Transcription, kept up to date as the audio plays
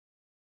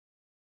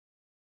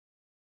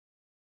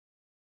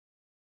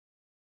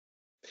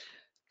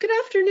Good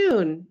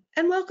afternoon,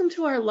 and welcome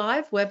to our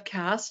live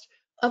webcast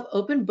of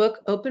Open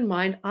Book, Open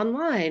Mind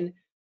Online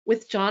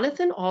with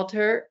Jonathan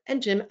Alter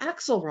and Jim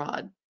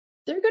Axelrod.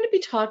 They're going to be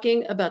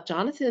talking about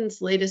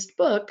Jonathan's latest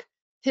book,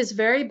 His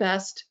Very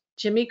Best,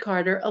 Jimmy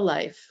Carter, A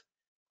Life.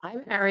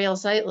 I'm Ariel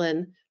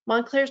Zeitlin,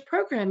 Montclair's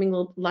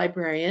programming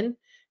librarian,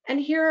 and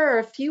here are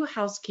a few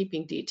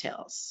housekeeping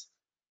details.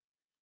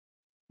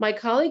 My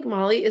colleague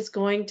Molly is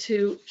going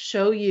to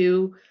show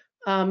you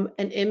an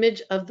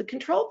image of the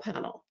control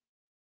panel.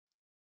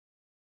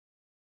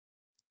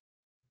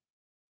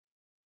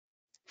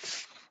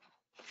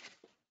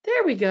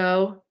 There we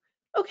go.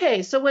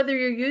 Okay, so whether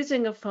you're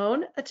using a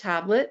phone, a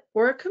tablet,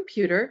 or a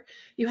computer,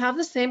 you have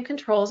the same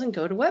controls in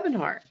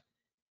GoToWebinar.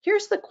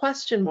 Here's the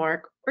question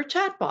mark or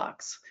chat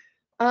box,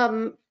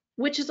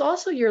 which is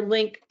also your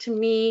link to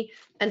me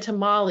and to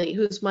Molly,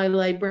 who's my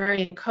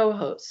librarian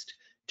co-host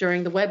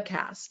during the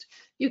webcast.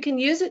 You can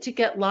use it to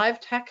get live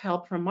tech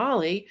help from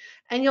Molly,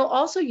 and you'll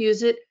also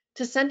use it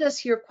to send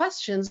us your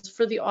questions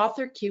for the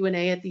author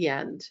Q&A at the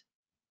end.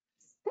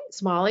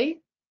 Thanks,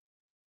 Molly.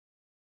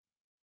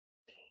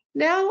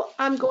 Now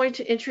I'm going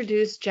to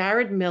introduce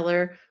Jared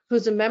Miller,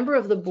 who's a member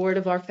of the board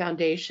of our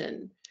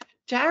foundation.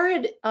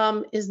 Jared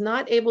is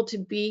not able to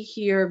be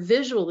here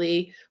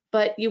visually,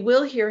 but you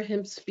will hear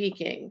him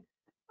speaking.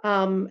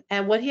 And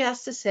what he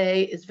has to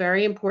say is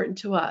very important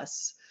to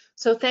us.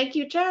 So thank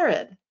you,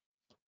 Jared.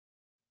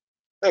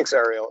 Thanks,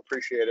 Ariel.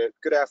 Appreciate it.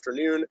 Good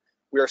afternoon.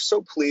 We are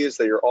so pleased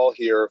that you're all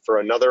here for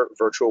another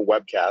virtual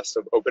webcast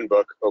of Open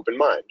Book, Open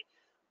Mind.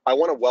 I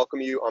want to welcome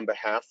you on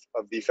behalf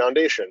of the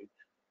foundation.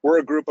 We're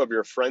a group of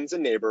your friends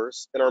and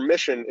neighbors, and our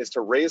mission is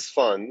to raise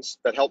funds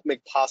that help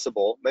make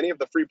possible many of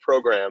the free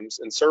programs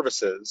and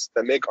services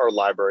that make our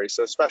library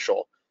so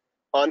special.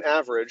 On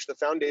average, the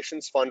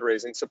foundation's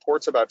fundraising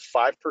supports about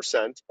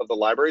 5% of the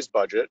library's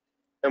budget,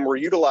 and we're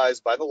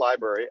utilized by the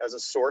library as a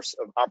source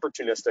of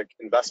opportunistic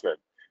investment.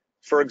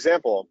 For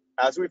example,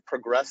 as we've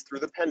progressed through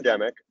the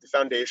pandemic, the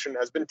foundation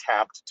has been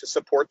tapped to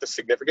support the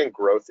significant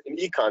growth in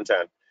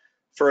e-content.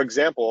 For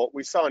example,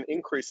 we saw an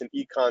increase in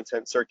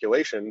e-content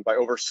circulation by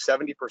over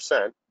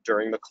 70%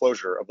 during the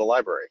closure of the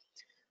library.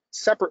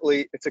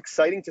 Separately, it's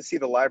exciting to see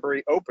the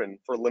library open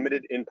for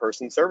limited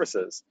in-person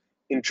services.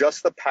 In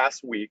just the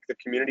past week, the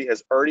community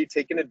has already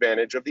taken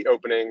advantage of the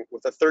opening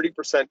with a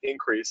 30%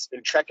 increase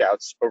in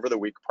checkouts over the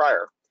week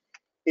prior.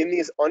 In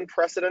these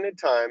unprecedented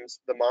times,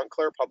 the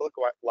Montclair Public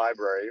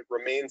Library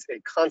remains a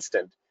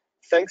constant,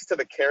 thanks to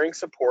the caring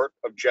support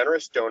of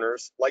generous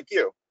donors like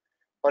you.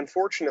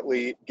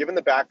 Unfortunately, given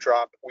the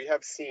backdrop, we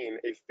have seen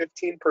a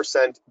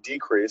 15%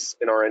 decrease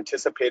in our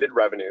anticipated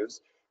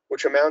revenues,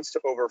 which amounts to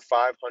over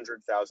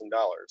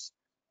 $500,000,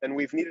 and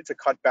we've needed to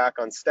cut back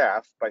on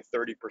staff by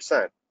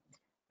 30%.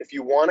 If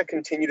you want to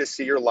continue to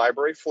see your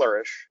library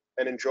flourish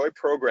and enjoy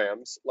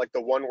programs like the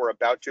one we're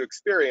about to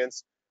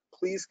experience,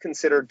 please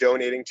consider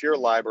donating to your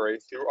library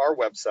through our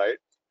website,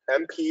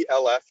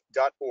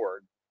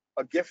 mplf.org.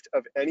 A gift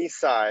of any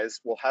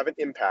size will have an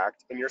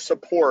impact, and your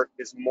support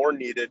is more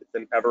needed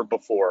than ever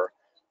before.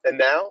 And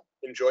now,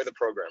 enjoy the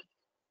program.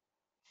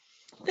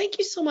 Thank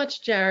you so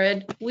much,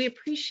 Jared. We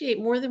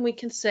appreciate more than we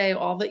can say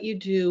all that you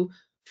do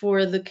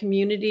for the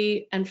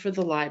community and for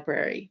the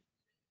library.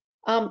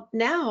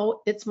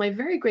 Now, it's my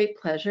very great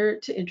pleasure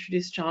to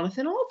introduce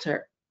Jonathan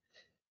Alter.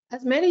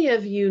 As many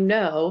of you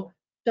know,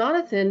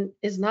 Jonathan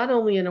is not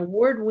only an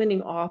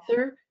award-winning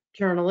author,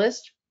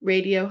 journalist,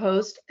 radio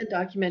host, and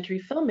documentary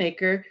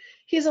filmmaker,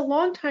 he's a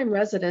longtime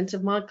resident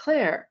of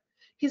Montclair.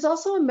 He's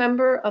also a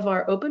member of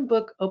our Open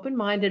Book, Open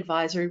Mind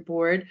Advisory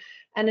Board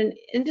and an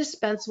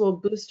indispensable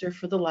booster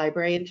for the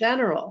library in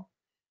general.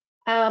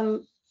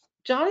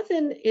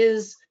 Jonathan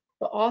is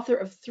the author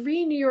of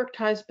 3 New York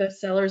Times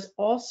bestsellers,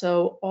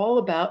 also all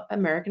about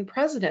American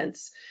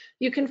presidents.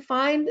 You can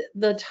find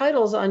the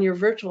titles on your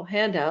virtual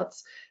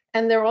handouts,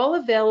 and they're all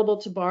available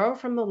to borrow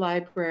from the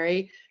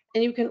library,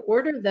 and you can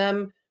order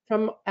them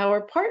from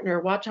our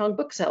partner, Watch On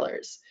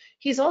Booksellers.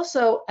 He's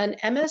also an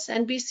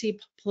MSNBC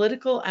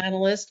political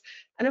analyst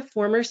and a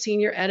former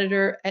senior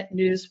editor at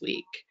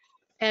Newsweek.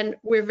 And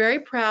we're very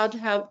proud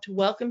to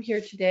welcome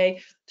here today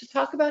to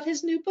talk about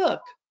his new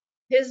book,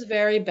 His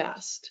Very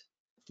Best.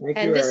 Thank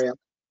you, Ariel.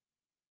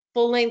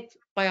 Full-length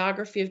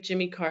biography of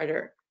Jimmy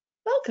Carter.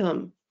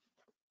 Welcome.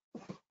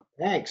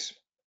 Thanks.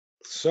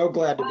 So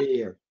glad to be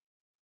here.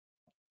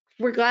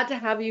 We're glad to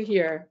have you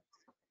here.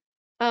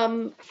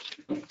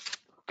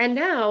 And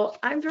now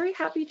I'm very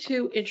happy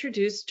to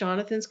introduce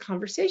Jonathan's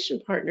conversation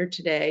partner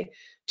today,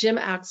 Jim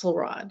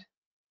Axelrod.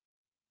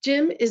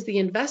 Jim is the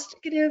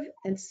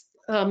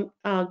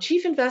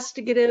chief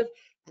investigative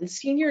and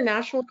senior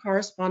national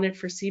correspondent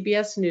for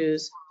CBS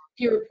News.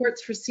 He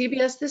reports for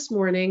CBS This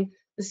Morning,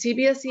 the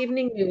CBS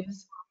Evening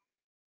News,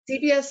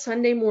 CBS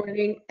Sunday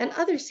Morning, and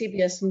other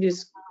CBS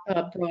News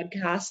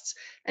broadcasts,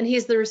 and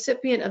he's the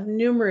recipient of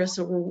numerous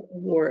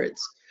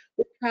awards.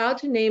 We're proud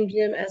to name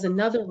Jim as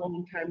another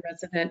longtime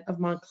resident of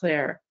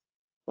Montclair.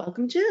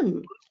 Welcome,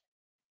 Jim.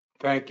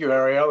 Thank you,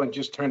 Ariel. And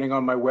just turning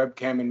on my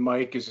webcam and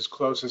mic is as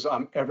close as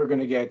I'm ever going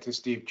to get to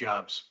Steve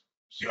Jobs.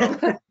 So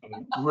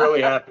I'm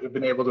really happy to have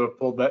been able to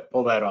pull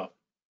that off.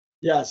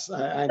 Yes,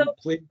 I'm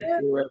pleased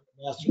that you were able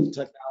to master the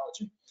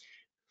technology.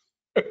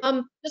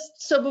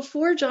 Just so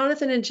before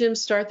Jonathan and Jim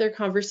start their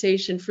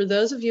conversation, for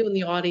those of you in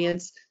the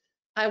audience,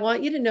 I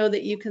want you to know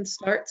that you can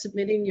start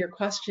submitting your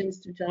questions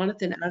to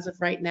Jonathan as of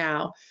right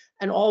now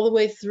and all the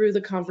way through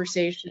the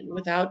conversation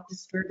without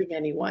disturbing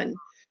anyone.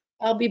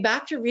 I'll be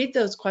back to read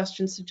those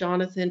questions to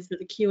Jonathan for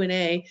the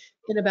Q&A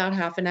in about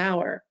half an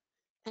hour.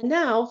 And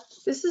now,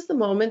 this is the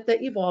moment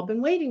that you've all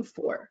been waiting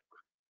for.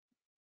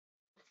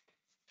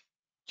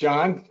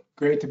 John,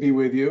 great to be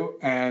with you.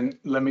 And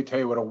let me tell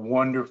you what a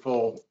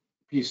wonderful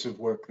piece of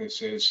work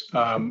this is.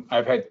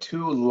 I've had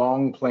 2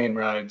 long plane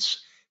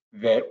rides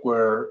that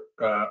were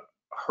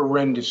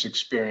horrendous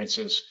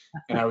experiences.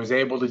 And I was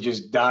able to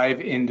just dive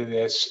into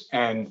this,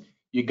 and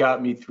you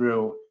got me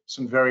through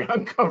some very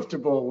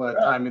uncomfortable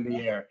time in the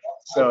air.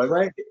 So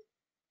Great.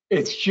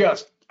 it's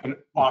just an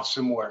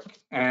awesome work.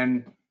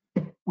 And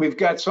we've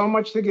got so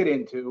much to get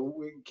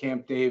into.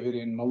 Camp David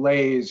in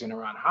Malays and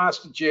Iran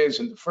hostages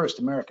and the first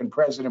American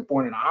president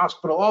born in a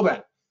hospital, all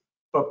that.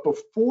 But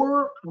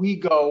before we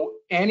go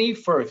any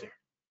further,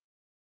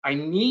 I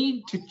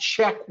need to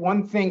check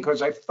one thing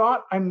because I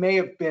thought I may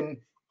have been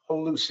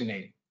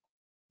hallucinating.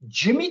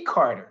 Jimmy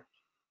Carter,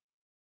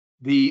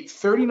 the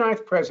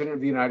 39th president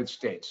of the United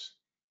States,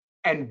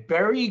 and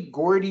Berry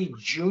Gordy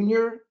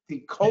Jr.,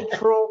 the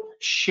cultural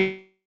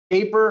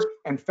shaper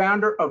and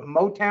founder of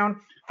Motown,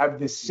 have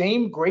the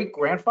same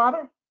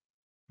great-grandfather?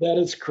 That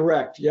is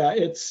correct. Yeah,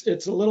 it's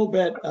a little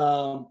bit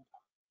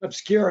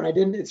obscure, and I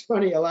didn't. It's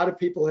funny. A lot of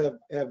people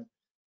have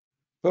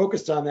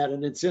focused on that,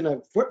 and it's in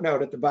a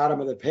footnote at the bottom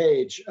of the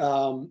page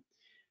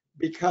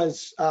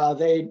because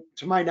they,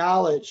 to my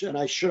knowledge, and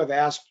I should have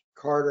asked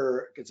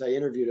Carter because I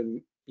interviewed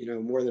him,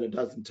 more than a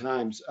dozen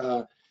times.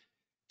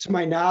 To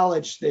my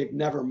knowledge, they've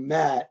never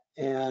met,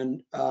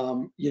 and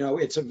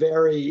it's a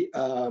very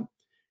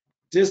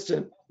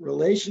distant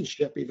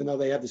relationship, even though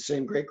they have the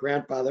same great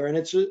grandfather. And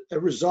it's a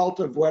result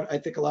of what I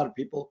think a lot of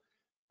people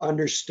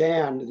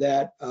understand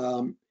that,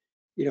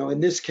 in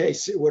this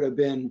case, it would have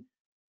been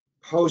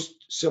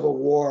post Civil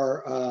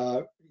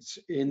War,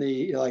 in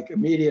the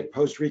immediate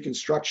post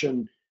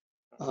Reconstruction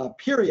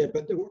period.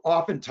 But there were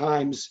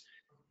oftentimes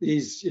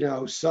these,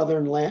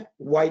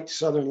 white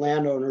Southern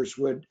landowners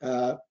would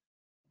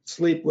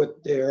sleep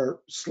with their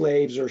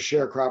slaves or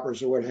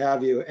sharecroppers or what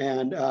have you.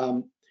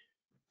 And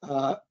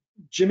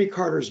Jimmy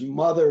Carter's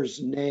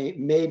mother's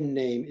maiden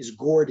name is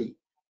Gordy,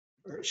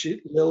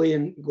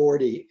 Lillian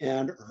Gordy,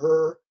 and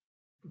her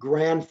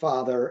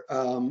grandfather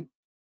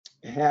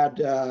had,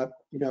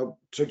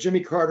 so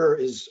Jimmy Carter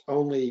is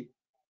only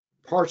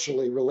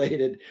partially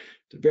related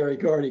to Berry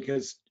Gordy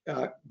because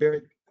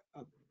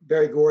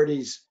Berry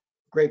Gordy's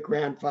great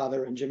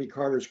grandfather and Jimmy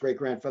Carter's great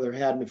grandfather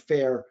had an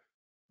affair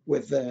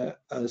with an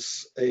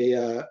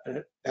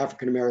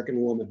African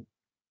American woman.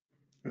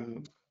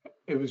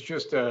 It was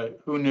just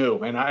who knew?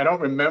 And I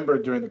don't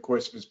remember during the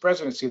course of his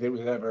presidency that it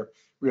was ever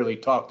really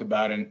talked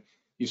about, and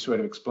you sort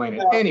of explain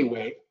it.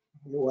 Anyway. It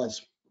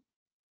was.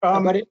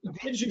 But it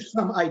gives you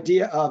some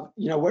idea of,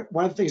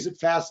 one of the things that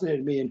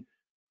fascinated me in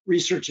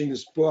researching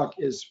this book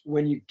is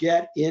when you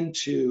get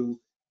into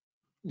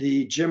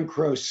the Jim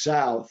Crow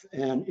South,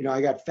 and,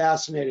 I got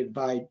fascinated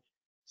by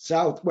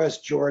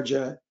Southwest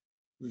Georgia,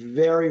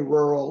 very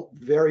rural,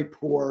 very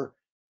poor,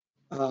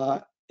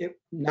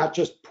 not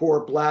just poor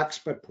blacks,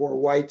 but poor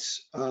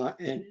whites,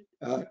 and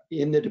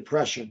in the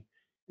Depression.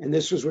 And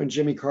this was when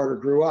Jimmy Carter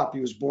grew up.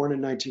 He was born in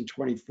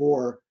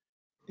 1924,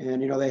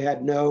 and, they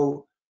had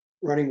no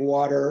running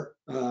water,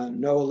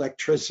 no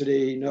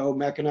electricity, no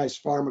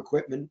mechanized farm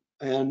equipment,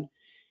 and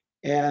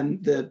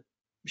the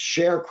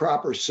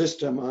sharecropper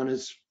system on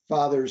his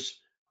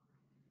father's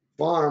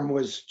farm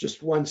was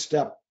just one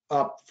step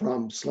up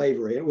from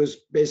slavery. It was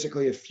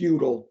basically a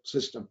feudal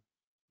system.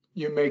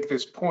 You make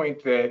this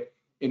point that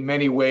in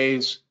many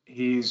ways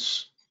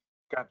he's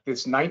got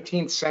this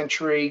 19th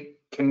century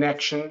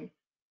connection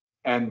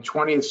and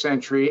 20th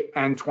century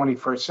and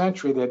 21st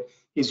century that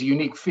is a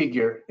unique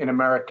figure in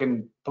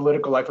American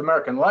political life,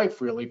 American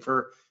life, really,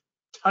 for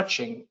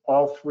touching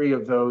all 3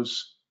 of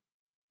those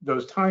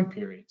time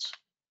periods.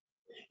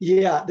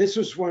 Yeah, this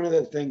was one of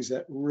the things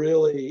that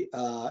really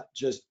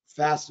just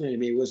fascinated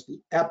me was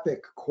the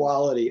epic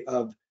quality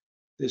of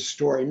this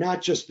story.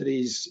 Not just that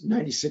he's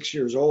 96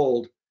 years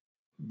old,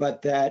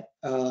 but that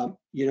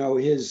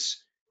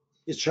his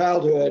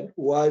childhood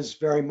was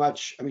very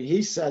much. I mean,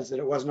 he says that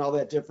it wasn't all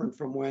that different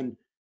from when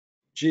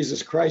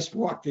Jesus Christ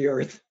walked the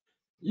earth.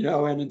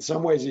 And in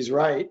some ways he's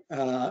right.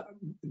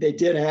 They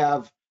did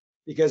have,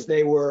 because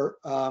they were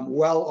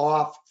well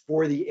off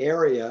for the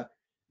area,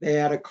 they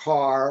had a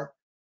car,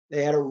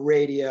 they had a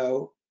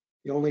radio,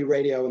 the only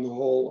radio in the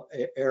whole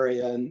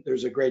area. And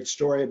there's a great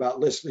story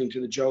about listening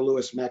to the Joe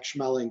Louis Max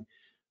Schmeling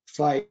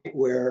fight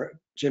where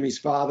Jimmy's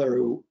father,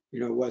 who,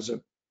 was a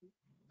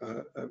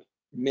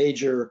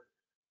major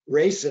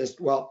racist,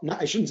 well,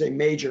 I shouldn't say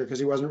major because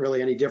he wasn't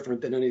really any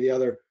different than any of the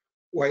other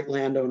white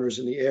landowners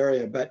in the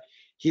area, but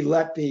he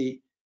let the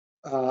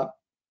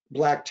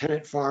black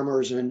tenant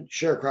farmers and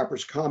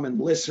sharecroppers come and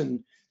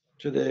listen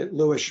to the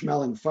Lewis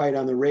Schmeling fight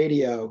on the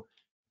radio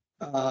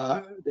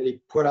that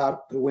he put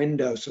out the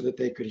window so that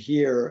they could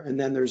hear. And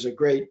then there's a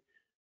great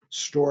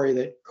story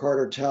that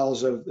Carter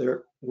tells of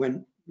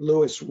when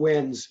Lewis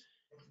wins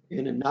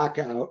in a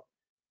knockout,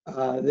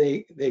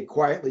 they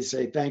quietly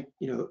say, thank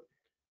you,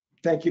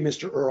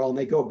 Mr. Earl, and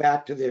they go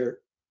back to their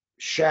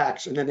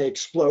shacks, and then they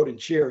explode in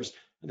cheers,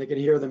 and they can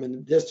hear them in the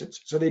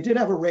distance. So they did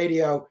have a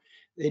radio,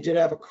 they did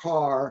have a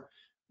car,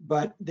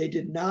 but they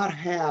did not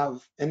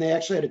have, and they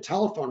actually had a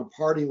telephone, a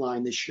party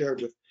line they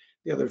shared with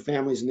the other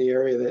families in the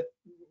area that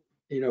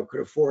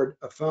could afford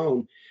a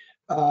phone.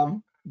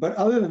 But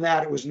other than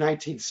that, it was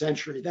 19th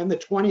century. Then the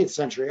 20th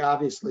century,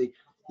 obviously,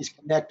 he's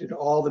connected to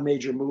all the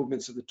major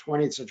movements of the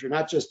 20th century,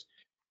 not just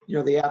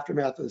the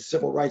aftermath of the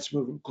civil rights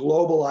movement,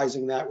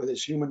 globalizing that with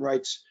his human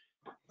rights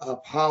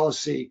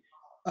policy.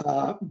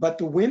 But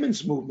the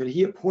women's movement,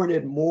 he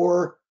appointed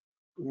more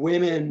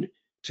women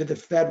to the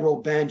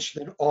federal bench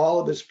than all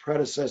of his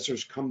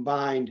predecessors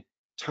combined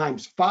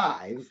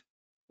 ×5,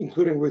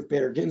 including Ruth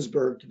Bader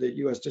Ginsburg to the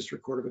U.S.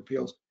 District Court of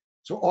Appeals.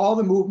 So all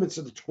the movements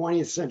of the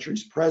 20th century,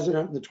 he's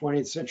president in the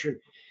 20th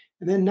century.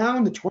 And then now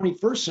in the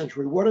 21st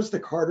century, what does the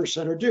Carter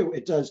Center do?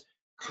 It does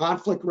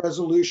conflict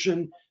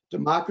resolution,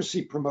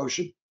 democracy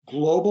promotion,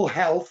 global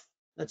health.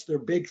 That's their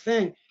big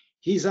thing.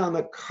 He's on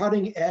the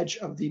cutting edge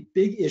of the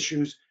big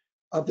issues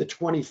of the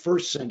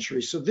 21st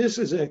century. So this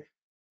is a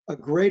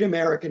great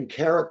American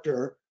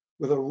character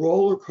with a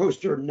roller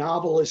coaster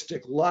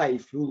novelistic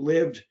life who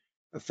lived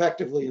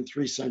effectively in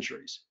 3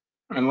 centuries.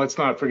 And let's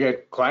not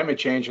forget climate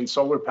change and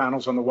solar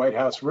panels on the White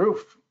House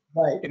roof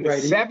in the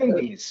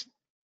 70s.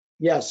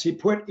 Yes, he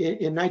put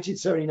in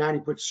 1979, he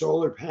put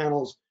solar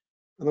panels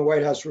on the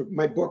White House roof.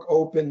 My book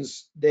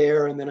opens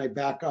there, and then I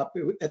back up.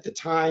 At the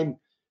time,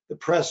 the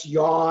press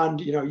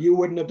yawned. You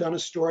wouldn't have done a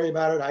story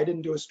about it. I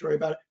didn't do a story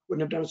about it.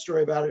 Wouldn't have done a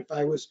story about it if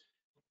I was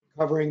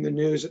covering the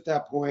news at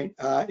that point.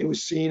 It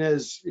was seen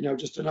as,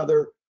 just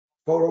another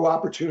photo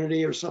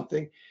opportunity or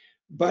something.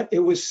 But it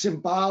was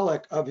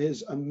symbolic of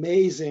his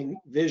amazing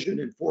vision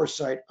and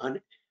foresight on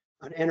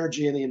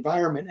energy and the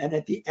environment. And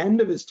at the end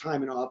of his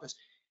time in office,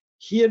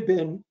 he had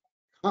been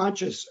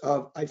conscious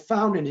of, I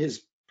found in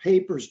his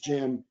papers,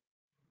 Jim,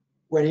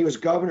 when he was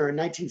governor in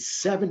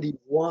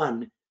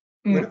 1971,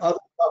 when other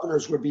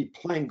governors would be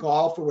playing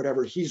golf or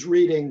whatever, he's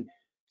reading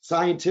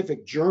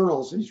scientific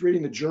journals, and he's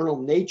reading the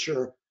journal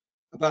Nature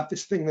about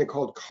this thing they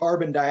called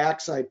carbon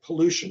dioxide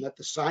pollution that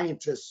the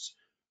scientists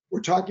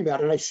were talking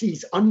about. And I see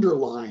he's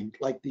underlined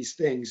like these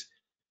things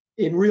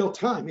in real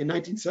time in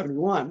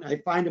 1971. I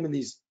find him in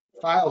these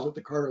files at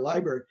the Carter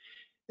Library.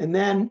 And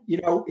then,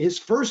 his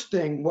first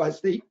thing was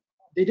they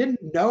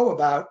didn't know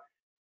about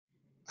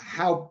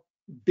how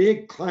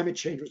big climate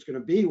change was going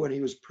to be when he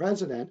was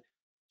president.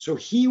 So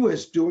he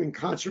was doing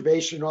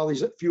conservation, all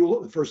these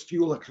the first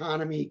fuel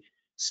economy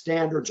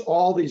standards,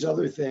 all these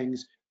other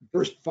things,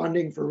 first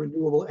funding for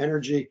renewable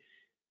energy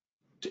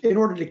in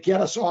order to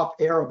get us off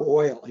Arab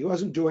oil. He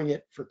wasn't doing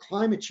it for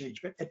climate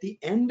change. But at the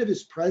end of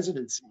his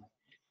presidency,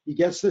 he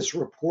gets this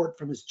report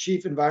from his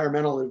chief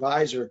environmental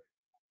advisor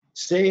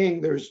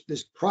saying there's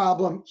this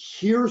problem.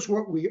 Here's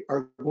what we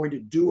are going to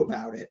do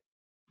about it.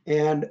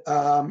 And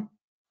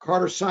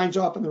Carter signs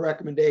off on the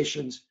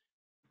recommendations.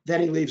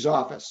 Then he leaves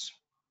office.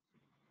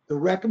 The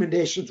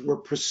recommendations were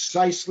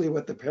precisely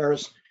what the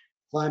Paris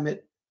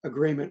Climate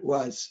Agreement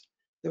was,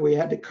 that we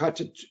had to cut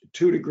to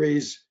 2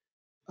 degrees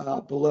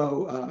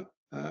below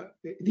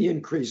the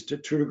increase to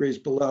 2 degrees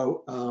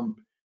below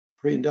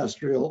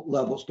pre-industrial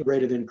levels, the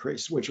rate of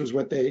increase, which was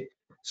what they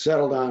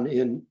settled on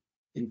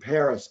in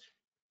Paris.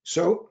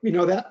 So,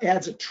 that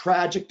adds a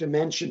tragic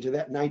dimension to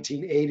that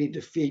 1980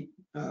 defeat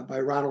by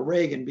Ronald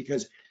Reagan,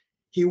 because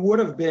he would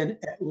have been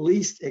at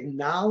least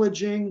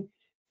acknowledging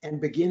and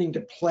beginning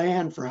to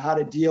plan for how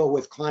to deal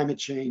with climate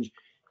change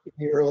in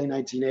the early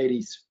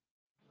 1980s.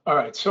 All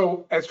right.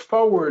 So as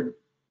forward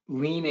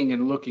leaning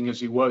and looking as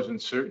he was in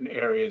certain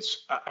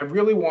areas, I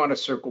really want to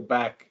circle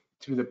back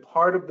to the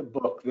part of the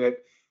book that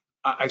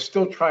I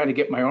still try to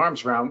get my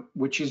arms around,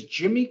 which is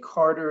Jimmy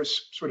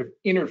Carter's sort of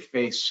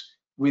interface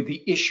with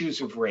the issues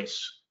of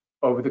race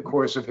over the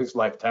course of his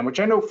lifetime,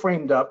 which I know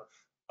framed up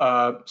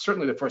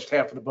certainly the first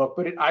half of the book,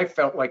 but I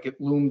felt like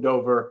it loomed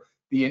over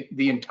the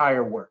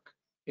entire work.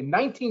 In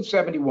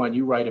 1971,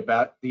 you write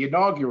about the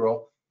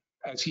inaugural,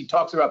 as he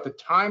talks about the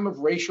time of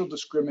racial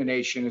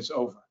discrimination is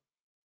over.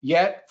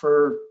 Yet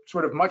for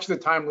sort of much of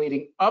the time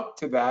leading up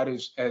to that,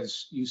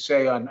 as you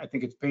say on, I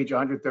think it's page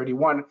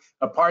 131,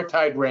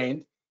 apartheid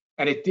reigned,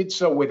 and it did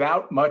so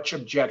without much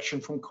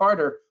objection from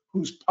Carter,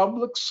 whose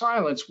public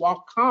silence,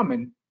 while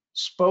common,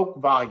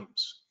 spoke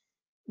volumes.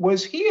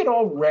 Was he at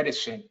all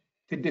reticent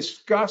to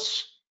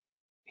discuss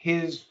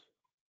his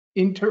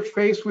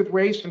interface with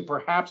race and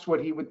perhaps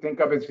what he would think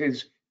of as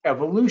his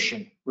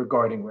evolution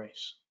regarding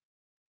race?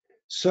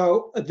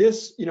 So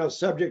this,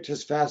 subject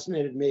has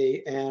fascinated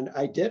me, and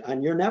I did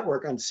on your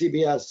network on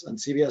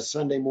CBS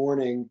Sunday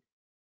Morning.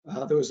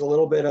 There was a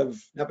little bit of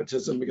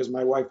nepotism because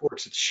my wife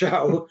works at the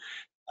show,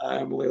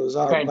 Emily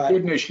Lazar. Thank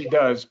goodness she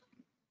does.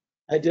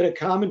 I did a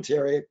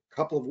commentary a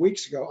couple of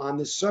weeks ago on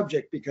this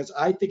subject because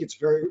I think it's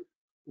very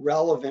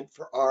relevant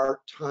for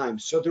our time.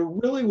 So there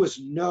really was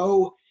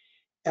no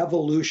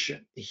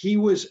evolution. He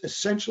was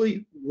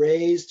essentially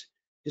raised,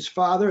 his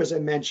father, as I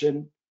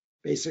mentioned,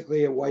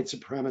 basically a white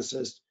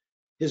supremacist.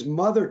 His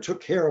mother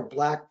took care of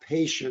Black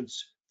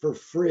patients for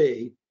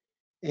free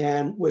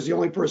and was the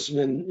only person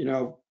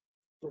in,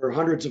 for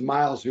hundreds of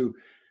miles who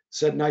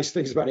said nice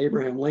things about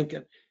Abraham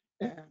Lincoln.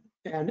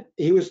 And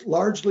he was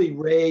largely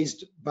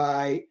raised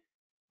by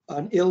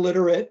an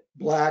illiterate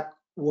Black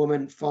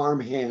woman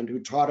farmhand who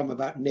taught him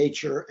about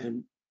nature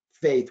and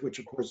faith, which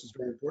of course is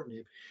very important to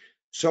him.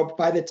 So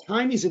by the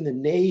time he's in the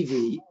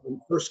Navy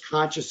and first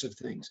conscious of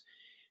things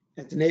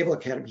at the Naval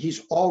Academy,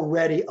 he's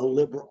already a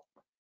liberal.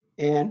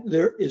 And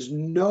there is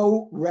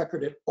no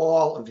record at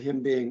all of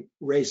him being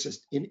racist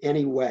in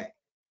any way.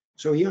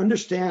 So he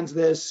understands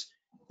this.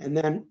 And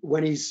then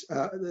when he's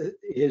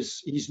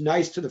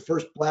nice to the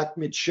first Black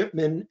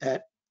midshipman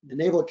at the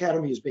Naval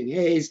Academy, he's being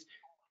hazed.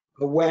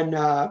 But when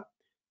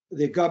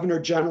the Governor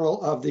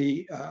General of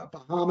the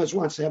Bahamas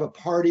wants to have a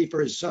party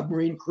for his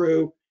submarine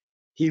crew,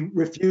 he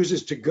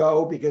refuses to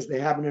go because they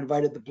haven't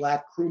invited the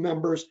Black crew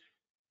members.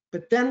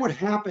 But then what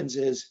happens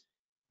is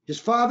his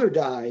father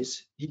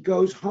dies. He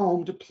goes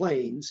home to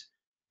Plains,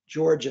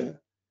 Georgia,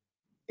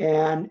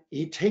 and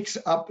he takes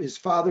up his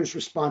father's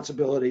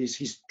responsibilities.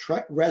 He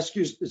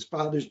rescues his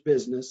father's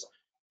business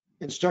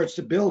and starts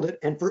to build it.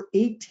 And for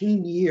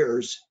 18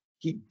 years,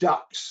 he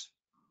ducks.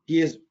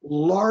 He is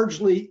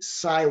largely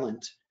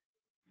silent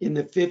in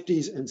the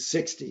 50s and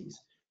 60s.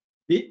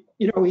 He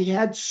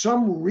had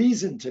some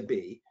reason to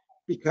be,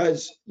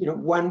 because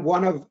when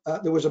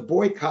there was a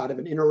boycott of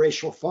an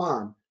interracial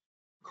farm,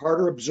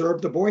 Carter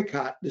observed the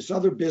boycott. This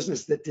other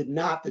business that did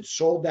not, that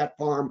sold that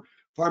farm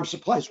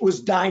supplies,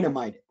 was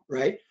dynamited,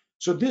 right?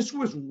 So this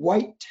was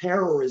white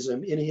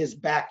terrorism in his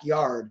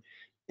backyard.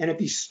 And if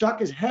he stuck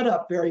his head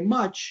up very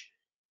much,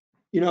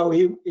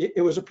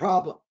 it was a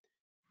problem.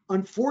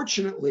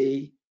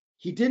 Unfortunately,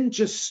 he didn't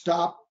just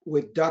stop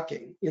with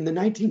ducking. In the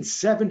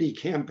 1970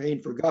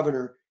 campaign for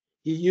governor,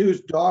 he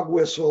used dog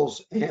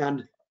whistles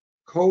and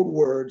code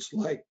words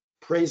like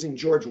praising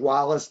George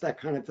Wallace, that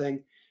kind of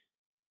thing,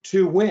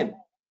 to win,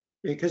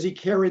 because he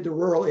carried the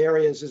rural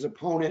areas. His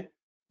opponent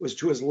was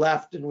to his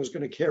left and was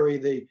going to carry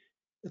the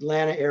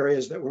Atlanta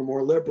areas that were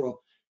more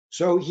liberal.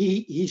 So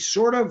he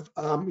sort of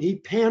he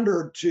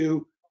pandered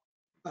to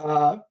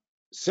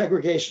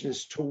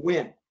segregationists to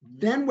win.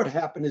 Then what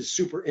happened is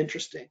super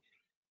interesting.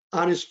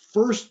 On his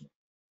first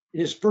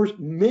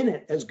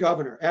minute as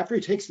governor, after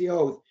he takes the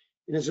oath,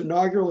 in his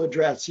inaugural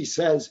address, he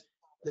says,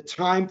 "The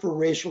time for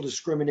racial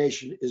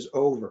discrimination is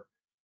over."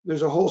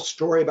 There's a whole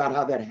story about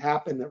how that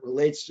happened that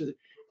relates to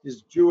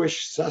his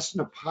Jewish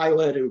Cessna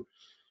pilot who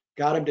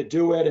got him to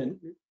do it. And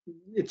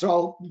it's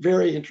all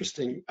very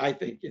interesting, I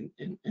think,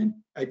 and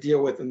I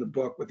deal with in the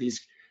book with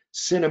these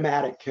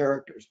cinematic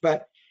characters.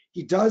 But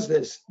he does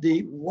this.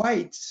 The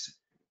whites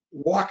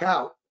walk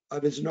out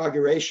of his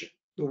inauguration.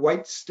 The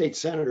white state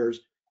senators,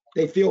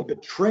 they feel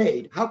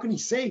betrayed. How can he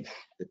say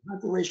the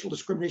time for racial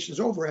discrimination is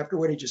over after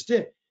what he just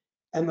did?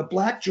 And the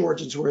Black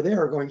Georgians who are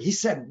there are going, "He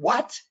said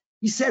what?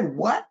 He said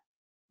what?"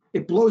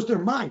 It blows their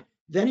mind.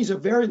 Then he's a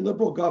very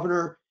liberal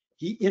governor.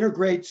 He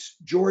integrates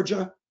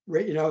Georgia,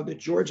 the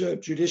Georgia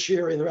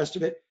judiciary and the rest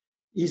of it.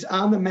 He's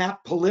on the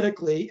map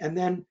politically. And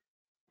then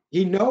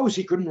he knows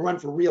he couldn't run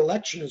for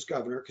re-election as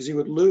governor because he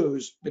would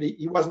lose, but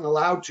he wasn't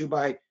allowed to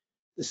by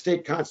the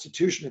state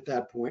constitution at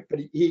that point. But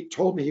he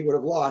told me he would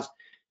have lost.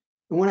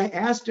 And when I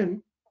asked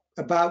him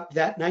about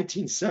that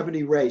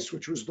 1970 race,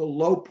 which was the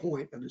low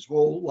point of his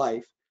whole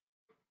life,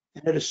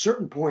 and at a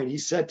certain point, he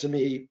said to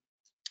me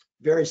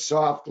very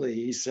softly,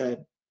 he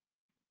said,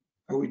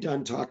 "Are we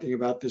done talking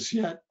about this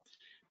yet?"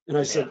 And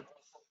I said,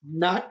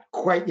 "Not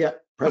quite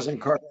yet,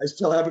 President Carter. I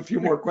still have a few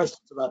more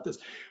questions about this."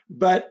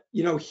 But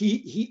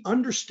he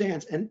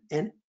understands.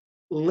 And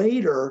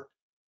later,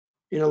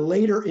 in a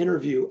later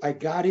interview, I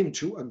got him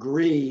to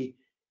agree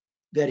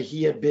that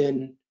he had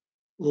been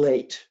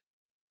late,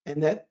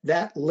 and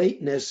that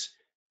lateness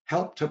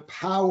helped to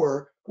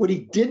power what he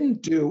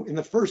didn't do in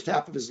the first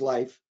half of his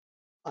life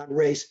on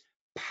race,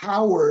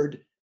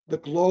 powered the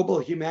global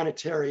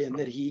humanitarian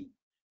that he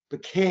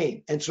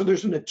became. And so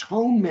there's an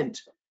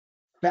atonement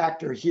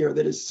factor here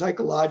that is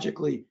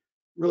psychologically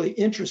really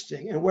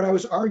interesting. And what I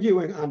was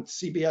arguing on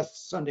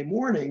CBS Sunday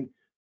Morning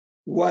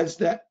was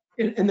that,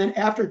 and then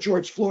after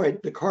George Floyd,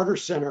 the Carter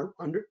Center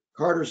under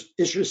Carter's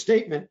issued a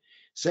statement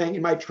saying,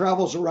 "In my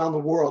travels around the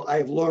world, I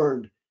have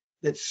learned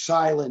that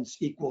silence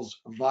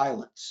equals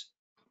violence."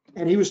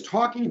 And he was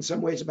talking in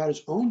some ways about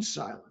his own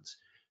silence.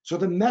 So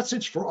the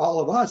message for all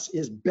of us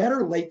is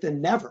better late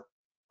than never.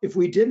 If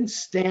we didn't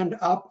stand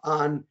up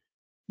on,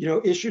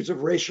 issues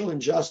of racial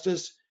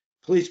injustice,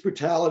 police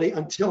brutality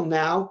until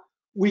now,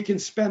 we can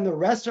spend the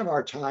rest of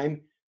our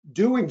time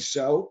doing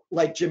so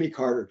like Jimmy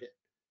Carter did.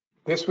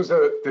 This was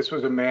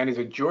a man, he's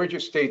a Georgia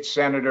state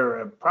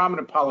senator, a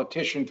prominent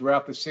politician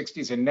throughout the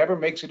 60s, and never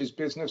makes it his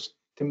business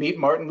to meet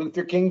Martin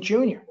Luther King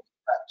Jr.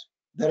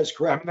 That is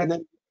correct. And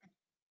then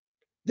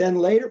then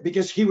later,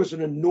 because he was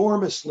an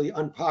enormously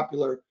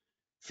unpopular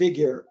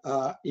figure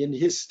in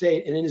his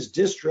state and in his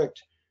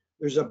district,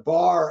 there's a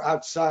bar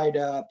outside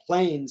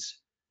Plains.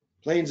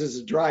 Plains is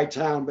a dry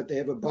town, but they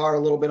have a bar a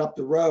little bit up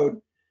the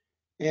road.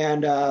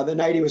 And the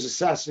night he was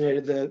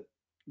assassinated,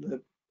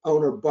 the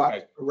owner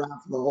bought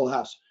around for the whole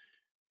house.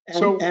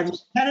 And when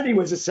Kennedy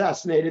was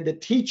assassinated, the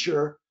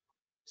teacher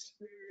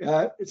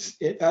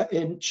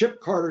in Chip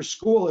Carter's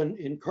school,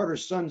 in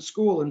Carter's son's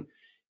school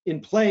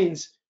in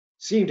Plains,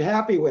 seemed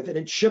happy with it.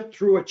 And Chip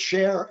threw a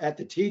chair at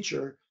the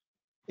teacher.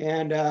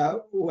 And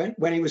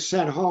when he was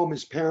sent home,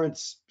 his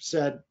parents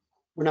said,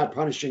 "We're not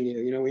punishing you.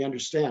 You know, we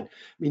understand."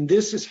 I mean,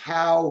 this is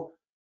how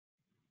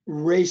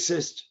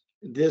racist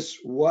this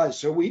was.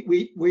 So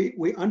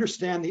we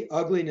understand the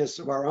ugliness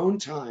of our own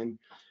time,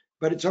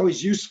 but it's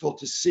always useful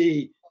to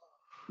see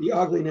the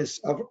ugliness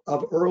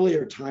of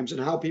earlier times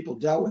and how people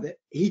dealt with it.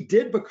 He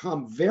did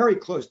become very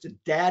close to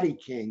Daddy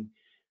King,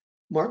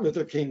 Martin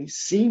Luther King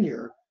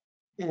Sr.,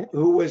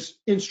 who was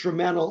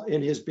instrumental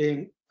in his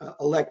being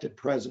elected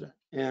president.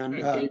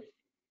 And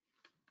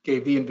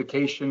gave the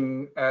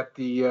invocation at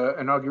the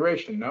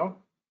inauguration, no?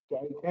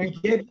 he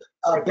gave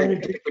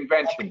the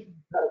convention.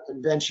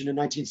 Convention in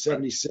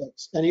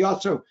 1976. And he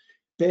also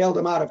bailed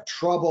him out of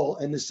trouble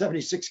in the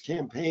 76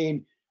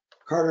 campaign.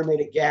 Carter made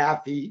a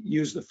gaffe. He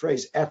used the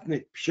phrase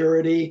ethnic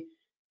purity,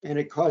 and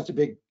it caused a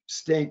big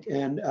stink.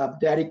 And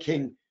Daddy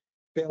King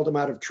bailed him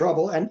out of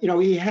trouble. And, you know,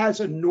 he has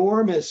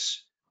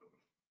enormous,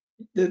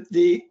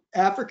 the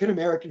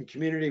African-American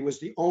community was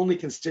the only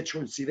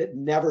constituency that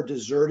never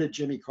deserted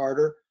Jimmy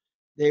Carter.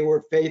 They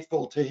were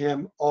faithful to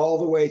him all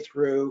the way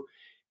through.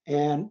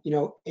 And, you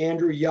know,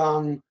 Andrew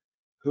Young,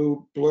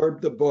 who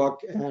blurbed the book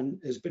and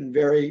has been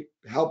very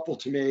helpful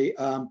to me.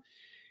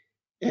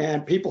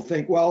 And people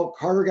think, well,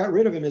 Carter got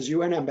rid of him as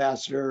UN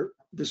ambassador.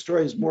 The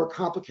story is more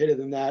complicated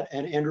than that.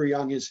 And Andrew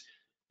Young is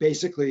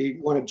basically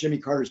one of Jimmy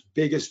Carter's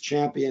biggest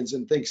champions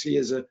and thinks he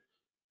is a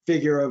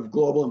figure of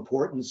global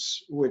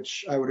importance,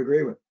 which I would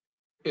agree with.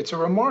 It's a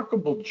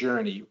remarkable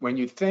journey when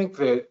you think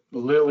that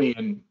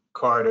Lillian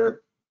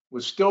Carter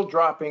was still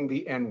dropping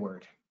the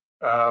N-word.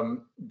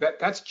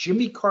 That's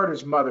Jimmy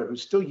Carter's mother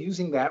who's still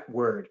using that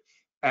word.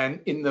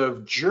 And in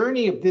the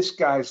journey of this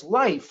guy's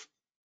life,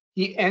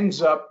 he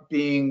ends up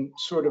being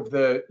sort of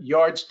the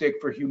yardstick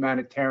for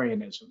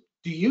humanitarianism.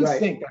 Do you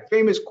think that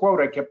famous quote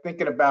I kept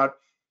thinking about,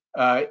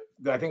 I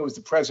think it was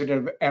the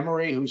president of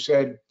Emory who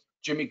said,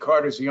 Jimmy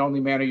Carter's the only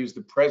man who used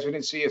the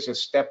presidency as a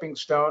stepping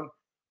stone.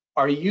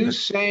 Are you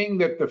saying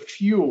that the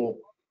fuel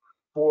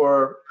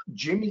for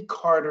Jimmy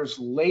Carter's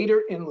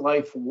later in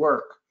life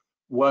work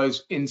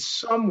was in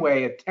some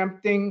way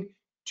attempting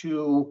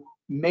to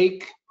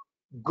make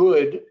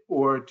good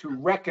or to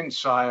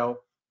reconcile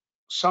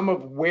some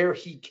of where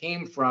he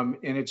came from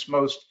in its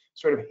most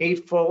sort of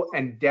hateful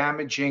and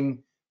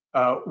damaging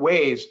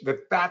ways,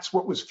 that's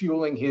what was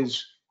fueling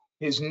his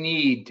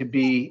need to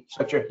be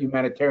such a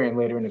humanitarian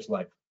later in his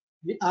life?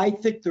 I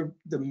think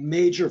the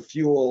major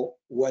fuel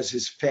was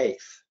his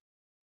faith.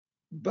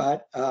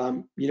 But,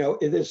 you know,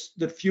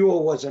 the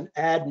fuel was an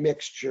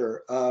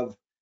admixture of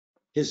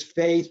his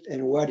faith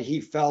and what he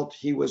felt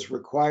he was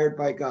required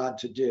by God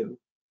to do,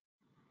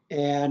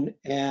 and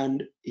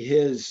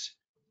his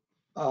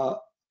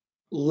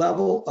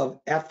level of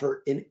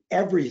effort in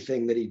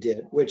everything that he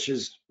did, which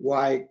is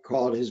why I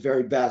call it his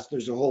very best.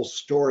 There's a whole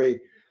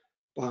story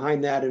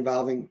behind that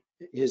involving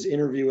his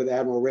interview with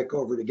Admiral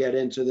Rickover to get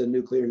into the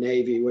nuclear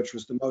navy, which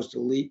was the most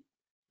elite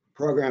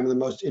program and the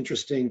most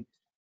interesting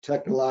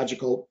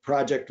technological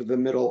project of the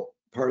middle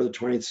part of the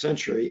 20th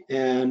century.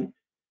 And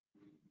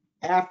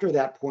after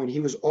that point, he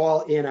was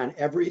all in on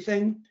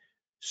everything.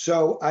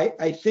 So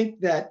I think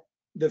that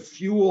the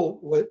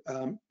fuel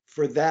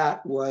for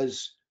that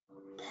was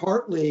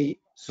partly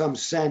some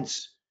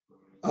sense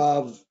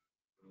of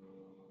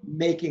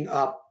making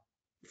up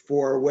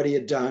for what he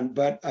had done.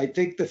 But I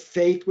think the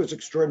faith was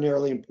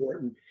extraordinarily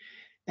important.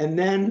 And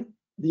then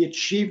the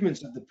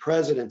achievements of the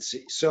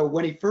presidency. So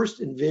when he first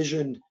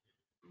envisioned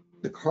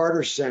the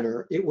Carter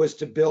Center, it was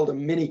to build a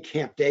mini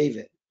Camp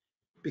David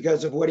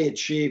because of what he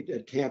achieved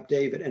at Camp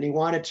David. And he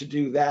wanted to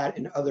do that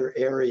in other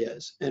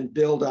areas and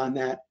build on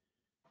that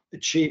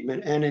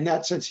achievement. And in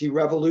that sense, he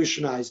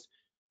revolutionized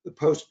the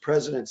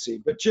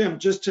post-presidency. But Jim,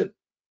 just to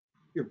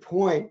your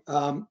point,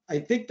 I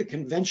think the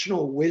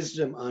conventional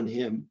wisdom on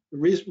him,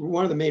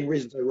 one of the main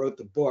reasons I wrote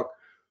the book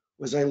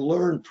was I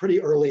learned pretty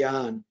early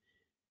on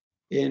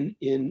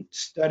in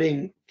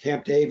studying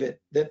Camp David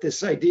that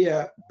this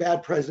idea,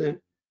 bad president,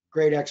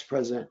 great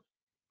ex-president,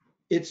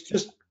 it's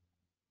just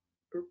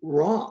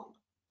wrong.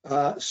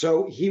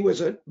 So he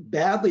was a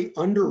badly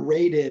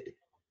underrated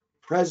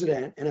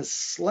president and a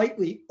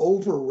slightly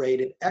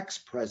overrated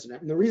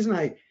ex-president. And the reason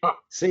I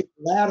say the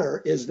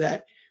latter is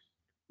that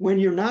when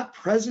you're not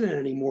president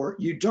anymore,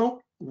 you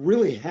don't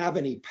really have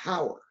any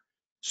power.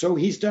 So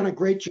he's done a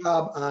great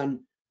job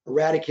on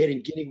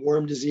eradicating guinea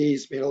worm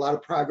disease, made a lot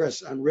of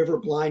progress on river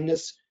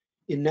blindness.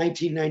 In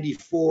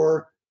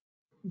 1994,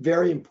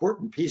 very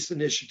important peace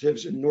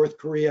initiatives in North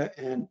Korea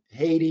and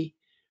Haiti.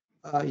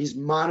 He's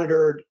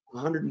monitored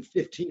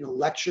 115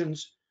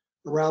 elections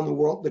around the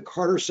world. The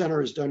Carter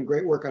Center has done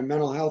great work on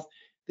mental health.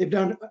 They've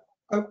done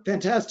a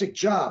fantastic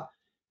job,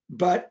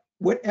 but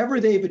whatever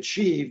they've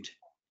achieved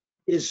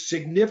is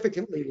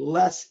significantly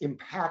less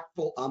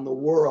impactful on the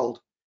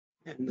world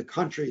and the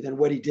country than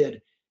what he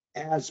did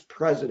as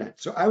president.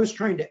 So I was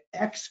trying to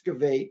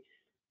excavate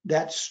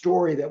that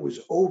story that was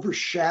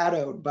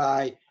overshadowed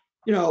by,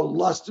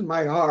 Lust in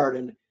My Heart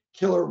and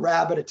Killer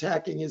Rabbit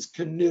attacking his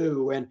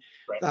canoe and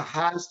Right. the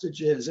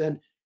hostages and,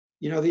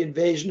 the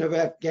invasion of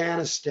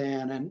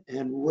Afghanistan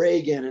and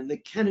Reagan and the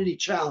Kennedy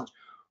challenge.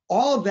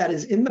 All of that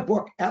is in the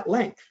book at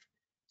length.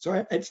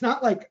 So it's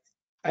not like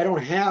I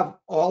don't have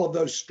all of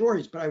those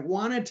stories, but I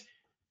wanted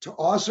to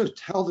also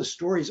tell the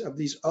stories of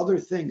these other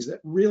things that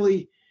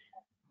really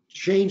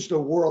changed the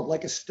world,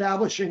 like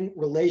establishing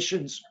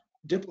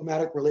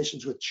diplomatic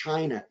relations with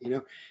China,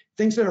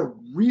 things that are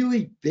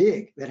really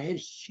big, that had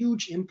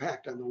huge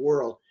impact on the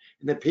world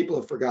and that people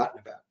have forgotten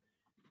about.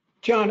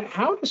 John,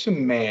 how does a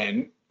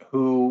man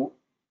who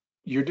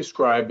you're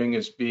describing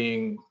as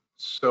being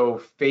so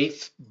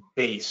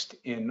faith-based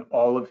in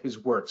all of his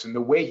works and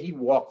the way he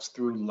walks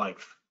through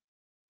life,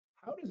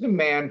 how does a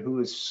man who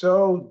is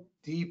so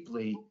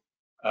deeply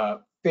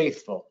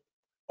faithful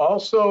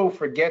also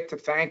forget to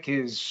thank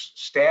his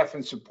staff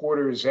and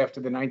supporters after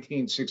the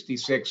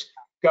 1966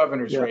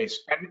 governor's Yeah. race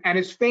and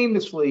is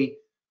famously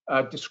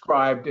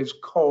described as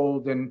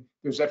cold? And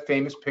there's that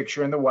famous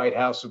picture in the White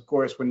House, of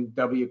course, when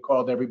W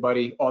called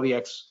everybody, all the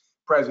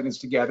ex-presidents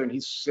together, and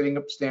he's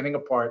standing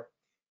apart.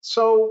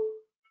 So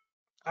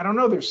I don't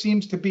know, there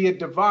seems to be a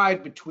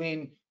divide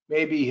between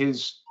maybe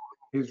his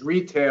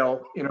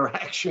retail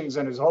interactions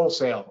and his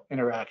wholesale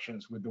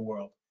interactions with the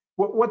world.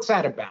 What's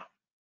that about?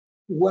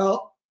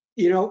 Well,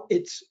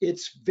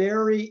 it's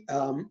very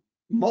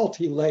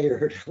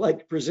multi-layered.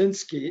 Like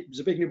Brzezinski,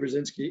 Zbigniew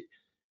Brzezinski,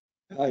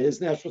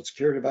 his national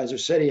security advisor,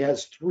 said he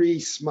has three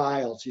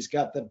smiles. He's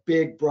got the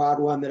big, broad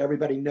one that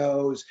everybody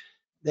knows,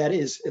 that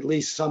is at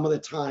least some of the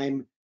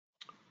time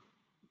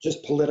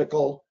just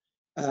political.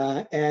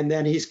 And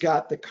then he's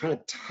got the kind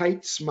of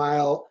tight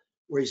smile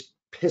where he's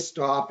pissed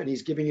off and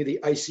he's giving you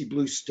the icy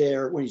blue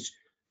stare when he's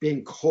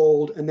being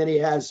cold. And then he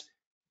has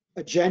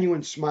a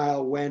genuine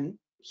smile when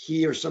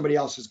he or somebody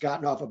else has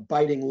gotten off a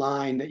biting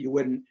line that you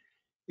wouldn't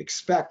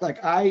expect.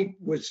 Like, I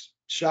was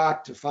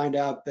shocked to find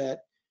out that,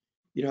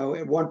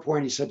 at one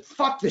point he said,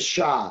 "Fuck the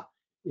Shah,"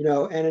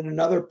 and at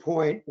another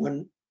point,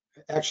 when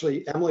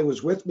actually Emily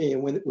was with me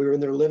and when we were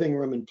in their living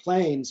room in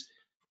Plains,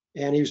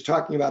 and he was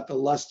talking about the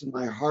Lust in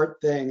My Heart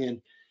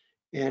thing,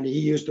 and he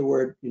used the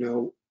word,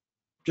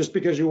 just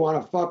because you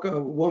want to fuck a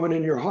woman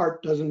in your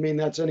heart doesn't mean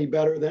that's any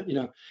better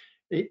than,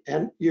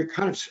 and you're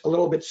kind of a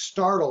little bit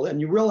startled,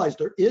 and you realize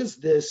there is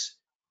this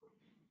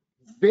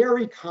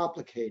very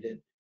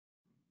complicated,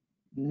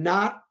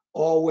 not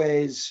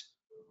always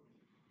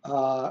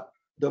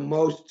the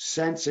most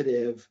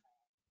sensitive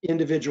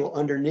individual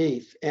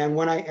underneath. And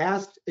when I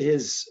asked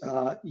his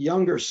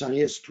younger son, he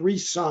has three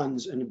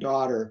sons and a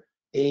daughter,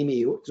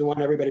 Amy, who's the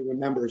one everybody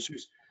remembers,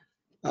 who's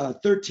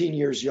 13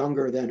 years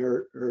younger than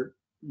her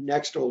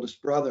next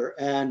oldest brother.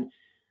 And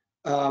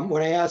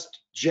when I asked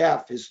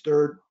Jeff, his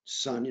third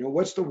son,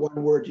 what's the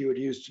one word you would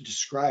use to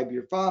describe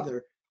your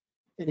father?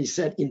 And he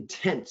said,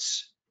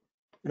 intense.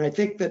 And I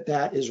think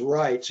that is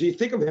right. So you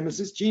think of him as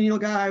this genial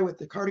guy with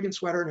the cardigan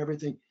sweater and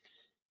everything.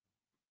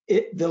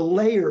 The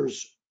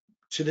layers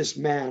to this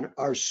man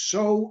are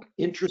so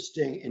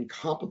interesting and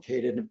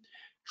complicated,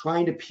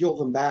 trying to peel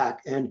them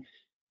back. And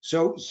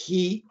so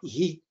he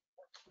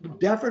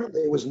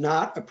definitely was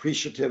not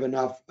appreciative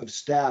enough of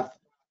staff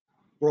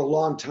for a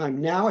long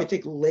time. Now, I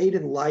think late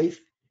in life,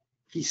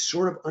 he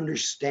sort of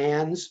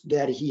understands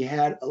that he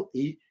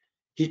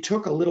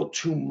took a little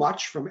too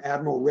much from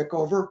Admiral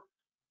Rickover,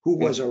 who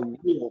was a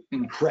real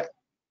prick.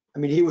 I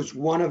mean, he was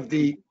one of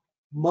the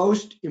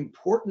most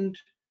important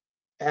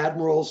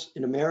admirals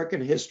in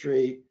American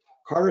history.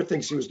 Carter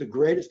thinks he was the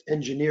greatest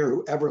engineer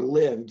who ever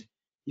lived.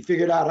 He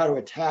figured out how to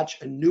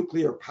attach a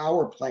nuclear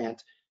power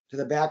plant to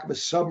the back of a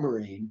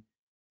submarine,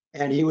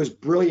 and he was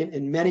brilliant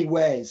in many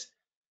ways,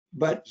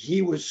 but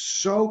he was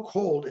so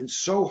cold and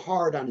so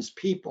hard on his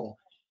people.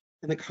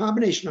 And the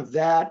combination of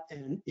that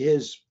and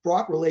his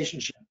fraught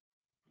relationship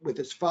with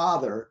his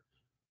father,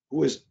 who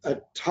was a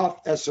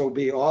tough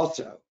SOB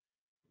also,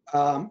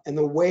 and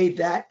the way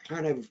that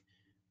kind of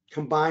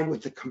combined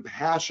with the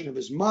compassion of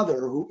his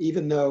mother, who,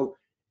 even though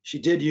she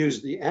did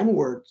use the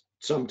N-word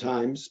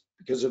sometimes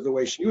because of the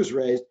way she was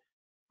raised,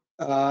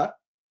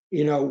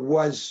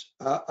 was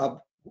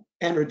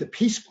entered the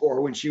Peace Corps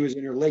when she was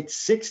in her late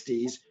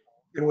 60s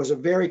and was a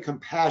very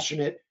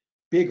compassionate,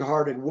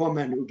 big-hearted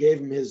woman who gave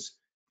him his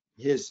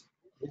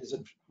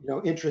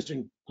interest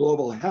in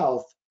global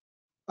health.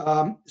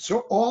 So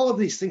all of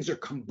these things are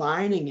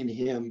combining in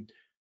him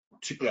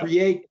to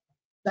create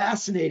a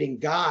fascinating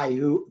guy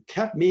who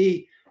kept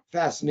me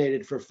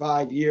fascinated for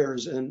 5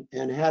 years and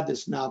had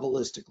this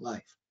novelistic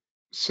life.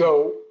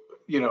 So,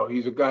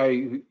 he's a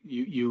guy,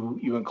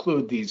 you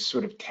include these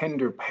sort of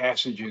tender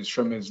passages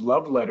from his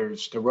love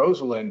letters to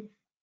Rosalind.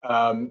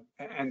 And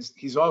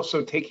he's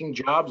also taking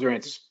jobs or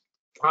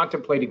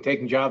contemplating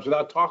taking jobs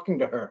without talking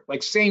to her,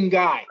 like same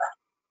guy.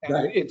 And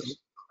Right. it's,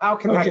 how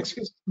can that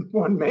exist in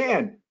one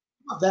man?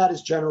 That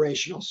is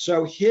generational.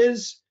 So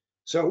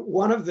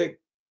one of the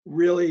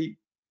really,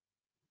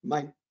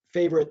 my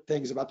favorite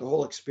things about the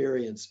whole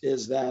experience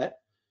is that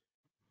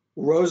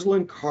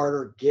Rosalind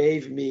Carter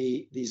gave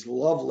me these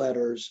love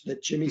letters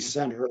that Jimmy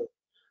sent her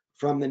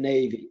from the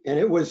Navy. And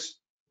it was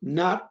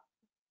not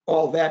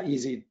all that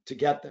easy to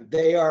get them.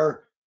 They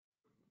are,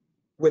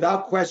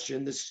 without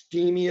question, the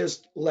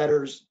steamiest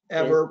letters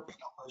ever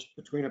published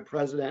between a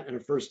president and a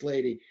first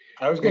lady.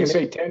 I was going to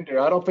say tender.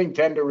 I don't think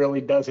tender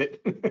really does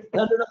it. Tender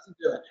doesn't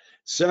do it.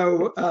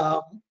 So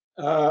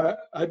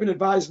I've been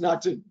advised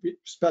not to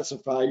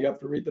specify. You have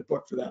to read the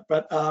book for that.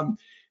 But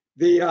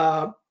they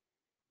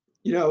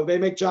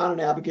make John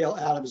and Abigail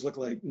Adams look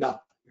like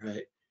nothing,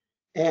 right?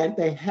 And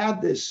they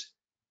have,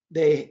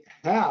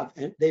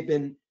 and they've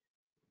been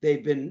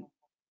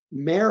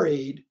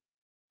married,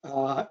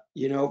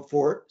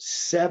 for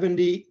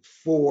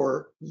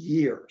 74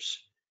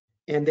 years.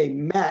 And they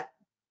met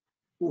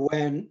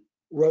when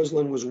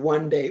Rosalind was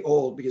 1 day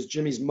old because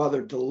Jimmy's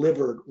mother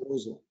delivered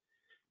Rosalind.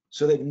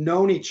 So they've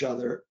known each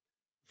other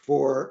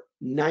for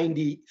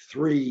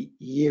 93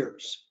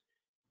 years.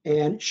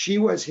 And she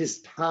was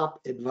his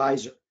top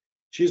advisor.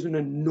 She's an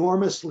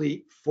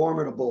enormously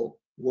formidable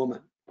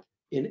woman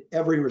in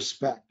every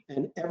respect.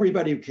 And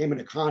everybody who came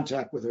into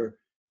contact with her,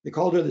 they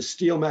called her the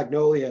Steel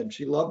Magnolia, and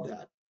she loved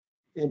that.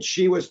 And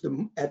she was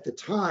at the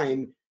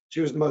time,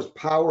 she was the most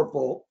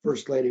powerful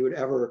first lady who had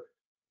ever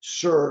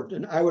served.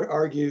 And I would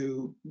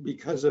argue,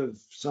 because of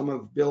some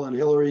of Bill and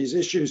Hillary's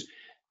issues,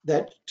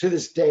 that to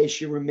this day,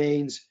 she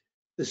remains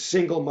the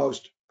single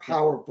most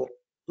powerful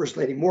first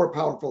lady, more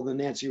powerful than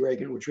Nancy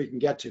Reagan, which we can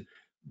get to.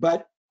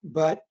 But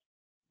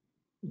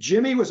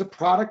Jimmy was a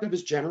product of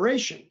his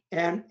generation.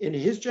 And in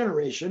his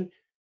generation,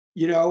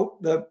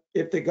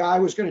 if the guy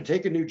was going to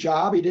take a new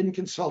job, he didn't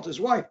consult his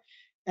wife.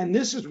 And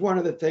this is one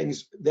of the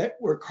things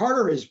where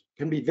Carter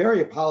can be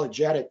very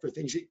apologetic for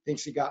things he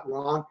thinks he got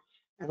wrong.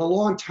 And a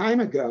long time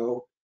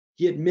ago,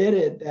 he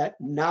admitted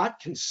that not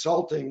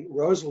consulting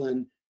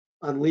Rosalind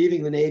on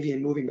leaving the Navy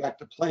and moving back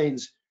to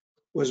planes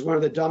was one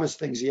of the dumbest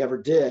things he ever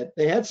did.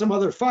 They had some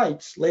other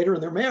fights later in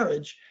their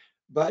marriage,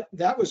 but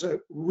that was a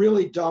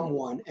really dumb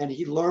one. And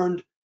he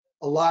learned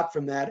a lot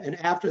from that.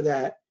 And after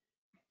that,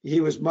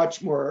 he was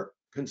much more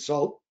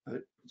to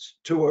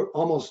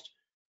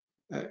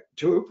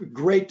a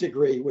great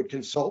degree, would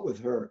consult with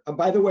her. And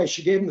by the way,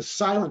 she gave him the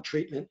silent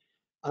treatment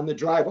on the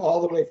drive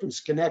all the way from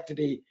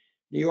Schenectady,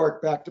 New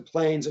York, back to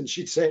Plains. And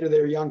she'd say to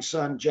their young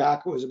son,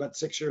 Jack, who was about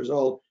 6 years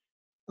old,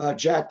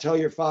 Jack, tell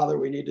your father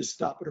we need to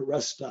stop at a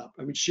rest stop.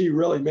 I mean, she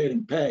really made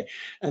him pay.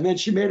 And then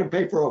she made him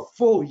pay for a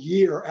full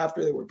year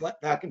after they were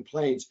back in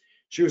Plains.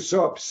 She was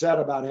so upset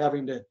about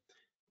having to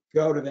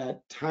go to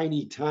that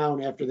tiny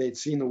town after they'd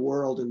seen the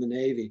world in the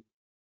Navy.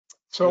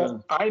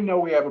 So I know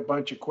we have a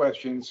bunch of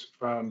questions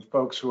from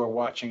folks who are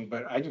watching,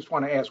 but I just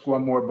want to ask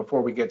one more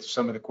before we get to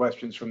some of the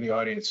questions from the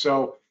audience.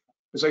 So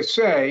as I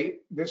say,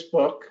 this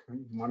book, I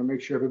want to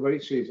make sure everybody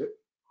sees it,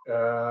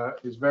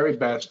 is very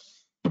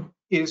best,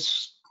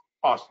 is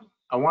awesome.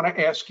 I want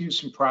to ask you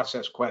some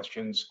process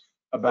questions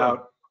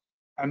about,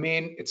 I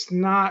mean, it's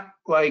not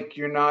like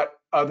you're not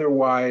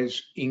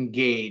otherwise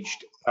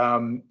engaged.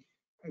 The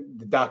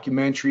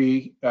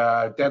documentary,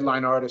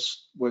 Deadline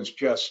Artists, was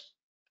just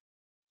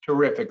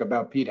terrific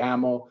about Pete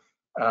Hamill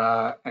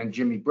and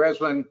Jimmy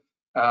Breslin.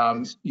 You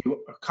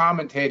are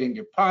commentating,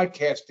 you're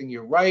podcasting,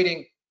 you're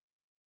writing.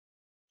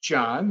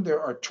 John,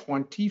 there are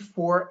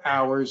 24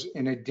 hours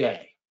in a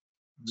day.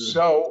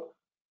 So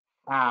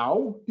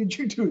how did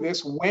you do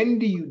this? When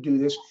do you do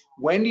this?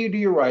 When do you do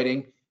your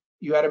writing?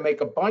 You had to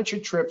make a bunch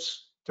of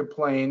trips to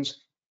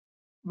Plains.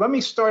 Let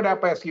me start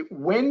out by asking you,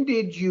 when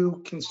did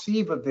you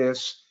conceive of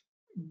this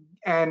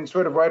and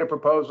sort of write a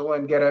proposal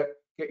and get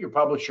your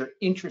publisher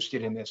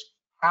interested in this?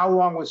 How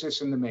long was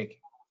this in the making?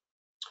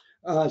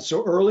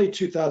 So early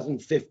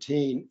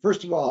 2015.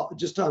 First of all,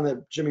 just on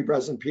the Jimmy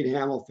Breslin, Pete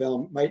Hamill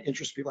film, might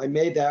interest people. I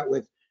made that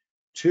with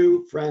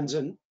two friends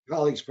and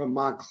colleagues from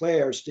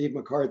Montclair, Steve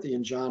McCarthy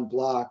and John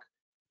Block.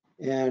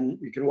 And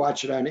you can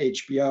watch it on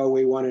HBO.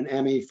 We won an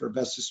Emmy for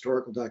Best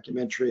Historical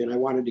Documentary. And I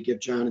wanted to give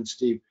John and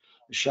Steve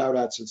a shout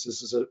out since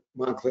this is a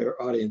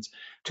Montclair audience.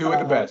 Two of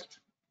the best.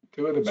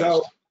 Two of the best.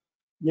 So,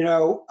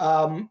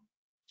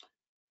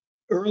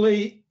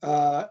 early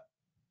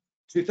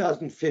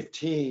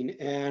 2015,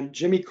 and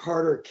Jimmy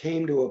Carter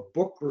came to a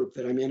book group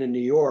that I'm in New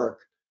York.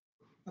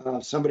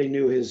 Somebody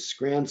knew his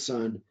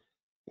grandson.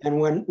 And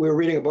when we were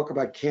reading a book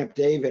about Camp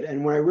David,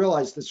 and when I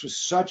realized this was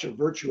such a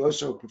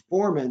virtuoso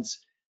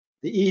performance,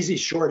 the easy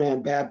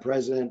shorthand, bad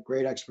president,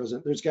 great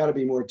ex-president, there's got to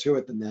be more to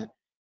it than that.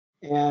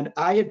 And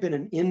I had been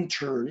an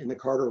intern in the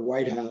Carter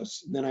White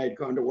House, and then I had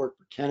gone to work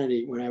for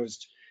Kennedy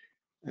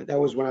that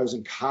was when I was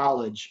in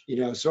college,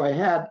 so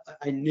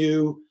I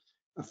knew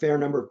a fair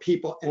number of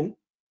people. And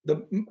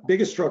the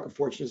biggest stroke of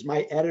fortune is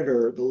my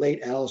editor, the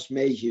late Alice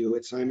Mayhew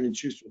at Simon &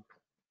 Schuster,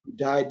 who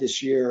died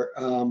this year.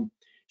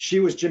 She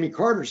was Jimmy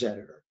Carter's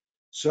editor.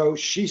 So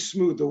she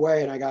smoothed the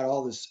way and I got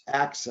all this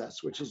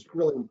access, which is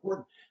really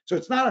important. So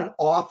it's not an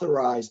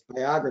authorized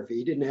biography.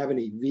 He didn't have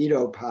any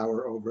veto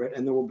power over it.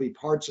 And there will be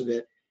parts of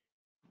it.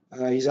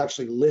 He's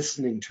actually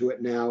listening to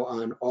it now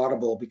on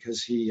Audible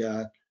because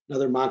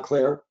another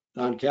Montclair,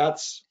 Don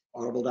Katz,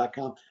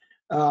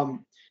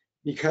 audible.com,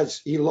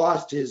 because he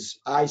lost his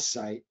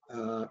eyesight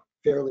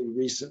fairly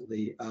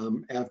recently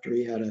after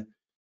he had a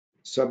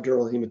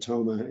subdural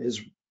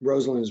hematoma.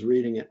 Rosalind is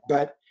reading it.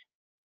 But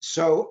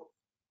so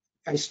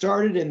I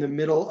started in the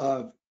middle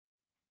of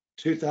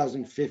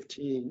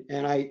 2015,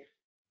 and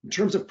in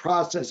terms of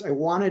process, I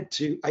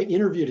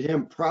interviewed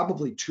him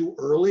probably too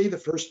early the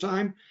first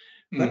time,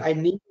 but I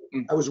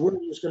was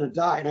worried he was going to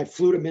die, and I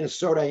flew to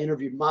Minnesota. I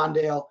interviewed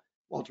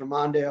Walter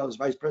Mondale, as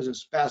vice president,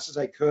 as fast as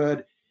I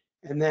could,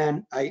 and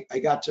then I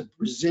got to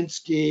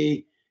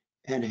Brzezinski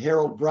and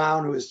Harold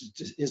Brown, who is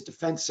his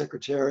defense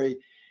secretary,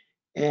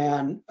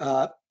 and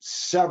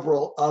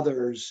several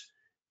others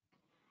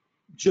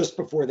just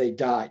before they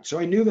died. So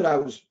I knew that I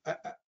was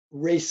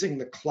racing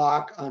the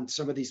clock on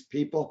some of these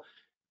people.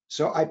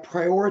 So I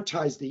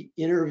prioritized the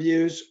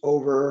interviews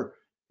over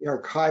the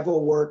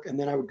archival work, and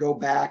then I would go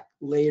back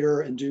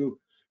later and do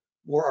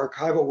more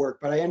archival work.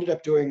 But I ended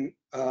up doing,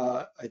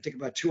 I think,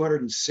 about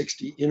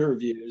 260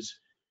 interviews.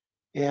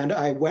 And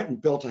I went and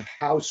built a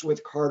house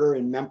with Carter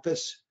in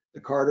Memphis,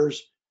 the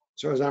Carters.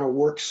 So I was on a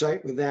work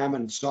site with them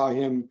and saw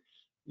him,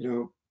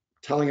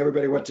 telling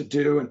everybody what to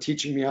do and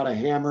teaching me how to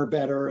hammer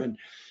better. And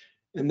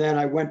then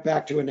I went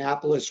back to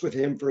Annapolis with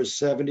him for his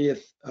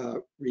 70th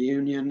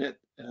reunion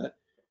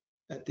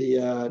at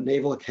the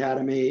Naval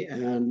Academy.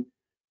 And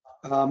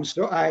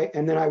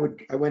then I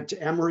went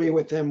to Emory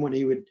with him when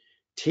he would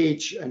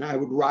teach, and I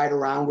would ride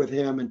around with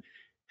him and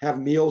have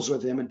meals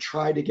with him and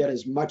try to get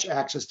as much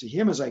access to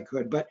him as I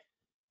could. But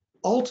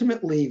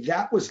ultimately,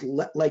 that was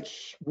like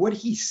what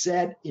he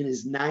said in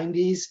his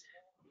 90s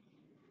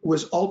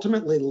was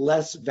ultimately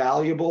less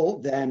valuable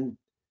than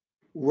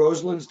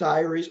Rosalind's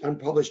diaries,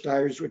 unpublished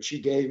diaries, which she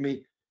gave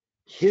me,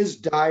 his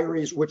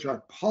diaries, which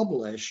are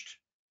published,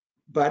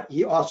 but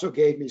he also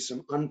gave me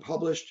some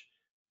unpublished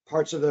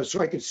parts of those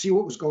so I could see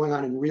what was going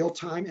on in real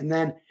time. And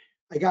then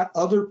I got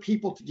other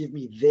people to give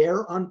me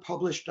their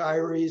unpublished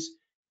diaries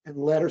and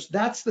letters.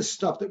 That's the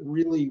stuff that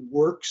really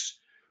works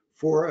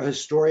for a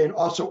historian.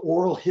 Also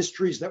oral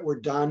histories that were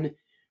done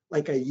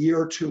like a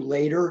year or two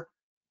later,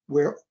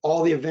 where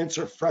all the events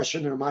are fresh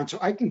in their mind. So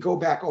I can go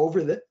back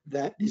over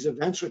these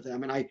events with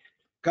them. And I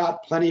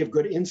got plenty of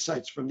good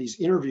insights from these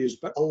interviews,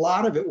 but a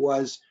lot of it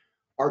was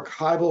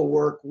archival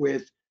work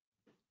with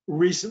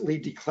recently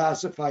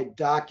declassified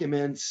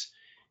documents.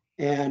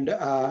 And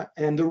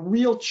the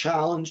real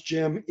challenge,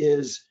 Jim,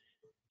 is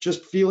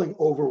just feeling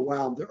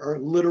overwhelmed. There are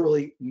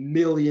literally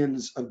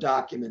millions of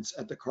documents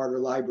at the Carter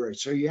Library.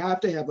 So you have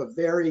to have a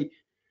very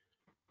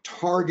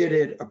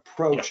targeted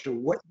approach to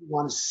what you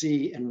want to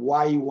see and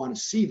why you want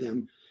to see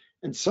them.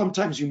 And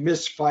sometimes you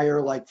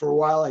misfire. Like for a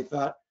while, I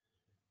thought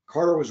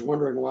Carter was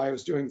wondering why I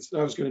was going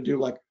to do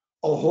like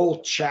a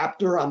whole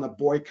chapter on the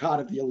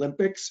boycott of the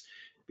Olympics,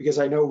 because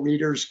I know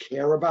readers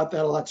care about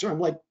that a lot. So I'm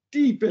like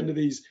deep into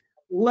these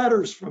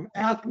letters from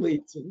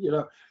athletes, and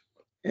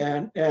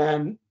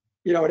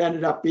it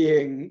ended up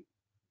being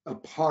a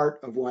part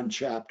of one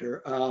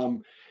chapter.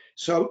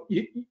 So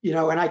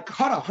and I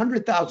cut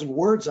 100,000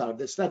 words out of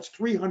this. That's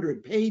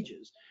 300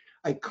 pages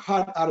I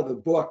cut out of the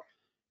book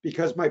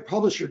because my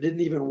publisher didn't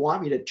even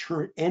want me to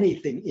turn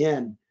anything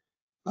in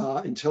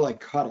until I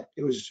cut it.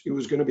 It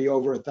was going to be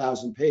over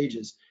 1,000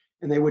 pages,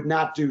 and they would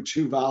not do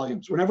 2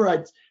 volumes. Whenever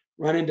I'd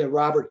run into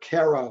Robert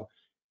Caro,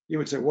 he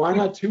would say, "Why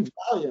not 2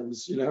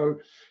 volumes?"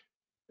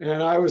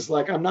 And I was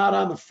like, "I'm not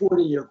on the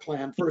 40-year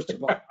plan, first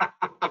of all,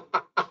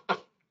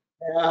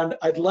 and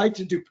I'd like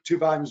to do 2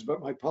 volumes,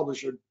 but my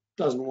publisher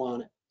doesn't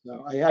want it."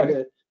 So I had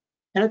to,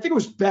 and I think it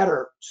was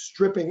better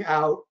stripping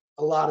out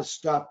a lot of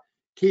stuff,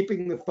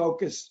 keeping the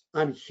focus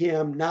on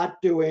him,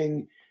 not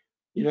doing,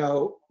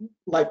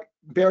 like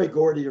Barry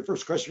Gordy. Your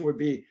first question would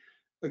be,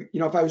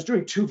 if I was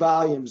doing 2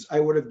 volumes, I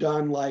would have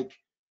done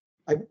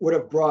I would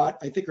have brought,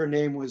 I think her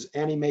name was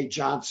Annie Mae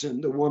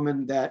Johnson,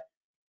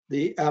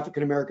 the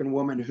African-American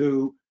woman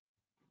who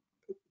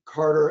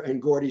Carter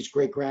and Gordy's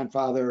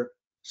great-grandfather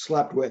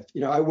slept with.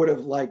 I would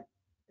have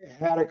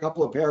had a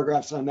couple of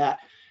paragraphs on that,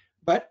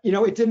 but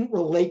it didn't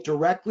relate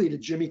directly to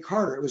Jimmy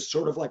Carter. It was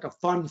sort of like a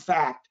fun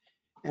fact.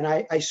 And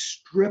I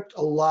stripped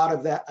a lot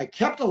of that. I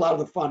kept a lot of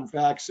the fun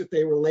facts if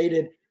they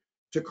related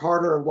to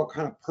Carter and what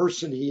kind of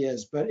person he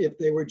is. But if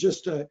they were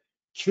just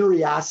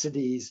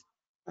curiosities,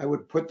 I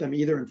would put them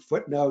either in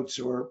footnotes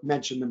or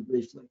mention them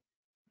briefly.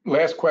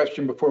 Last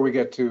question before we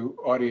get to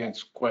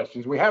audience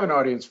questions. We have an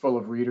audience full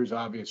of readers,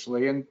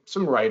 obviously, and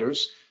some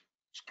writers.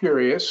 Just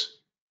curious,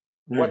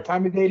 what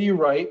time of day do you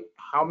write?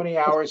 How many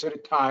hours at a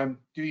time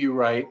do you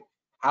write?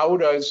 How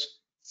does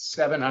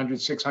 700,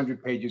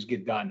 600 pages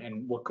get done?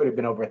 And what could have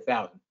been over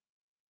 1,000?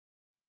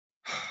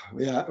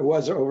 Yeah, it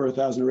was over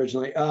 1,000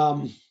 originally.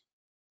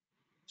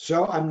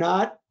 So I'm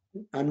not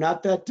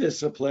that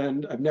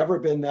disciplined. I've never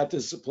been that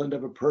disciplined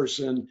of a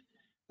person.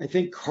 I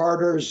think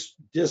Carter's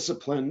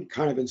discipline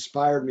kind of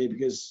inspired me,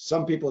 because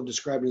some people have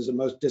described him as the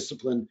most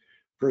disciplined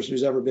person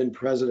who's ever been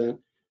president.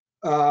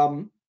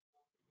 I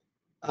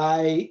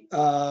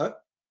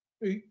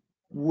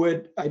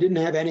didn't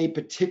have any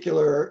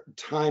particular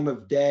time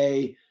of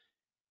day.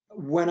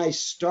 When I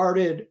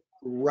started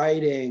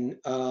writing,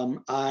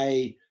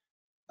 I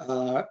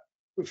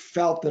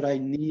felt that I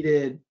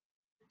needed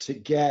to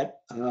get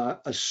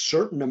a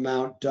certain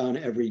amount done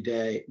every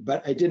day,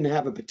 but I didn't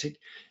have a particular,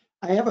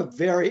 I have a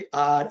very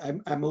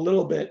odd, I'm a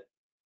little bit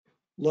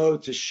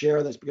loath to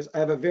share this because I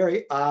have a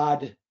very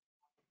odd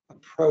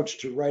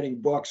approach to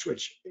writing books,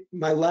 which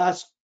my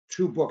last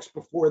two books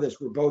before this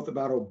were both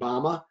about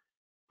Obama,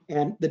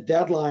 and the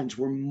deadlines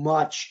were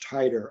much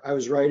tighter. I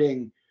was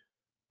writing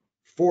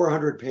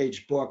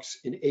 400-page books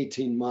in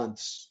 18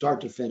 months,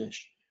 start to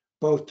finish,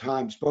 both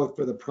times, both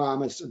for The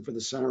Promise and for The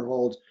Center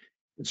Holds.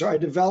 And so I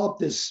developed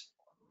this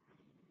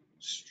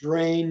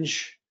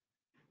strange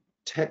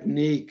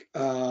technique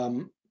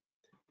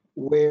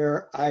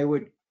where I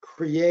would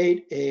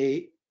create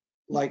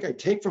I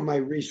take from my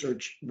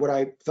research what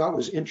I thought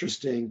was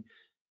interesting,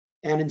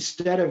 and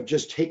instead of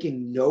just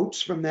taking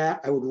notes from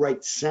that, I would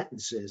write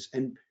sentences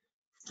and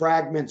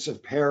fragments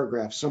of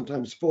paragraphs,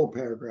 sometimes full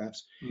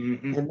paragraphs,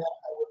 and then I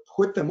would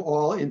put them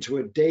all into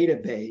a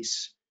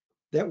database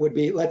that would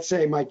be, let's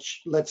say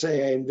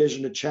I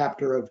envisioned a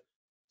chapter of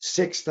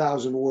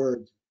 6,000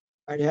 words.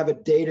 I'd have a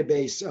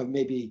database of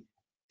maybe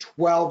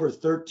 12 or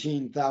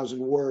 13,000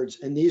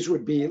 words, and these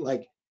would be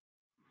like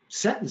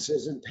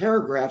sentences and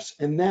paragraphs,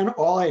 and then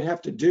all I'd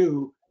have to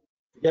do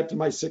to get to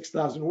my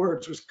 6,000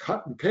 words was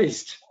cut and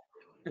paste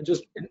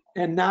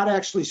and not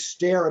actually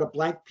stare at a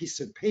blank piece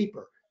of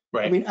paper.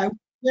 Right. I mean, I would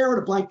stare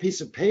at a blank piece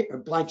of paper, a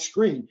blank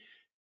screen.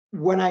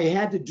 When I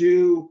had to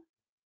do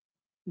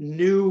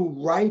new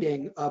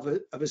writing of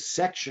a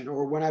section,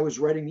 or when I was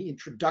writing the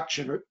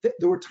introduction, or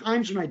there were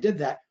times when I did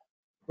that.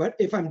 But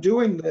if I'm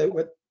doing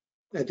what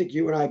I think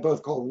you and I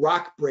both call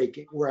rock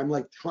breaking, where I'm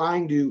like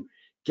trying to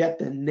get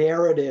the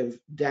narrative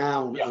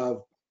down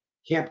of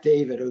Camp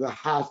David or the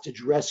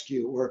hostage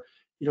rescue, or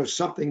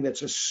something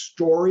that's a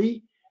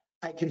story,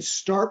 I can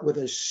start with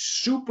a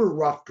super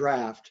rough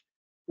draft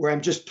where I'm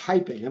just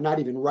typing, I'm not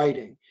even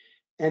writing,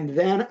 and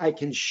then I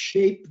can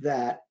shape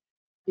that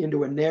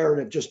into a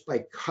narrative just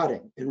by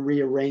cutting and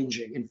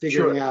rearranging and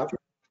figuring out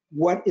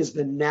what is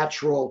the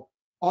natural,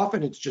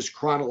 often it's just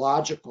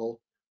chronological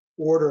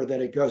order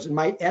that it goes. And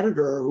my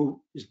editor,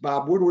 who is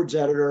Bob Woodward's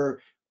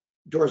editor,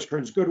 Doris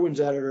Kearns Goodwin's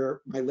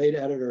editor, my late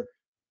editor,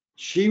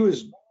 she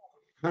was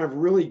kind of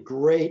really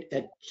great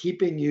at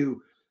keeping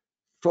you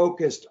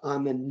focused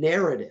on the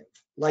narrative.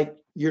 Like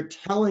you're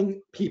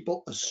telling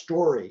people a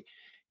story.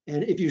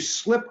 And if you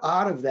slip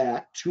out of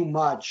that too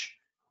much,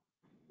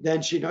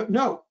 then she knows,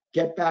 no,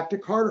 get back to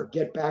Carter,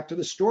 get back to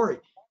the story.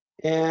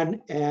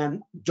 And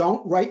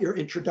don't write your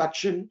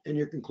introduction and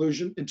your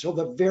conclusion until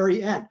the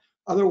very end.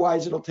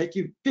 Otherwise, it'll take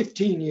you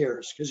 15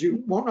 years because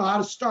you won't know how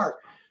to start.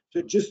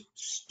 So just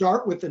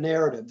start with the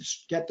narrative,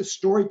 get the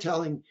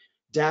storytelling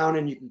down,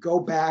 and you can go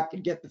back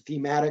and get the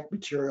thematic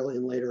material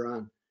in later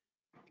on.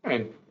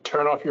 And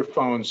turn off your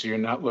phone so you're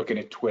not looking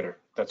at Twitter.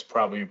 That's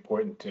probably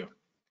important too.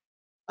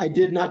 I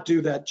did not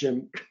do that,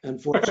 Jim,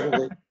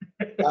 unfortunately.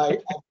 I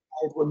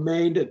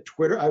remained at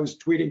Twitter. I was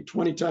tweeting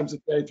 20 times a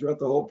day throughout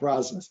the whole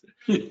process.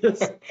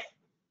 Yes.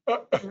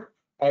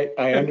 I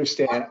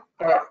understand.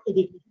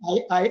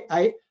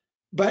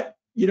 But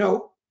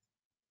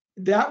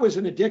that was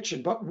an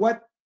addiction.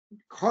 But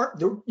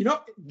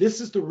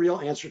this is the real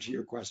answer to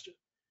your question.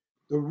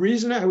 The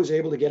reason I was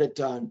able to get it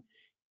done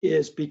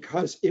is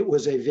because it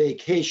was a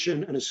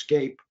vacation, an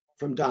escape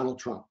from Donald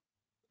Trump.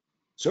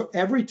 So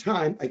every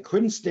time I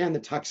couldn't stand the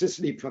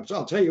toxicity of Trump. So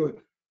I'll tell you a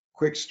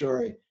quick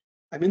story.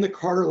 I'm in the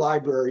Carter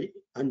Library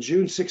on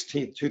June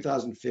 16th,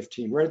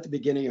 2015, right at the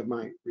beginning of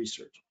my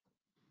research.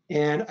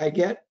 And I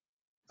get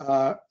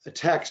a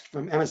text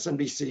from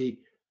MSNBC.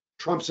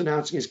 Trump's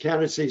announcing his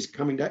candidacy. He's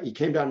coming down. He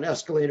came down an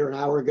escalator an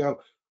hour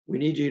ago. We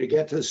need you to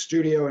get to the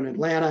studio in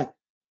Atlanta,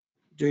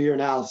 do your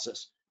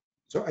analysis.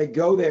 So I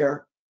go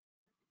there,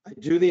 I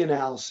do the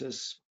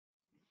analysis,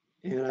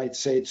 and I'd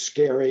say it's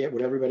scary.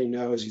 What everybody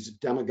knows, he's a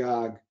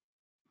demagogue.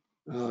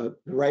 The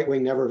right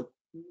wing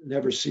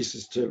never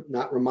ceases to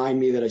not remind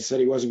me that I said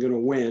he wasn't going to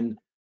win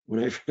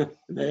when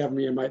they have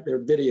me in their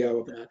video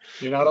of that.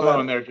 You're not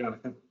alone there,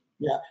 Jonathan.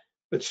 Yeah.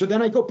 But so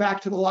then I go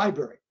back to the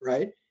library,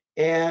 right?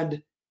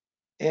 And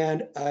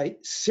I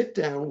sit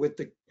down with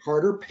the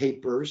Carter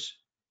papers,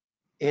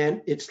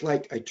 and it's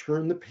like I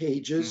turn the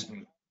pages,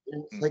 and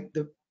it's like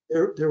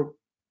they're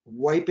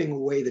wiping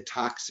away the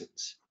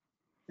toxins.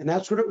 And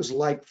that's what it was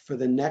like for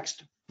the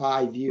next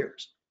 5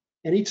 years.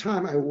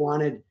 Anytime I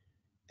wanted,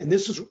 and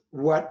this is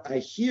what I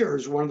hear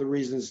is one of the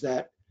reasons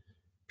that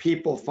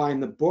people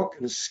find the book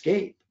an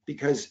escape,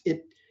 because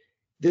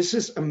this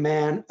is a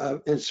man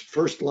of, it's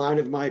first line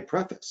of my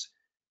preface,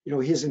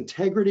 his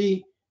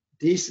integrity,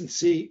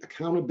 decency,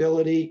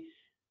 accountability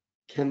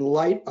can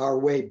light our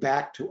way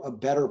back to a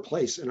better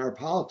place in our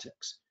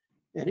politics.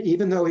 And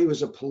even though he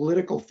was a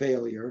political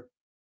failure,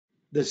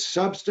 the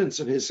substance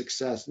of his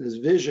success and his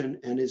vision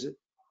and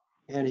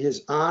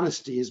his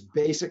honesty, his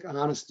basic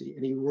honesty.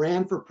 And he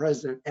ran for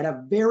president at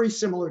a very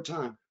similar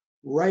time,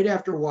 right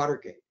after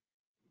Watergate,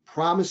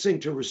 promising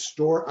to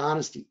restore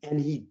honesty, and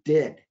he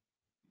did.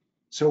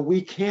 So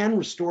we can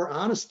restore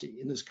honesty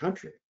in this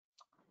country.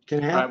 It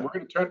can All right, happen.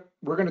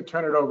 we're going to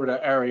turn it over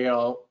to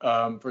Ariel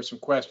for some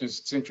questions.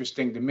 It's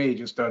interesting to me,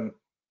 just on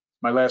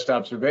my last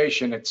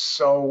observation. It's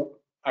so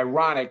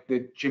ironic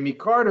that Jimmy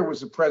Carter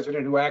was the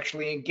president who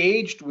actually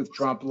engaged with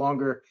Trump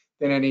longer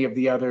than any of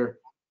the other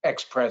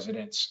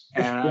ex-presidents,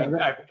 and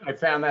I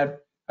found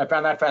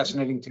that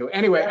fascinating too.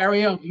 Anyway,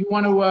 Ariel, you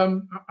want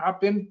to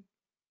hop in?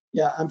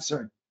 Yeah, I'm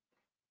sorry.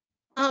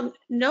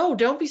 No,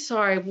 don't be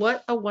sorry.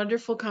 What a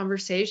wonderful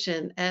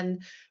conversation.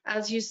 And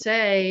as you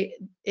say,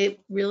 it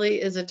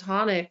really is a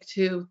tonic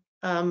to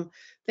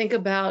think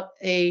about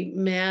a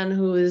man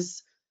who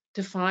is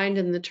defined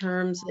in the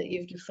terms that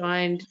you've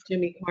defined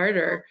Jimmy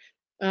Carter.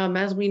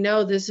 As we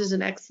know, this is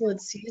an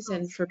excellent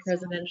season for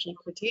presidential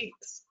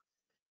critiques.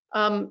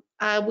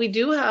 We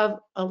do have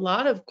a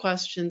lot of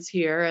questions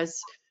here, as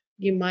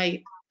you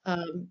might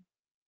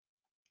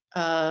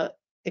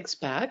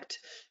expect.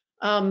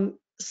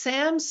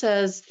 Sam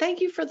says, thank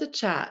you for the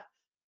chat.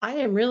 I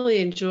am really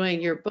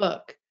enjoying your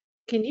book.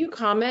 Can you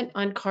comment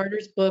on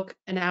Carter's book,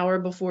 An Hour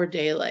Before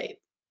Daylight?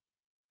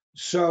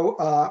 So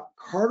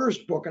Carter's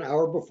book, An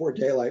Hour Before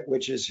Daylight,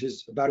 which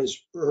is about his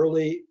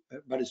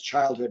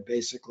childhood,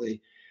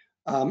 basically,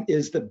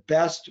 is the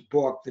best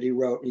book that he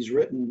wrote. He's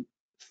written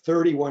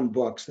 31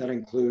 books. That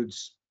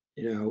includes,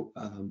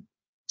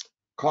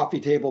 coffee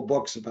table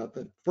books about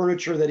the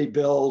furniture that he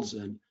builds,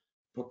 and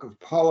book of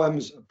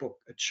poems,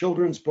 a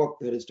children's book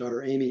that his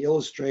daughter Amy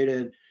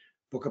illustrated,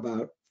 book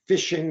about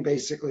fishing,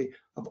 basically.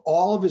 Of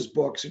all of his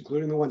books,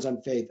 including the ones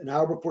on faith, An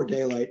Hour Before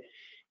Daylight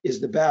is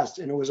the best.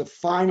 And it was a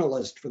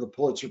finalist for the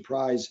Pulitzer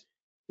Prize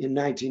in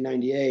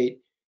 1998.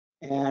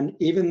 And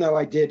even though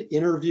I did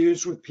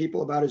interviews with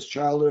people about his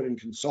childhood and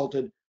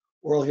consulted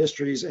oral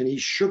histories, and he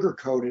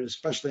sugarcoated,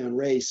 especially on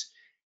race,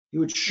 he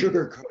would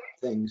sugarcoat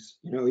things.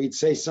 He'd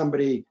say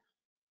somebody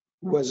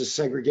was a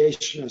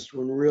segregationist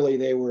when really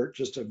they were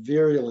just a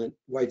virulent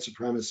white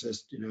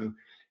supremacist.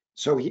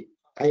 So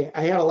I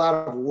had a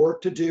lot of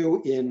work to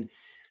do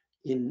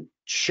in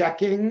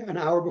checking An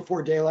Hour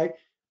Before Daylight,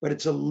 but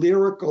it's a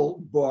lyrical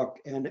book.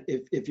 And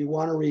if you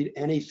want to read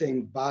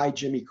anything by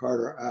Jimmy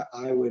Carter,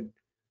 I would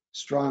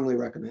strongly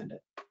recommend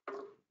it.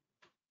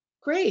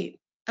 Great.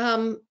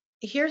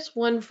 Here's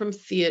one from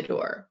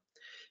Theodore.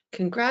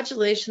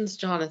 Congratulations,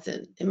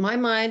 Jonathan. In my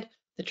mind,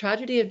 the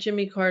tragedy of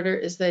Jimmy Carter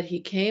is that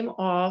he came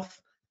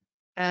off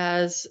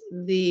as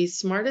the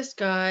smartest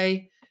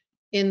guy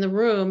in the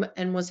room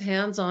and was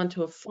hands-on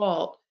to a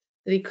fault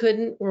that he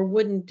couldn't or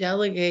wouldn't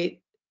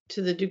delegate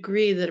to the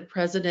degree that a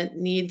president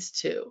needs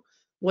to.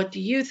 What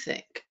do you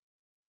think?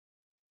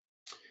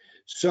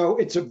 So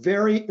it's a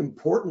very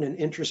important and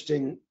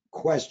interesting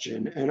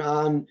question. And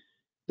on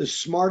the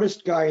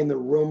smartest guy in the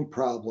room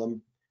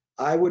problem,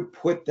 I would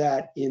put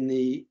that in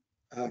the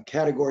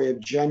category of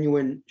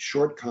genuine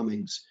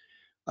shortcomings.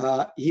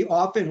 He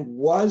often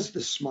was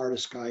the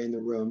smartest guy in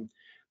the room,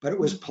 but it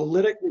was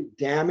politically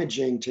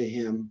damaging to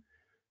him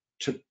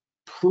to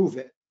prove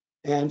it.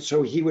 And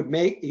so he would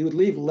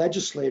leave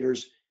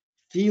legislators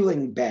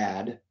feeling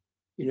bad.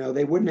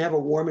 They wouldn't have a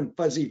warm and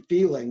fuzzy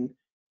feeling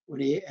when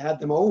he had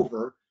them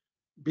over,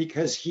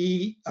 because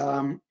he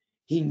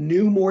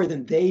knew more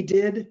than they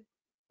did,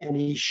 and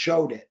he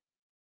showed it.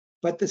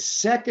 But the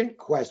second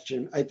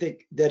question, I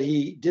think, that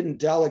he didn't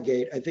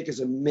delegate, I think, is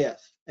a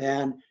myth.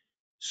 And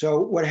so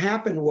what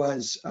happened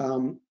was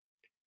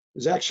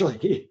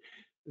actually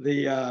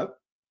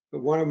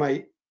one of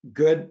my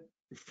good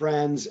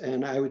friends,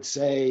 and I would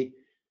say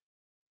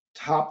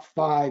top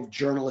 5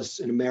 journalists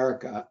in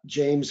America,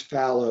 James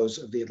Fallows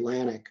of The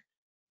Atlantic.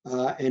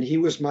 And he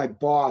was my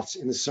boss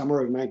in the summer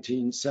of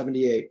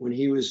 1978 when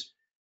he was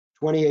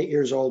 28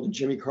 years old and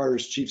Jimmy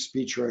Carter's chief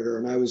speechwriter,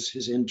 and I was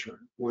his intern,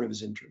 one of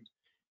his interns.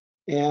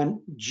 And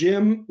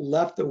Jim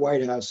left the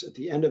White House at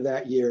the end of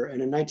that year.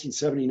 And in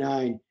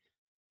 1979,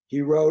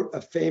 he wrote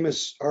a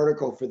famous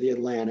article for The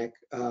Atlantic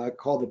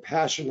called The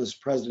Passionless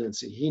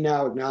Presidency. He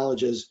now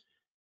acknowledges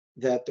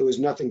that there was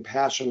nothing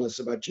passionless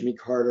about Jimmy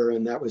Carter,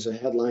 and that was a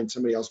headline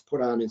somebody else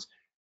put on his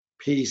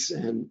piece.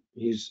 And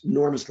he's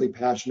enormously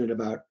passionate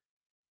about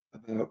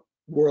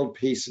world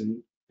peace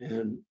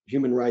and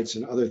human rights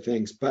and other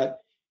things. But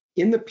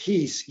in the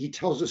piece, he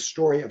tells a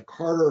story of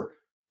Carter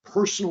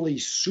personally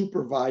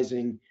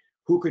supervising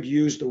who could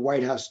use the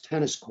White House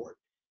tennis court.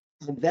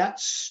 And that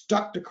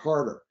stuck to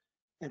Carter.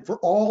 And for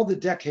all the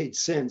decades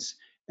since,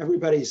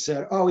 everybody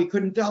said, oh, he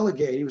couldn't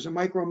delegate. He was a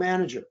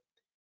micromanager.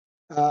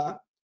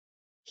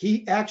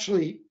 He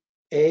actually,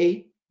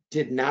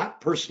 did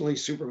not personally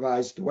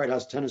supervise the White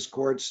House tennis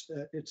courts.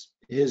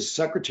 His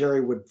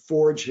secretary would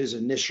forge his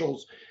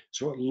initials,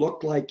 so it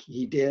looked like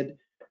he did.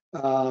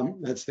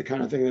 That's the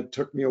kind of thing that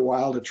took me a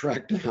while to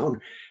track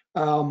down.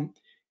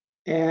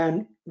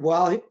 And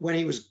when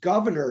he was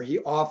governor, he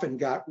often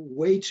got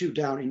way too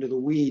down into the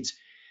weeds.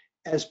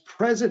 As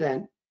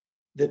president,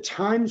 the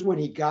times when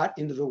he got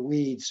into the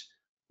weeds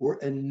were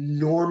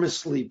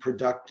enormously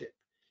productive.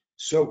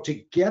 So to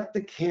get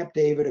the Camp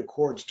David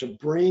Accords to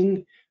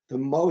bring the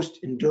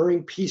most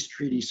enduring peace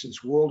treaty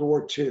since World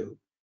War II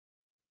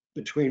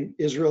between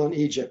Israel and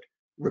Egypt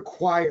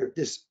required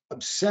this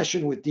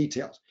obsession with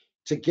details.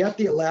 To get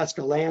the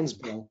Alaska Lands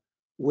Bill,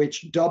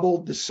 which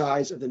doubled the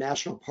size of the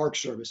National Park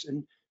Service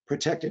and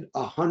protected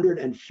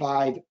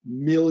 105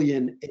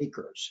 million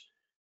acres,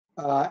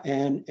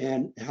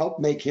 and helped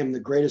make him the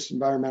greatest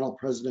environmental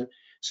president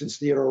since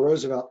Theodore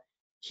Roosevelt.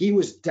 He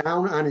was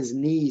down on his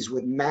knees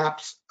with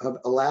maps of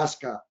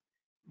Alaska,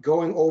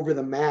 going over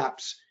the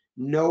maps,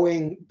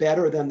 knowing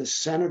better than the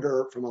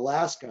senator from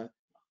Alaska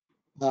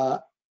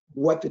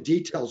what the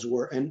details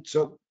were. And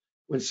so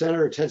when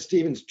Senator Ted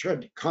Stevens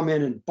tried to come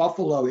in and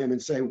buffalo him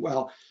and say,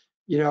 well,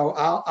 you know,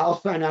 I'll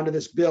sign on to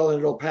this bill and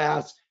it'll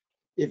pass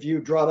if you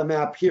draw the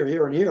map here,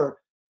 here, and here,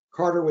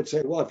 Carter would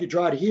say, well, if you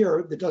draw it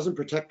here, that doesn't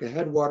protect the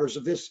headwaters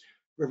of this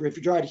river. If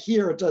you draw it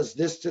here, it does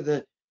this to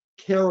the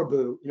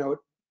caribou, you know,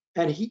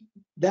 and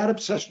that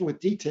obsession with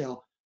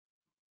detail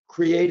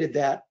created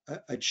that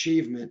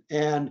achievement.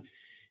 And,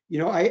 you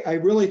know, I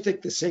really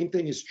think the same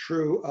thing is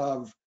true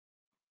of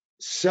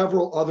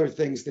several other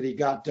things that he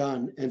got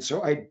done. And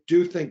so I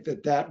do think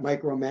that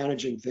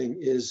micromanaging thing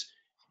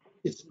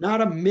it's not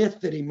a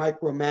myth that he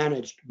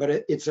micromanaged, but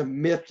it's a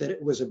myth that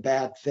it was a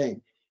bad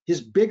thing. His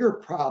bigger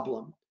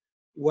problem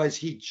was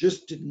he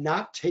just did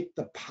not take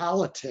the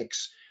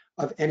politics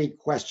of any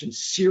question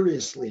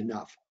seriously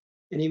enough.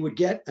 And he would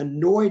get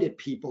annoyed at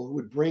people who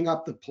would bring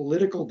up the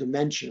political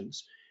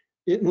dimensions,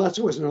 unless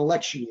it was an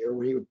election year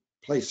when he would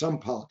play some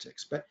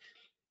politics.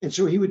 And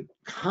so he would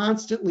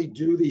constantly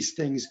do these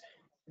things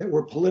that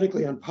were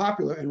politically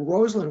unpopular. And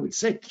Rosalynn would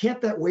say,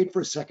 can't that wait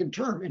for a second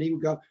term? And he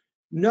would go,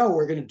 no,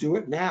 we're going to do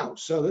it now.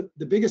 So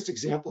the biggest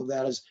example of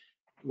that is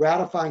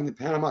ratifying the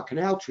Panama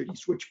Canal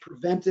treaties, which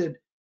prevented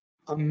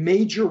a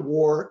major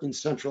war in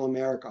Central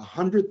America.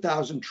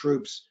 100,000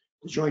 troops,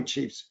 the Joint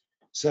Chiefs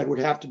said, would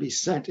have to be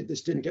sent if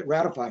this didn't get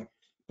ratified.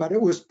 But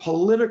it was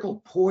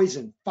political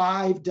poison.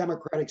 5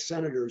 Democratic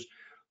senators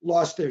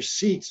lost their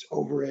seats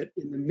over it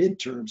in the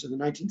midterms, in the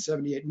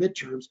 1978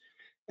 midterms.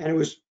 And it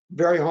was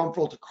very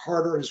harmful to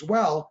Carter as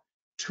well.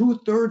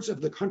 2/3 of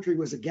the country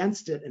was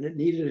against it, and it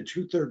needed a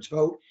 2/3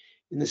 vote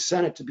in the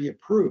Senate to be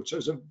approved. So it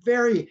was a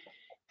very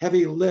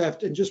heavy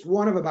lift, and just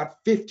one of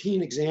about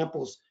 15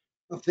 examples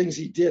of things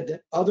he did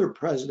that other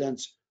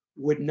presidents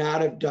would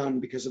not have done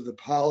because of the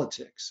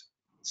politics.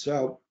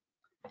 So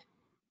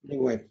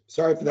anyway,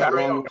 sorry for that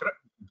Ariel, long.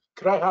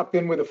 could I hop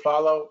in with a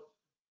follow?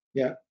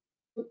 Yeah.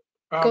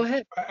 Go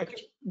ahead. I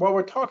just, while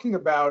we're talking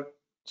about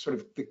sort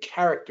of the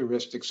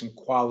characteristics and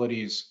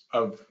qualities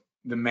of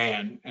the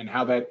man and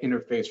how that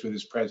interfaced with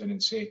his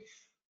presidency,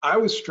 I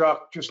was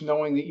struck just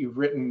knowing that you've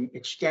written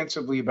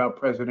extensively about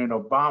President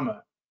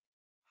Obama,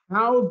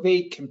 how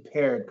they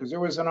compared, because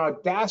there was an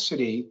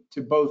audacity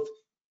to both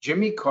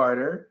Jimmy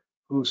Carter,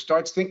 who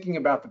starts thinking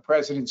about the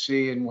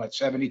presidency in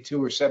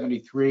 72 or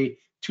 73,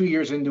 2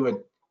 years into it,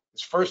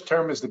 his first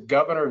term as the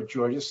governor of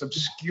Georgia, this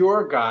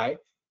obscure guy,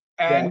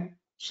 and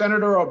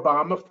Senator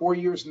Obama, 4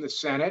 years in the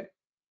Senate,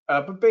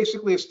 but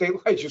basically a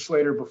state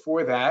legislator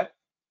before that,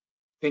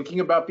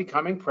 thinking about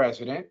becoming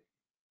president.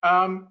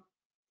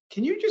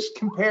 Can you just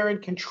compare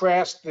and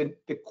contrast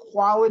the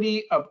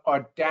quality of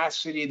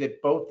audacity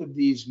that both of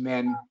these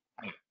men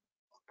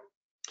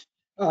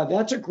had?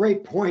 That's a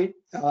great point,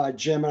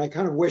 Jim. And I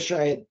kind of wish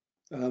I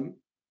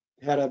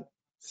had a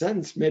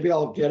sentence. Maybe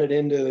I'll get it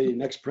into the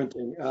next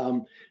printing.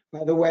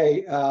 By the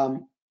way,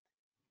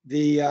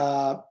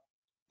 the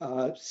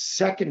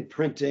second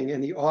printing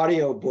and the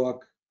audio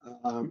book,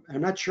 I'm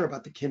not sure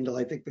about the Kindle.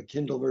 I think the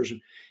Kindle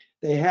version,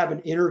 they have an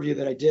interview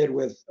that I did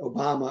with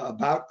Obama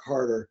about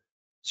Carter.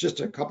 It's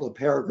just a couple of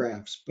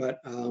paragraphs, but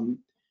I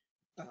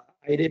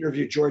had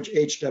interviewed George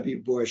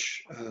H.W.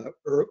 Bush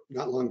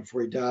not long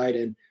before he died,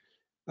 and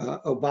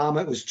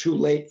Obama, it was too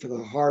late for the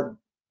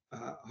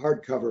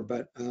hardcover,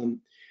 but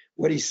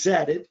what he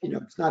said,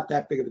 it's not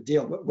that big of a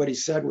deal, but what he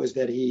said was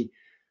that he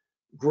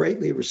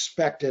greatly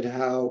respected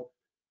how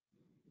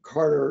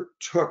Carter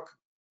took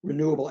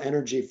renewable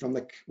energy from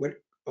what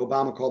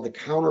Obama called the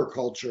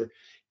counterculture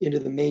into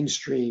the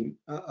mainstream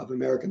of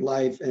American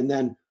life, and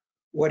then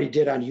what he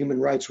did on human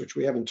rights, which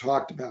we haven't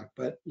talked about,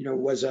 but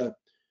was an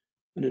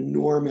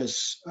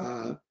enormous,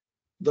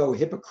 though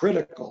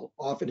hypocritical,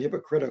 often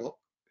hypocritical,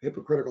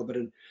 but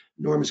an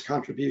enormous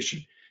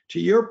contribution. To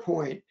your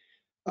point,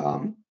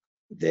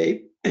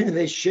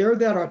 they shared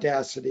that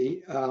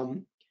audacity,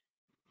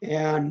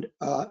 and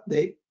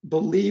they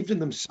believed in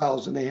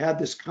themselves, and they had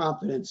this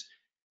confidence.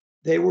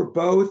 They were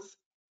both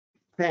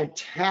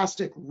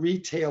fantastic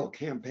retail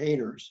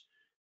campaigners.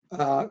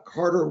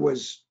 Carter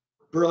was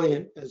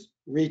brilliant as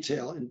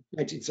retail in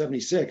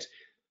 1976,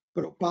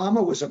 but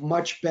Obama was a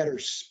much better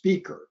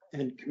speaker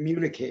and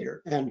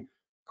communicator. And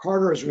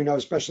Carter, as we know,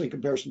 especially in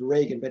comparison to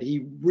Reagan, but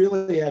he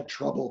really had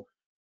trouble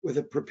with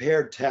a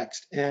prepared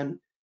text, and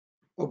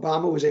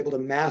Obama was able to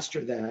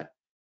master that.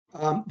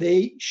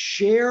 They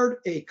shared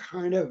a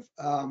kind of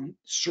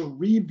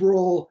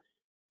cerebral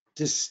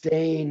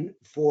disdain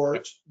for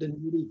the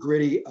nitty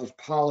gritty of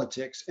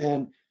politics.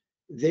 And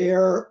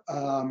there,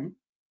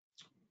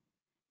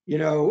 you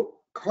know,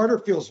 Carter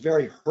feels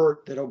very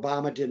hurt that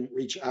Obama didn't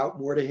reach out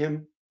more to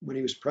him when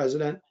he was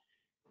president.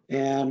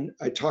 And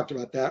I talked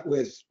about that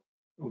with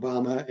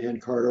Obama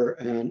and Carter.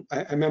 And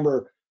I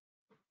remember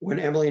when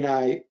Emily and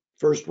I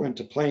first went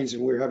to Plains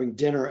and we were having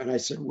dinner, and I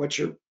said,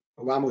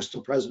 Obama was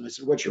still president. I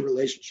said, what's your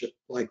relationship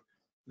like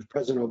with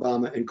President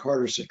Obama? And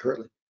Carter said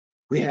curtly,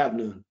 we have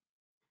none.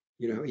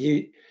 You know,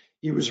 he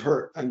was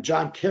hurt. And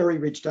John Kerry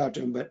reached out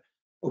to him, but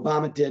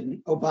Obama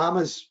didn't.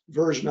 Obama's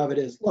version of it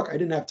is, look, I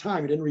didn't have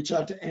time. I didn't reach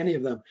out to any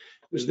of them.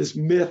 There's this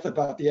myth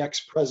about the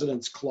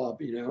ex-president's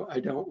club. You know,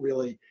 didn't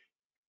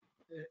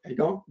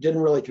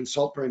really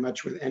consult very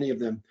much with any of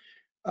them.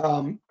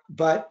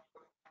 But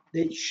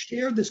they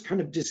shared this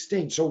kind of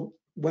disdain. So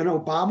when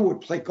Obama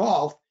would play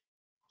golf,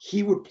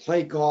 he would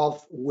play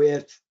golf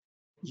with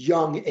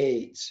young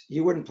aides. He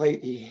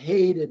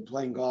hated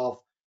playing golf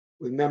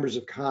with members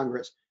of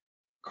Congress.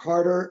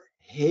 Carter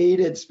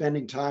hated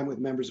spending time with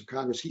members of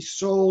Congress. He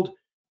sold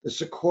the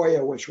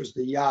Sequoia, which was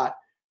the yacht,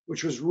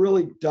 which was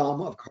really dumb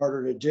of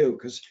Carter to do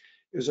because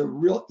it was a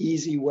real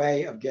easy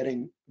way of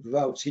getting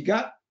votes. He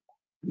got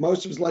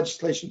most of his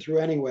legislation through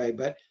anyway,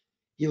 but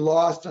he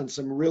lost on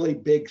some really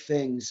big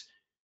things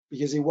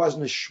because he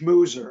wasn't a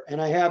schmoozer.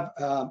 And I have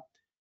a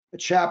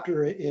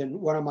chapter in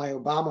one of my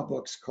Obama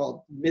books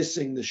called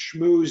Missing the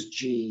Schmooze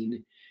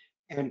Gene.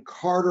 And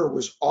Carter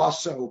was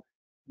also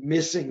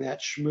missing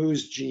that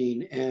schmooze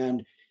gene.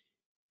 And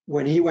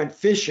when he went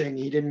fishing,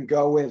 he didn't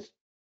go with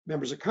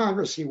members of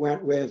Congress. He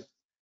went with,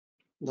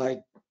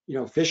 like, you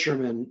know,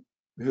 fishermen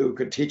who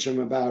could teach him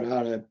about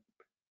how to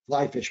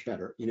fly fish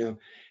better, you know.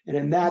 And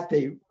in that,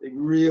 they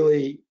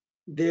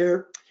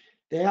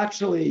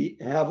actually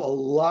have a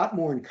lot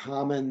more in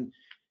common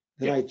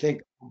than I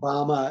think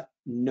Obama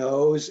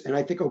knows. And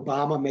I think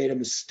Obama made a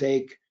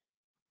mistake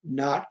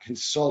not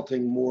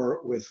consulting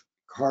more with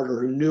Carter,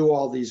 who knew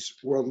all these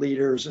world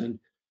leaders. And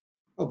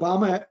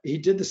Obama, he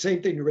did the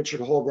same thing to Richard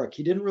Holbrooke.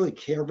 He didn't really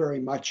care very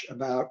much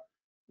about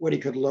what he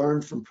could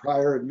learn from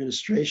prior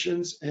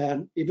administrations.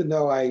 And even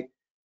though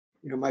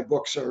my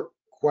books are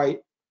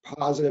quite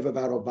positive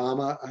about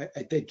Obama,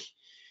 I think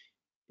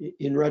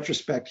in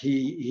retrospect,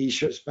 he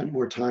should have spent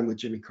more time with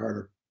Jimmy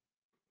Carter.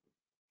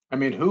 I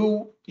mean,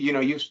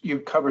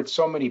 you've covered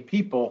so many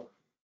people.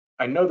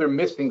 I know they're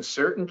missing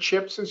certain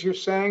chips, as you're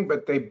saying,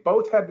 but they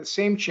both had the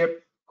same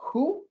chip.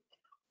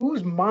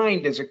 Whose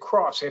mind does it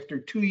cross after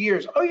 2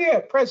 years? Oh yeah,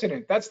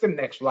 president. That's the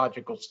next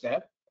logical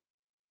step.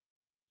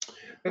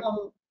 I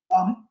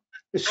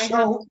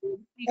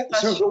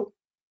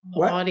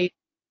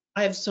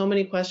have so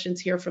many questions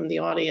here from the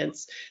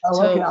audience.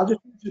 Okay, I'll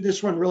just do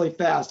this one really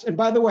fast. And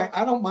by the way,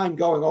 I don't mind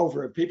going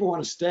over. If people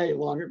want to stay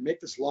longer,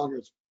 make this longer,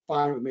 it's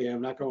fine with me.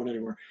 I'm not going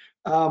anywhere.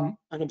 And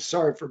I'm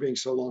sorry for being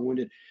so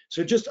long-winded.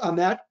 So just on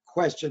that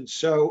question,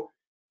 so,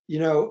 you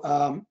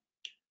know,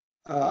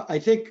 I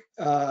think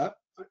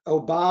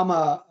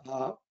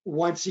Obama,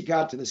 once he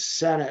got to the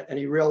Senate and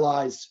he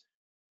realized,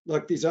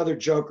 look, these other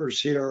jokers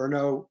here are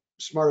no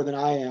smarter than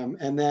I am.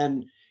 And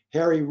then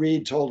Harry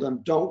Reid told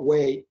him, don't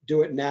wait,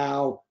 do it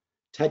now.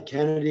 Ted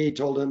Kennedy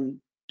told him,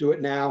 do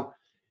it now.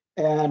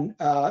 And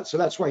so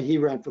that's why he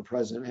ran for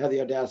president, had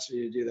the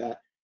audacity to do that.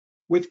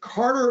 With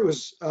Carter, it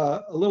was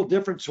a little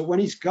different. So when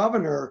he's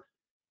governor,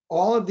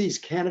 all of these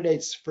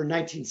candidates for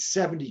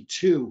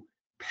 1972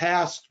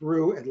 passed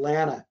through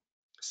Atlanta.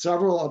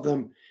 Several of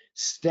them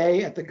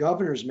stay at the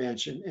governor's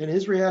mansion. And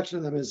his reaction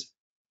to them is,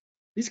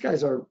 these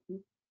guys are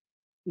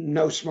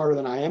no smarter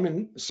than I am.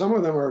 And some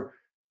of them are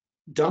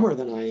dumber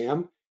than I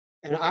am.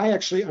 And I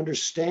actually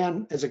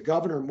understand as a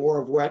governor more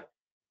of what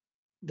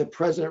the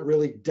president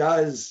really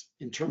does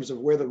in terms of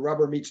where the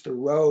rubber meets the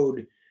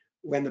road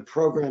when the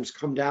programs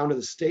come down to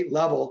the state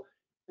level.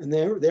 And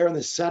they're in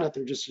the Senate,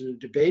 they're just in a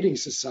debating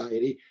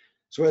society.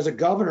 So as a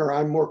governor,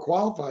 I'm more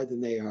qualified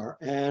than they are.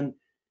 And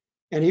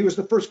he was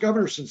the first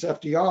governor since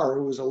FDR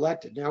who was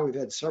elected. Now we've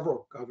had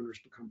several governors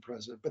become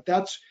president. But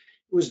it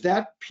was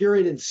that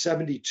period in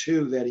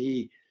 72 that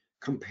he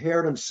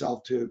compared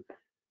himself to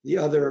the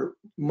other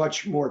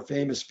much more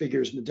famous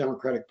figures in the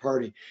Democratic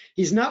Party.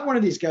 He's not one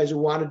of these guys who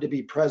wanted to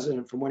be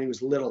president from when he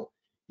was little.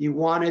 He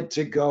wanted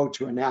to go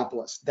to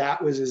Annapolis.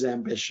 That was his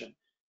ambition.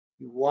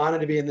 He wanted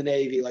to be in the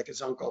Navy like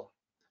his uncle.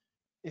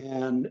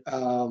 And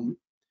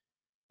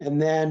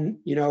then,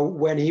 you know,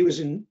 when he was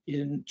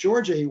in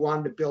Georgia, he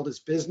wanted to build his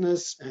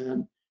business,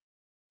 and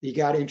he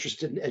got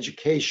interested in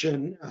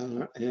education,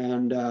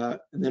 and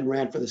then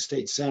ran for the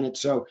state Senate.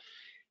 So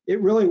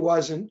it really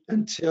wasn't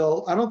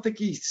until, I don't think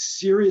he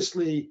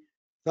seriously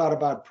thought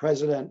about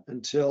president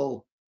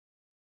until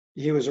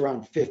he was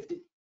around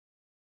 50.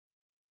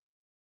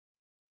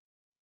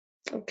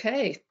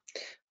 Okay.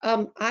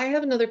 I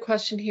have another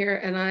question here,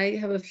 and I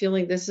have a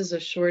feeling this is a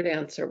short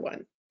answer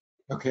one.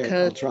 Okay,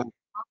 I'll try.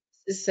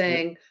 Is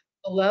saying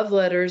the love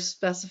letters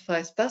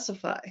specify.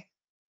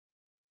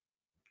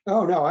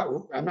 Oh,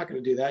 no, I'm not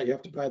going to do that. You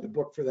have to buy the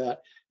book for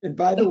that. And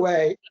by the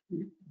way,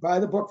 buy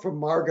the book from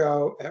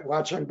Margot at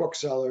Watch on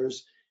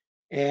Booksellers.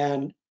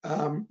 And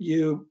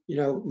you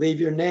leave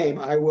your name,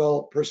 I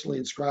will personally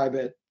inscribe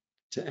it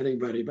to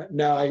anybody. But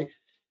no,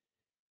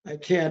 I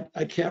can't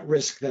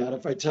risk that.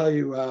 If I tell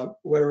you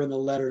what are in the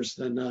letters,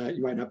 then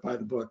you might not buy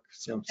the book.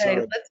 So I'm Okay, sorry.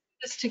 let's do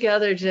this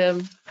together,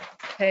 Jim.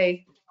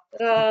 Okay,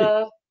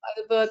 buy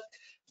the book.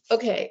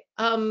 Okay,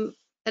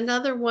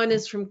 another one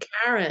is from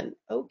Karen.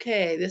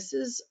 Okay, this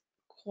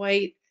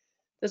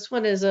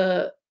one is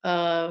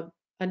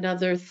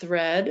another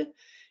thread.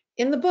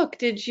 In the book,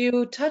 did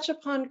you touch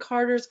upon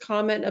Carter's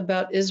comment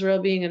about Israel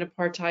being an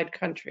apartheid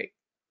country?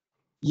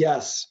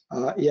 Yes,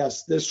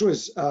 yes, this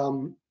was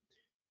an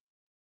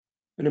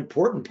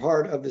important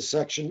part of the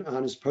section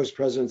on his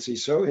post-presidency.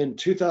 So in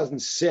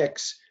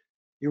 2006,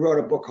 he wrote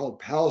a book called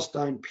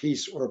Palestine,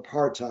 Peace or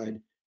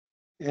Apartheid.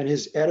 And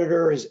his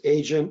editor, his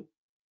agent,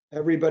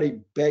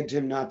 everybody begged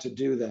him not to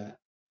do that.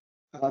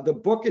 The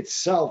book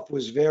itself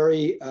was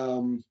very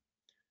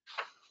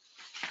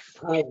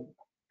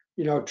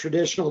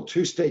traditional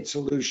two-state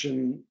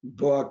solution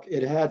book.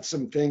 It had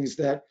some things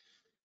that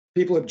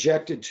people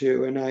objected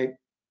to,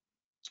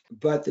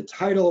 but the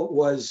title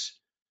was,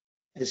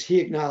 as he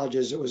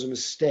acknowledges, it was a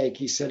mistake.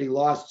 He said he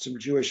lost some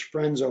Jewish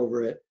friends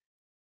over it.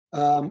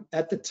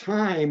 At the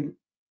time,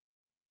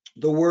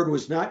 the word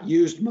was not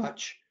used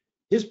much.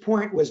 His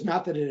point was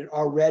not that it had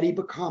already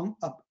become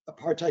an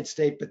apartheid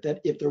state, but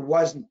that if there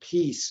wasn't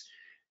peace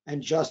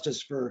and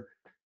justice for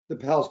the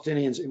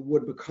Palestinians, it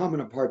would become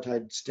an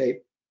apartheid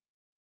state.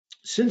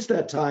 Since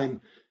that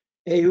time,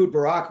 Ehud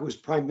Barak, who was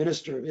prime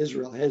minister of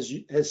Israel,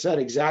 has said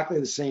exactly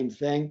the same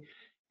thing.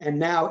 And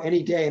now,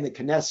 any day in the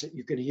Knesset,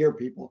 you can hear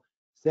people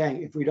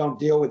saying, if we don't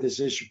deal with this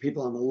issue,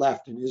 people on the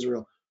left in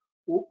Israel,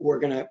 we're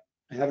going to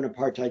have an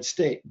apartheid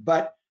state.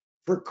 But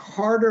for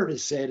Carter to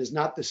say it is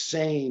not the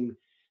same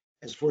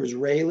as for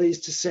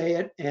Israelis to say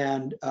it.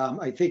 And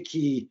I think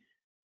he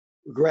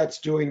regrets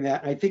doing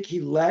that. I think he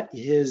let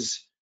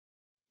his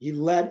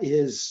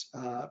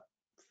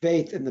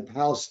faith in the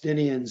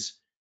Palestinians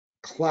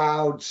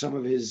cloud some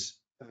of his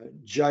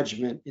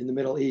judgment in the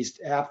Middle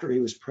East after he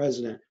was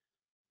president.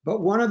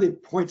 But one of the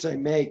points I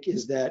make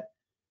is that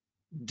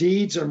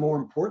deeds are more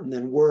important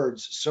than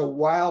words. So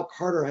while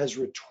Carter has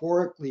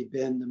rhetorically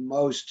been the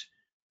most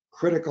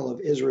critical of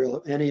Israel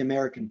of any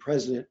American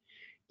president,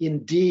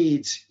 in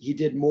deeds, he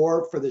did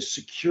more for the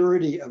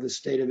security of the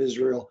state of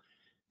Israel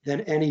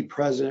than any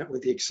president,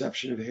 with the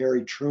exception of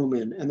Harry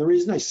Truman. And the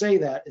reason I say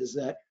that is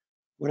that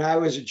when I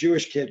was a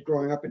Jewish kid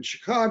growing up in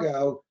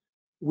Chicago,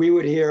 we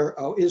would hear,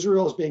 oh,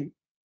 Israel is being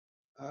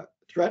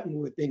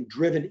threatened with being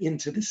driven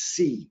into the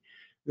sea.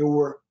 There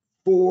were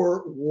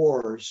 4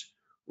 wars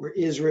where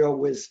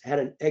Israel had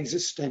an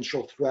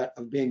existential threat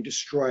of being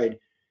destroyed.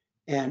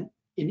 And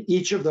in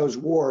each of those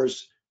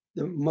wars,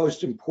 the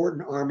most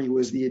important army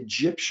was the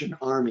Egyptian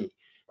army.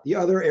 The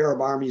other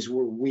Arab armies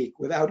were weak.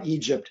 Without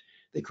Egypt,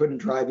 they couldn't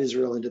drive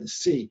Israel into the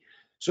sea.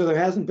 So there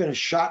hasn't been a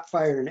shot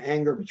fired in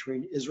anger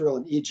between Israel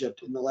and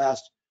Egypt in the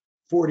last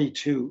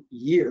 42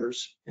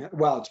 years.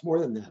 Well, it's more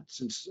than that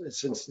since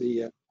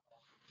the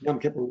Yom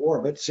Kippur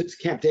War, but since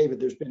Camp David,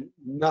 there's been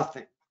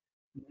nothing,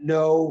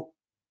 no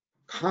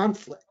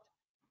conflict.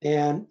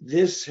 And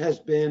this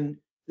has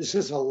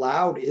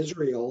allowed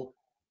Israel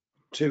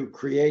to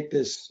create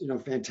this,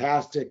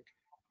 fantastic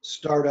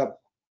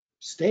startup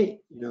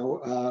state,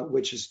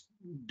 which has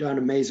done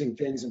amazing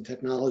things in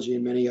technology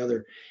and many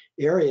other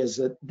areas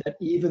that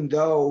even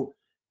though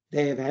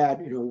they have had,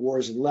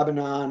 wars in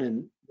Lebanon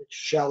and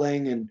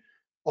shelling and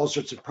all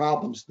sorts of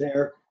problems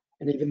there,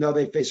 and even though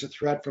they face a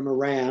threat from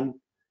Iran,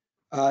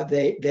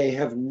 they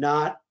have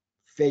not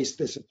faced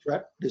this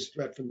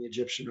threat from the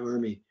Egyptian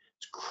army.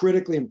 It's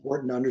critically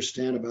important to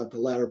understand about the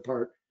latter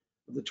part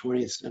of the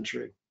 20th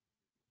century.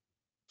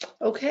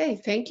 Okay,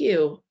 thank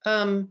you.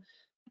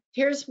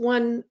 Here's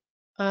one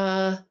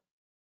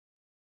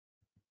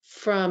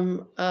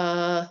from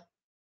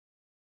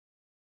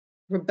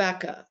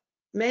Rebecca.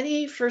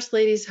 Many first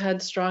ladies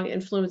had strong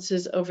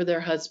influences over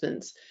their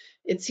husbands.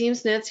 It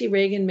seems Nancy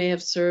Reagan may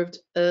have served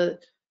a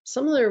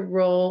similar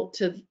role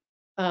to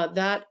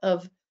that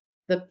of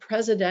the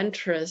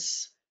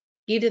presidentress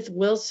Edith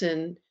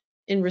Wilson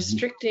in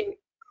restricting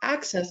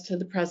access to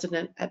the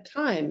president at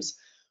times.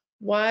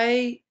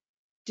 Why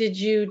did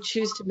you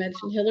choose to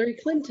mention Hillary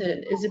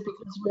Clinton? Is it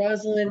because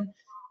Rosalind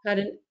had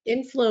an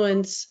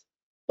influence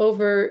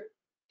over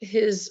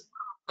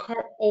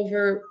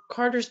over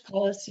Carter's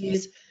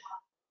policies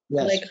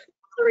Yes. like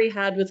Hillary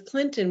had with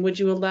Clinton? Would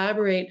you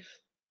elaborate?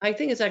 I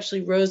think it's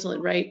actually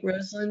Rosalind, right?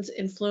 Rosalind's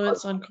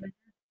influence on Carter.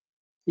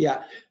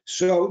 Yeah,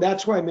 so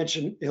that's why I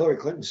mentioned Hillary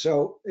Clinton.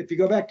 So if you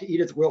go back to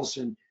Edith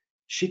Wilson,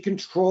 she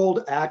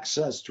controlled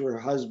access to her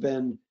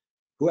husband,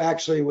 who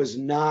actually was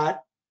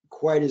not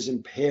quite as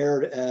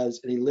impaired and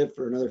he lived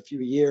for another few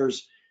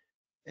years,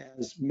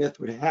 as myth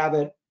would have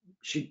it.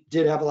 She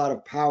did have a lot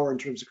of power in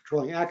terms of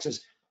controlling access,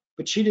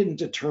 but she didn't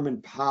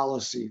determine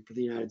policy for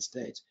the United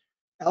States.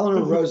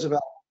 Eleanor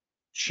Roosevelt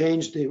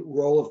changed the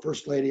role of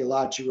First Lady a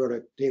lot. She wrote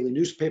a daily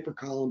newspaper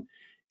column.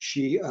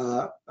 She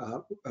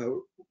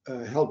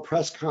held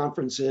press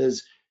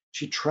conferences.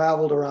 She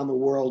traveled around the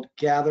world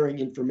gathering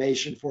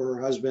information for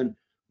her husband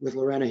with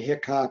Lorena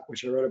Hickok,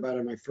 which I wrote about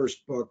in my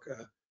first book,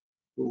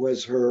 who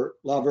was her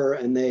lover,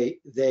 and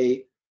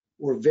they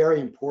were very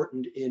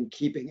important in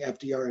keeping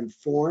FDR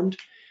informed.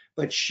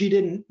 But she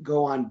didn't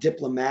go on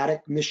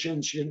diplomatic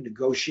missions. She didn't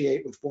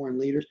negotiate with foreign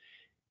leaders.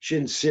 She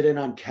didn't sit in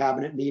on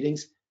cabinet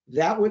meetings.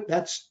 That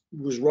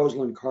was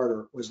Rosalind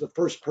Carter, was the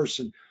first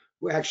person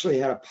who actually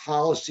had a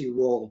policy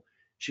role.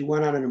 She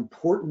went on an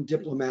important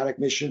diplomatic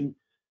mission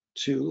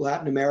to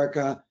Latin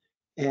America.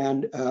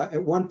 And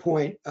at one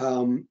point,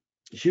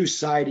 Hugh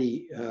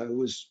Sidey, who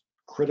was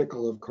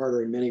critical of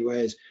Carter in many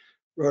ways,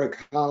 wrote a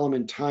column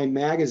in Time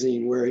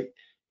magazine where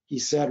he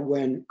said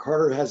when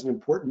Carter has an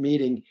important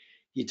meeting,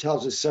 he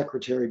tells his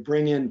secretary,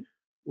 bring in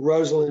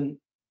Rosalind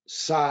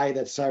Sy,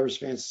 that's Cyrus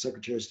Vance,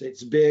 Secretary of State,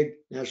 Big,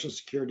 National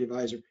Security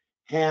Advisor,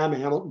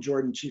 Hamilton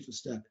Jordan, Chief of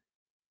Staff.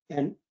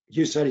 And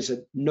Hugh Sidey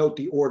said, note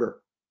the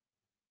order.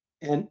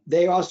 And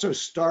they also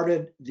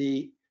started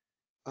the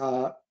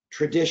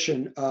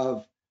tradition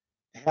of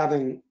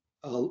having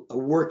a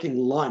working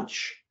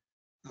lunch.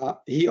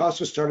 He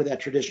also started that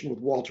tradition with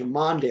Walter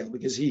Mondale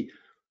because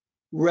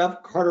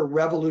Carter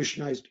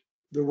revolutionized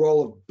the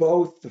role of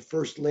both the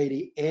First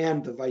Lady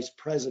and the Vice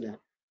President.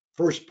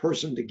 First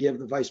person to give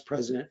the Vice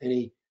President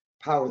any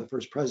power, the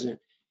First President.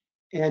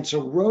 And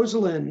so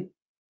Rosalind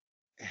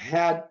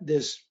had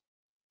this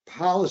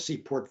policy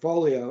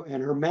portfolio,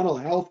 and her mental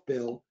health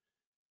bill,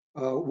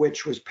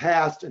 which was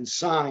passed and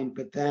signed,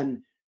 but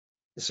then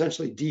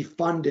essentially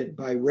defunded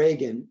by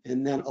Reagan.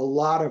 And then a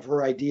lot of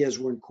her ideas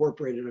were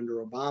incorporated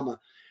under Obama.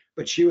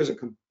 But she was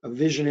a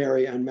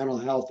visionary on mental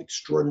health,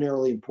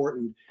 extraordinarily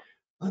important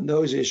on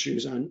those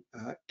issues, on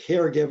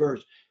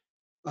caregivers.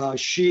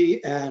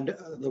 She and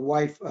the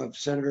wife of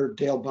Senator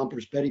Dale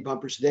Bumpers, Betty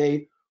Bumpers,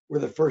 they were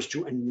the first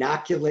to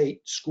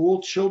inoculate school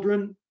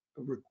children,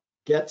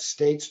 get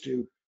states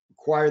to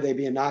require they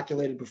be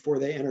inoculated before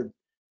they entered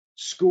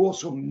school.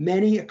 So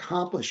many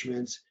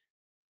accomplishments.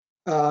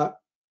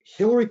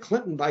 Hillary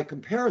Clinton, by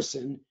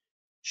comparison,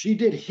 she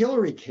did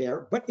Hillary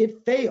Care, but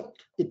it failed.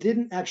 It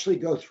didn't actually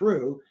go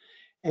through.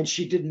 And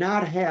she did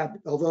not have,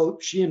 although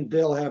she and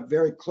Bill have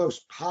very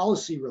close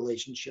policy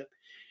relationship,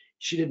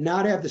 she did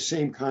not have the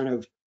same kind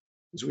of,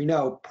 as we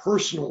know,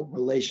 personal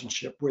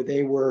relationship where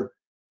they were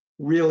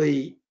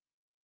really,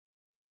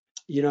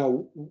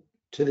 to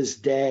this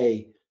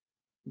day,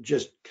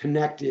 just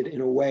connected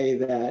in a way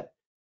that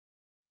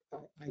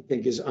I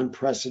think is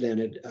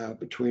unprecedented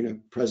between a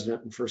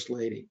president and first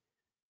lady.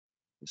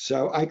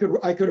 So I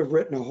could have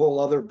written a whole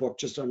other book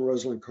just on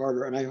Rosalind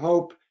Carter, and I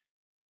hope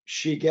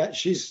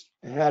she's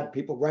had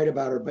people write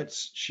about her, but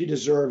she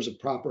deserves a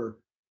proper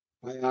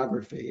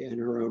biography in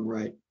her own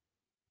right.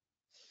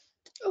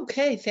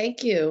 Okay,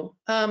 thank you.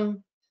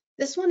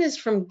 This one is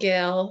from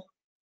Gail.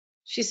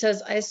 She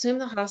says, I assume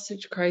the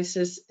hostage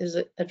crisis is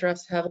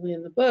addressed heavily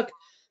in the book,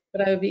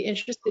 but I would be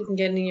interested in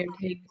getting your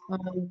take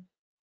on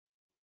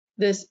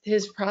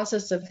his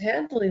process of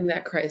handling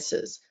that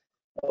crisis.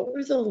 What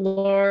were the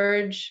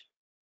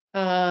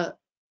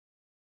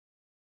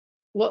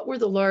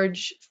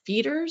large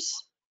feeders,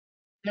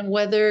 and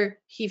whether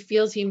he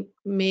feels he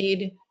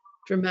made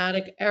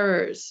dramatic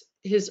errors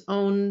in his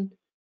own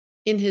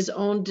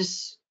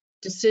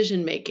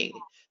decision making?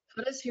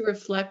 How does he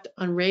reflect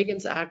on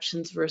Reagan's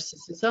actions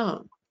versus his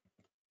own?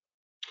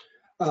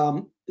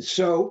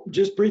 So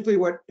just briefly,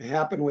 what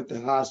happened with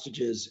the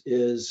hostages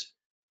is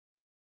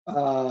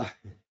the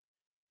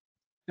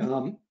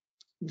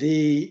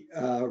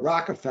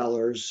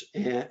Rockefellers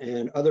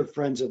and other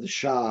friends of the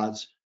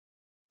Shahs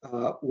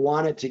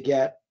wanted to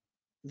get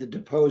the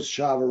deposed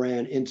Shah of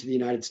Iran into the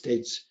United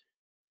States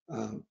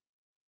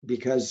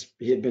because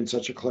he had been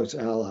such a close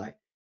ally.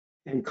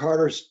 And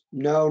Carter's,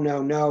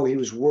 no. He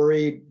was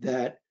worried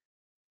that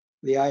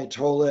the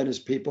Ayatollah and his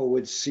people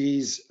would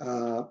seize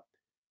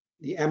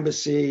the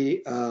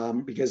embassy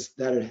because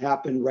that had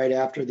happened right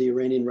after the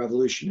Iranian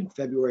Revolution in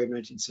February of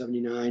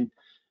 1979.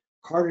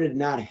 Carter did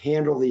not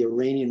handle the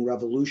Iranian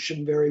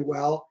Revolution very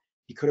well.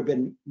 He could have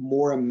been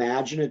more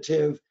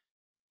imaginative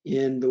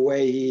in the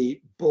way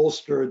he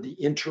bolstered the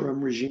interim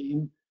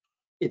regime.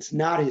 It's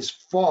not his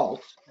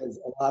fault, as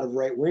a lot of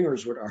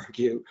right-wingers would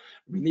argue.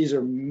 I mean, these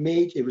are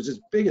major, it was as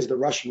big as the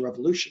Russian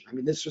Revolution. I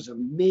mean, this was a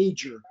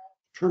major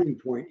turning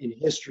point in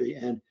history,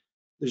 and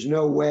there's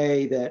no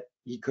way that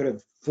he could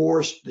have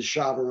forced the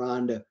Shah of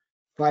Iran to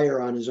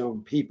fire on his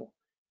own people.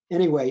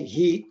 Anyway,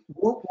 he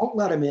won't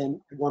let him in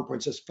at one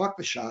point, says, fuck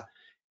the Shah.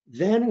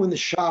 Then when the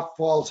Shah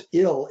falls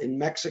ill in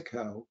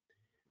Mexico,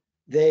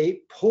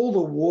 they pull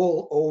the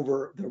wool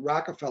over the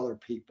Rockefeller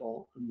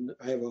people. And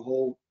I have a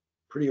whole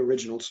pretty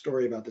original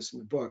story about this in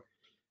the book.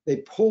 They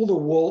pull the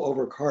wool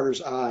over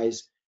Carter's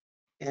eyes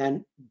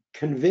and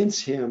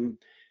convince him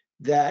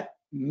that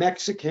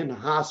Mexican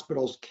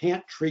hospitals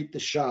can't treat the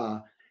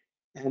Shah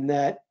and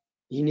that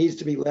he needs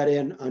to be let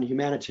in on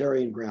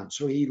humanitarian grounds.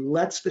 So he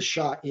lets the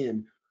Shah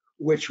in,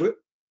 and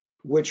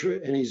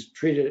he's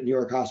treated at New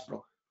York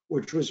Hospital,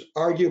 which was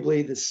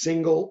arguably the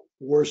single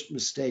worst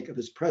mistake of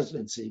his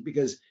presidency,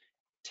 because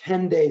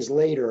 10 days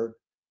later,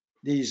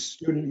 these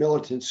student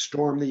militants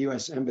storm the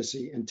US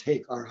embassy and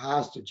take our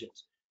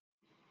hostages.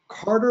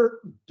 Carter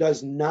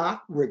does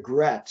not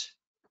regret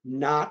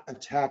not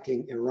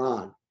attacking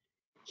Iran.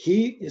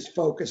 He is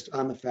focused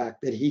on the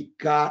fact that he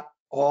got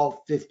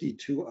all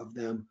 52 of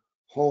them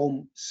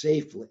home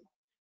safely.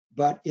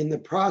 But in the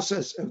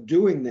process of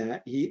doing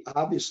that, he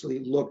obviously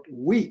looked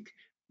weak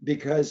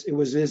because it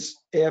was as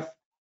if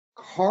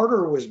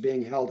Carter was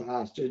being held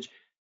hostage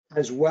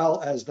as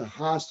well as the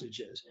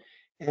hostages.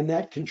 And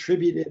that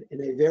contributed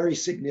in a very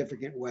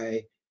significant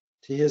way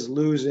to his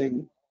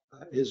losing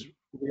his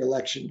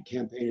reelection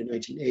campaign in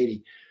 1980.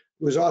 It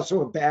was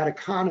also a bad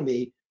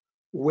economy,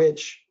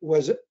 which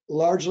was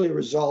largely a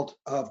result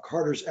of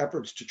Carter's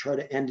efforts to try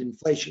to end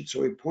inflation.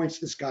 So he appoints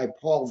this guy,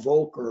 Paul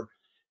Volcker,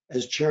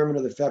 as chairman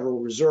of the Federal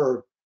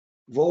Reserve.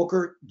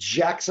 Volcker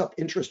jacks up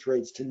interest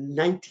rates to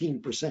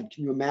 19%.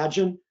 Can you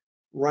imagine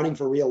running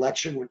for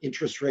re-election when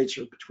interest rates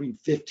are between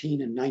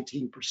 15 and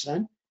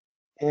 19%?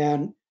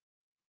 And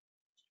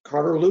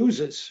Carter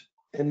loses.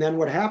 And then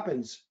what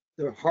happens?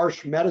 The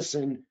harsh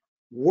medicine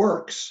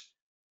works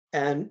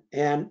and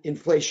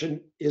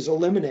inflation is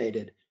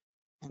eliminated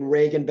and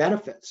Reagan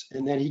benefits.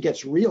 And then he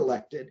gets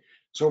reelected.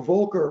 So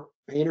Volcker,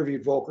 I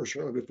interviewed Volcker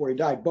shortly before he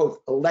died, both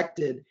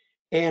elected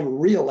and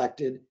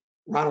reelected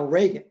Ronald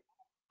Reagan.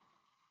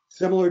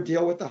 Similar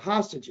deal with the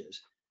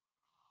hostages.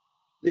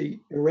 The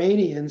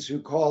Iranians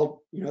who called,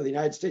 the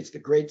United States the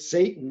Great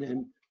Satan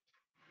and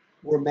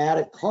were mad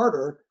at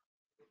Carter,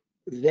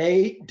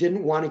 they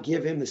didn't want to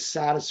give him the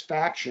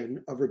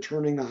satisfaction of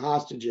returning the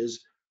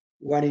hostages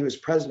when he was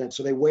president.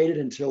 So they waited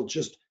until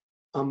just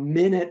a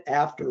minute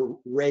after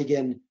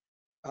Reagan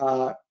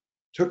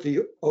took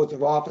the oath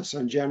of office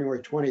on January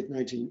 20th,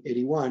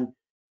 1981.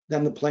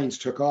 Then the planes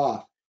took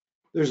off.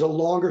 There's a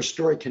longer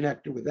story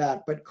connected with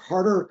that, but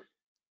Carter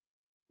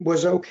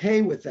was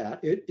okay with that.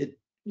 It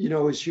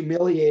was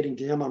humiliating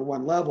to him on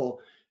one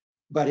level,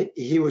 but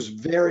he was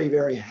very,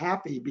 very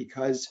happy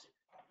because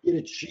it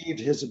achieved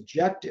his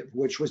objective,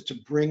 which was to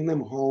bring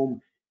them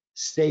home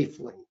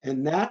safely.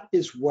 And that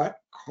is what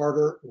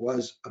Carter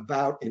was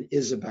about and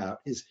is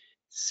about, is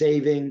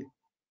saving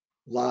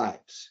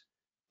lives.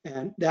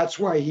 And that's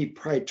why he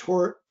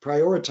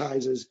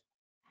prioritizes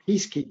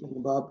peacekeeping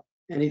above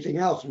anything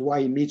else, and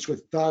why he meets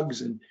with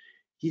thugs, and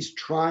he's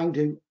trying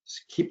to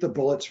keep the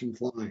bullets from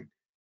flying.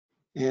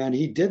 And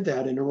he did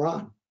that in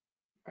Iran.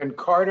 And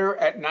Carter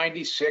at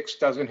 96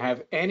 doesn't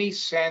have any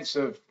sense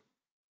of,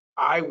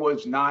 I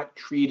was not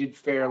treated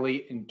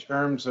fairly in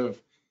terms of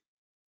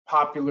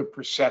popular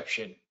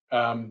perception.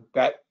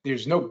 That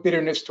there's no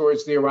bitterness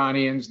towards the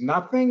Iranians,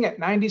 nothing at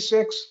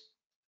 96?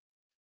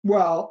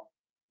 Well,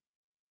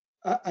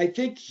 I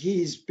think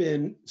he's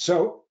been,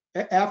 so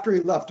after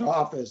he left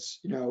office,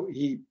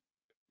 he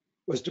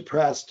was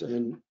depressed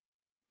and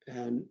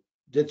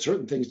did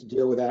certain things to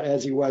deal with that,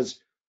 as he was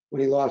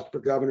when he lost for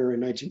governor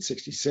in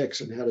 1966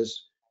 and had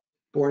his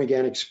born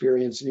again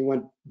experience. And he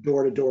went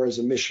door to door as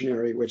a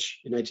missionary, which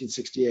in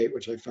 1968,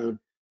 which I found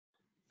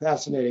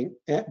fascinating.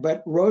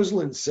 But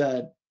Rosalind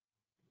said,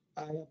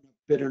 I have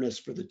bitterness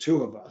for the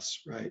two of us,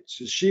 right?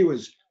 So she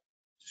was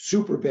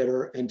super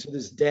bitter, and to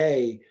this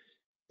day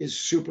is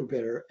super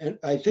bitter. And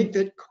I think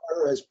that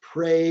Carter has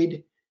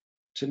prayed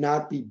to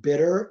not be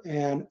bitter.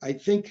 And I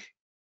think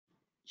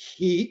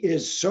he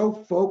is so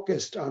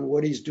focused on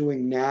what he's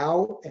doing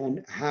now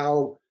and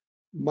how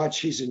much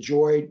he's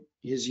enjoyed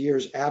his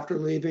years after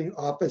leaving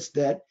office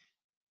that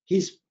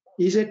he's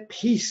at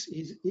peace.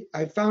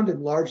 I found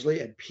him largely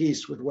at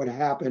peace with what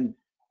happened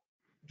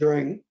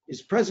during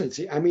his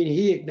presidency. I mean,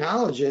 he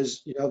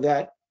acknowledges,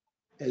 that,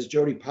 as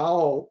Jody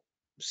Powell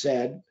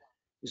said,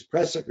 his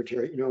press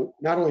secretary,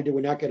 not only did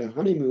we not get a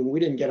honeymoon, we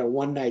didn't get a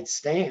one-night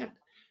stand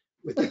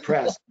with the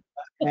press.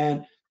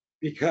 And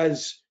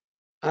because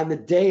on the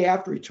day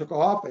after he took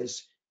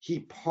office, he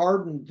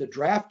pardoned the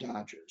draft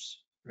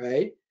dodgers,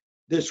 right?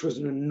 This was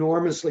an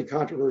enormously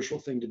controversial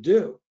thing to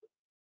do.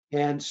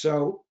 And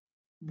so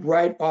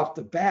right off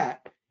the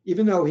bat,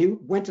 even though he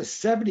went to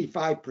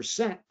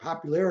 75%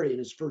 popularity in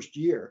his first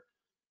year,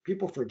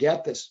 people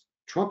forget this,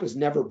 Trump has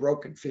never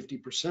broken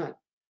 50%.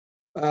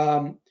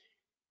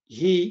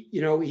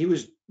 He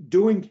was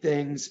doing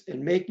things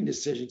and making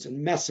decisions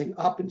and messing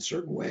up in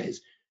certain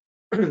ways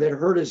that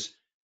hurt his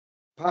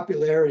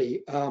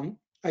popularity.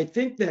 I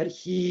think that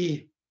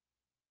he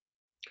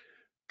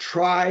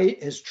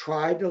has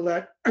tried to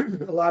let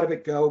a lot of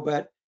it go,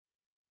 but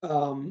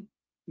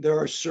there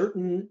are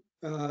certain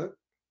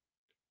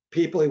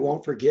people he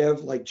won't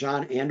forgive, like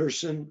John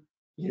Anderson,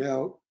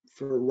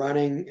 for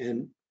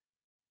running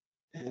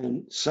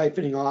and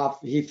siphoning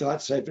off. He thought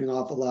siphoning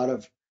off a lot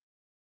of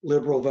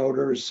liberal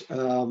voters.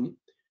 And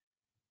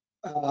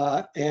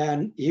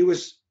he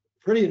was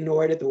pretty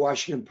annoyed at the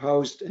Washington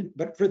Post.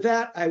 But for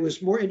that, I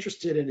was more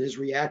interested in his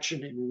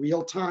reaction in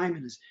real time,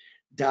 in his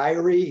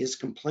diary, his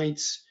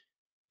complaints,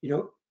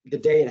 the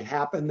day it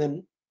happened,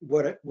 than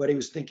what he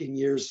was thinking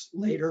years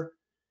later.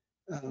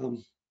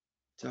 Well,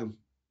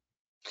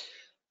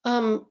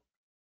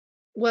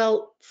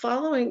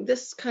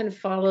 this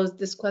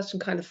question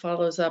kind of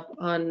follows up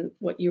on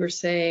what you were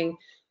saying.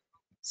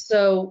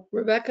 So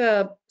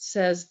Rebecca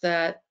says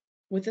that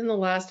Within the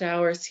last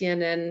hour,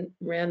 CNN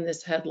ran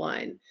this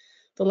headline: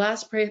 "The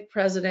last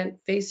president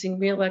facing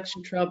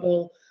re-election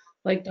trouble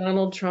like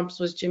Donald Trump's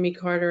was Jimmy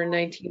Carter in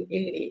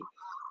 1980.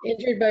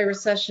 Injured by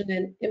recession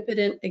and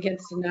impotent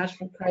against a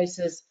national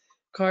crisis,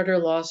 Carter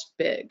lost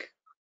big."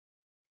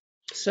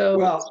 So,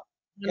 Well,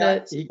 yeah,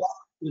 uh, he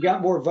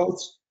got more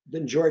votes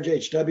than George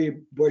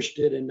H.W. Bush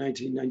did in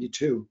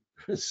 1992.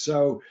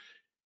 So,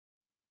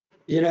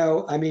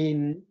 I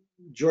mean,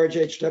 George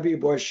H.W.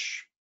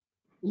 Bush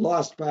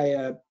lost by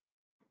a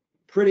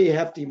pretty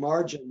hefty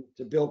margin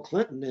to Bill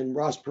Clinton, and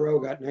Ross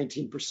Perot got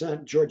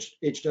 19%. George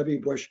H.W.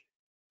 Bush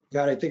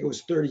got, I think it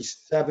was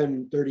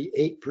 37,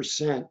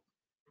 38%.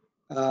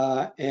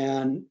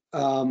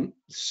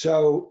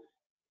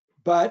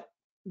 But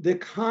the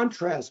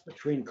contrast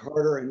between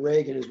Carter and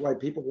Reagan is why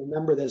people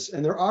remember this.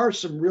 And there are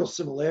some real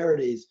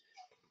similarities.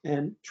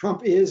 And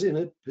Trump is in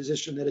a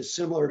position that is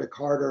similar to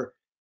Carter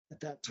at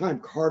that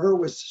time. Carter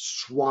was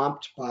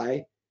swamped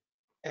by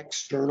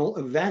external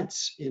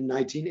events in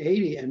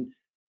 1980, and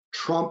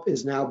Trump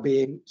is now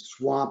being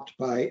swamped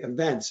by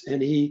events.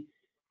 And he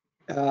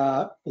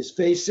is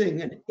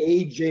facing an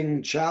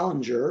aging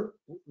challenger.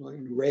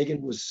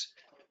 Reagan was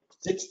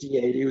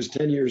 68. He was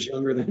 10 years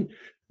younger than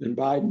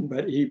Biden,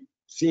 but he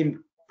seemed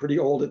pretty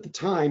old at the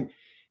time.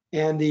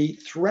 And the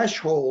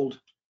threshold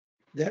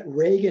that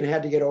Reagan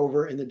had to get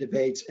over in the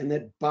debates and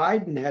that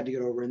Biden had to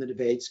get over in the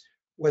debates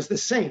was the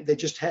same. They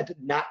just had to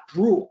not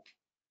drool,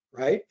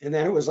 right? And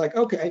then it was like,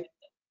 okay,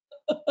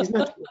 he's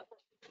not drooling.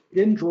 He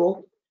didn't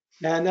drool.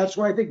 And that's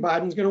why I think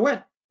Biden's going to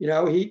win.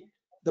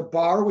 The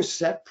bar was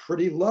set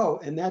pretty low.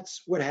 And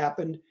that's what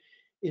happened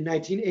in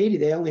 1980.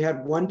 They only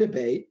had one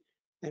debate,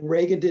 and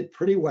Reagan did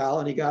pretty well.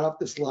 And he got up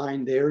this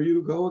line, "There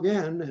you go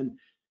again."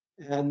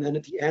 And then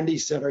at the end, he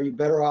said, "Are you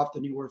better off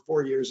than you were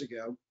 4 years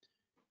ago?"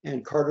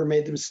 And Carter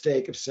made the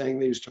mistake of saying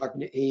that he was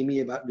talking to Amy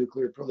about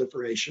nuclear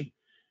proliferation.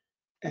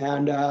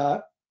 And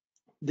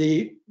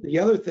the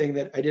other thing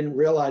that I didn't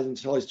realize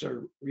until I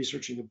started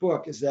researching the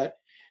book is that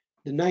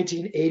the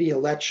 1980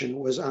 election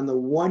was on the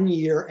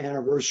 1-year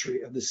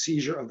anniversary of the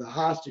seizure of the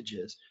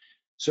hostages.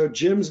 So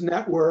Jim's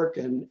network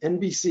and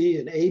NBC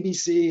and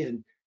ABC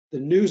and the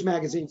news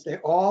magazines, they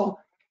all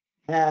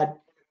had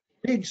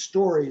big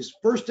stories,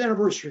 first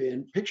anniversary,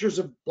 and pictures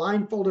of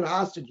blindfolded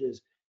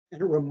hostages. And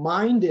it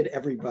reminded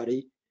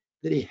everybody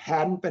that he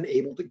hadn't been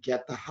able to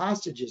get the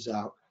hostages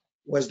out.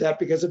 Was that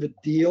because of a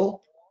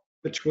deal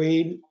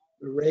between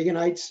the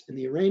Reaganites and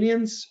the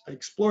Iranians? I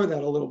explore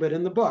that a little bit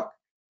in the book.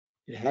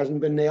 It hasn't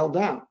been nailed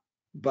down,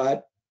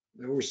 but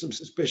there were some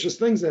suspicious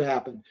things that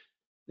happened.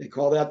 They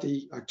call that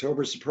the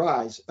October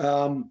surprise.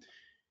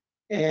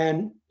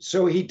 And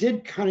so he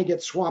did kind of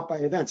get swamped by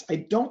events. I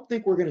don't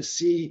think we're going to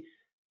see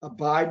a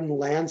Biden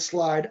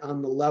landslide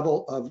on the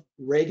level of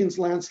Reagan's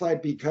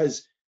landslide,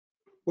 because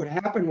what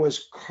happened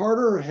was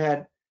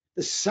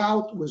the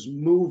South was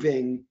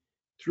moving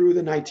through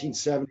the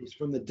 1970s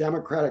from the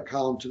Democratic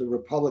column to the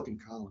Republican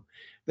column.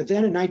 But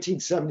then in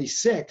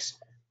 1976,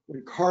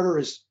 when Carter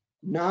is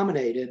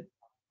nominated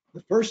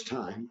the first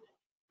time,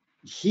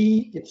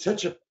 it's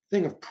such a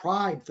thing of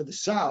pride for the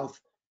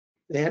South.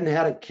 They hadn't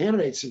had a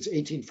candidate since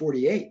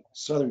 1848,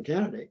 Southern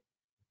candidate,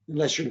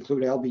 unless you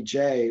include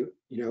LBJ,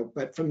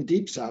 but from the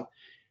Deep South,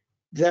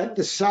 that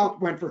the South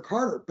went for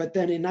Carter. But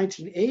then in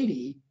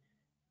 1980,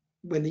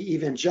 when the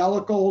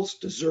evangelicals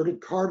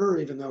deserted Carter,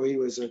 even though he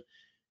was an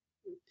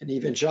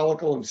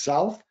evangelical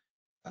himself,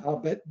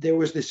 but there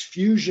was this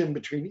fusion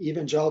between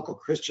evangelical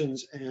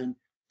Christians and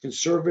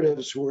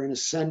conservatives who were in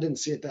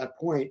ascendancy at that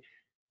point.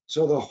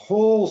 So the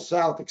whole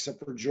South,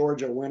 except for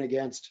Georgia, went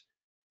against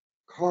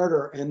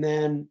Carter. And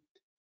then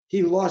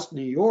he lost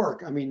New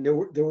York. I mean,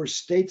 there were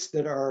states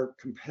that are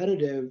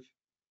competitive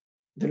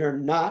that are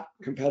not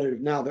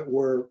competitive now that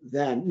were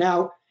then.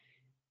 Now,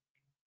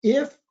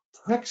 if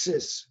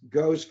Texas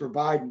goes for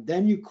Biden,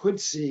 then you could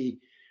see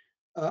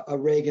a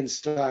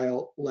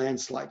Reagan-style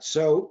landslide.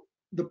 So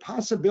the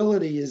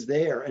possibility is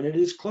there, and it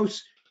is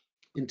close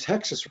in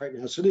Texas right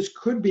now. So this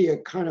could be a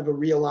kind of a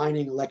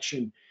realigning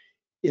election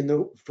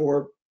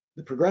for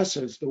the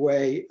progressives, the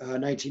way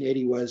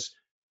 1980 was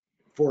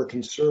for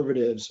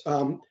conservatives.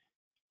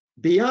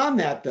 Beyond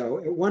that, though,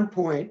 at one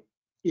point,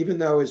 even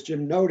though, as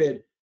Jim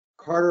noted,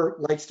 Carter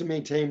likes to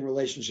maintain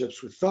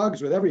relationships with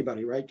thugs, with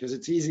everybody, right? Because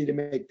it's easy to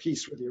make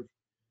peace with your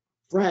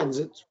friends,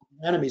 it's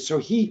enemies. So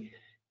he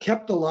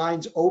kept the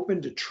lines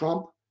open to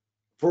Trump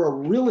for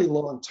a really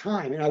long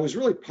time. And I was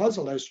really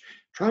puzzled. I was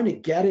trying to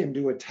get him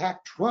to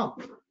attack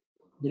Trump,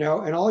 and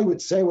all he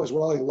would say was,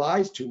 well, he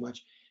lies too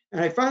much. And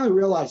I finally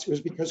realized it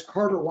was because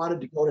Carter wanted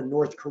to go to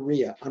North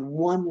Korea on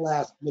one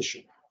last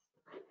mission.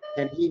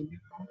 And he knew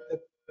the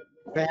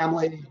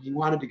family, he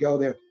wanted to go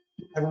there.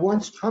 And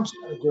once Trump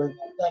started doing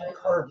that, then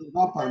Carter gave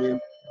up on him.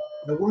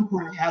 And at one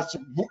point I asked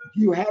him, do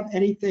you have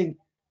anything,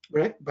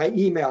 by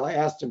email, I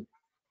asked him,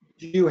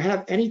 do you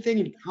have anything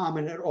in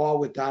common at all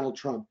with Donald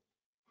Trump?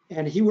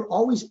 And he would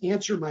always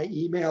answer my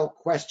email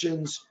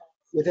questions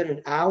within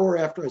an hour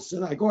after I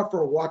said, I go out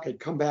for a walk, I'd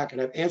come back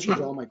and I've answered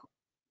all my questions.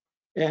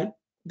 And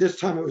this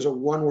time it was a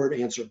one-word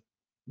answer,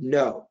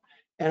 no.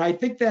 And I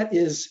think that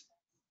is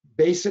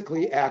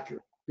basically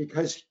accurate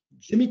because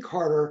Jimmy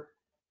Carter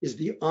is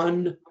the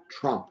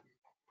un-Trump,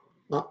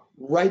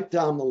 right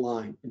down the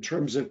line in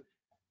terms of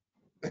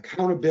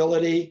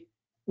accountability.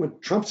 When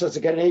Trump says to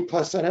get an A+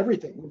 on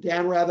everything, when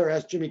Dan Rather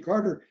asked Jimmy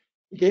Carter,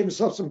 he gave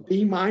himself some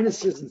B- and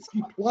C+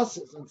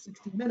 on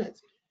 60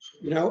 Minutes.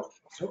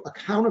 So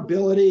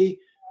accountability,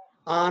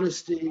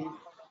 honesty,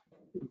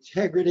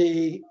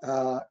 integrity,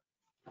 attention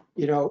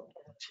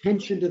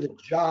to the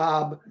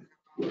job,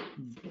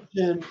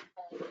 vision,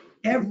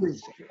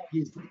 everything.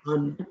 He's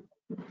on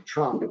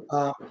Trump.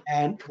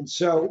 And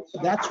so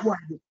that's why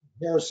the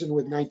comparison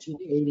with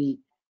 1980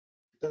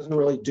 doesn't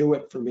really do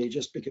it for me,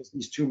 just because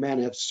these two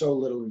men have so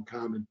little in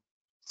common.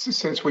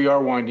 Since we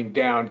are winding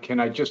down, can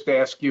I just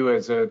ask you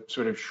as a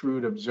sort of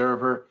shrewd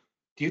observer,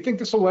 do you think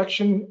this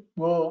election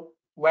will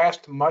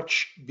last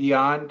much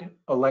beyond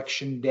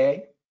election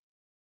day?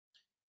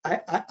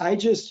 I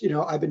just,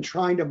 I've been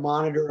trying to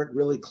monitor it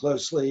really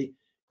closely.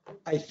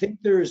 I think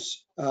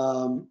there's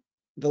the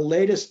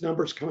latest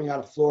numbers coming out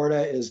of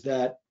Florida is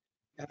that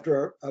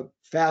after a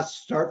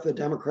fast start for the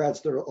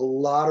Democrats, there are a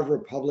lot of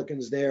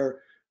Republicans there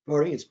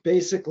voting. It's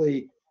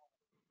basically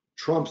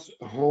Trump's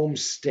home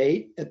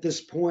state at this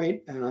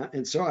point.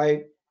 And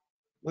so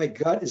my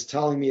gut is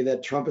telling me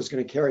that Trump is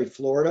going to carry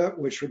Florida,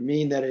 which would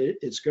mean that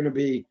it's going to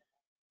be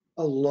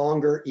a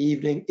longer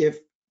evening. If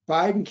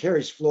Biden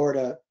carries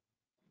Florida,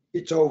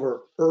 it's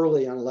over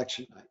early on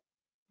election night.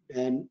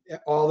 And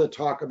all the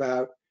talk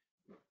about,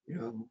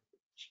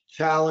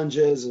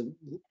 challenges and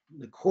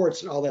the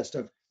courts and all that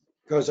stuff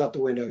goes out the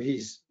window.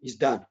 He's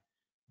done.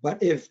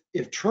 But if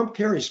Trump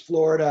carries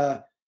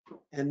Florida,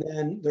 and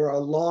then there are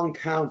long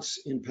counts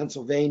in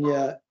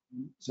Pennsylvania,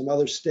 some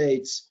other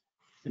states,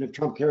 and if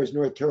Trump carries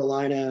North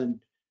Carolina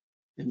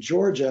and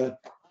Georgia,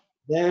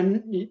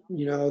 then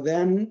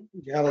then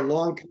you have a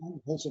long count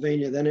in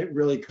Pennsylvania. Then it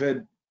really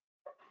could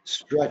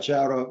stretch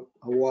out a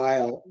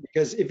while,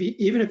 because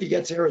even if he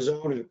gets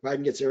Arizona, if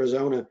Biden gets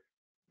Arizona,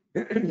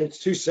 it's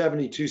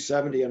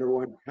 270 under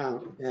one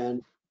count,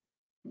 and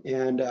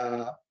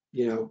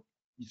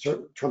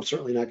Trump's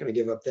certainly not going to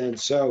give up then.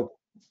 So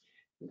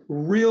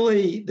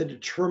really, the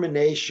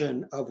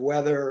determination of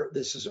whether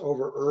this is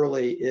over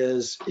early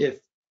is if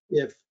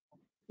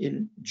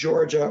in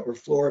Georgia or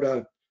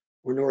Florida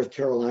or North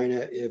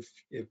Carolina, if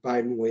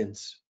Biden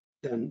wins,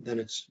 then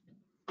it's.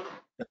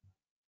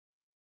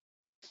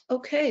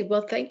 Okay,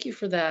 well, thank you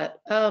for that.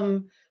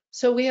 So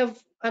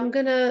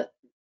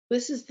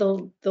this is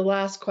the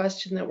last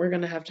question that we're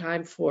gonna have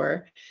time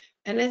for,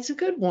 and it's a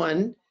good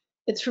one.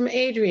 It's from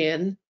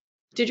Adrian.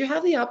 Did you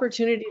have the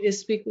opportunity to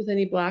speak with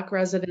any Black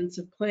residents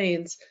of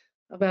Plains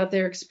about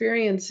their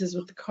experiences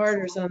with the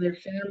Carters on their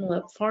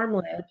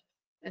farmland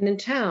and in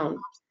town?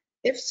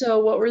 If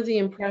so, what were the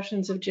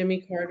impressions of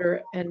Jimmy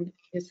Carter and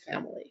his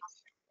family?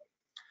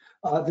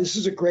 This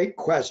is a great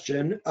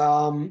question.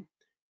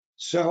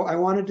 So I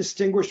want to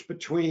distinguish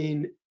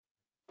between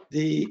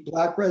the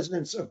Black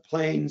residents of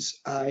Plains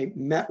I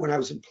met when I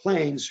was in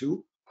Plains,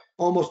 who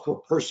almost to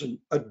a person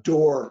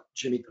adore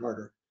Jimmy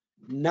Carter.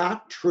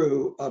 Not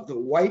true of the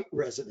white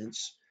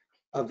residents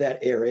of that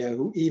area,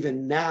 who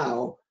even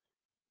now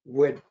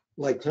would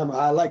like tell me,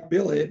 I like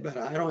Billy, but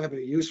I don't have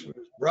a use for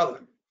his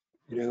brother.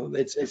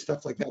 They'd say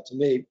stuff like that to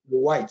me, the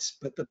whites.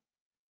 But the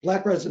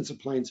Black residents of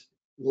Plains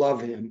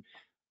love him.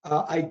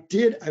 I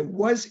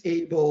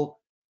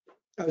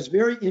was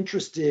very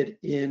interested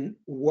in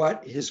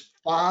what his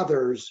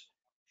father's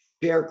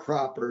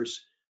sharecroppers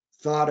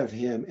thought of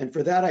him. And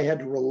for that, I had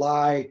to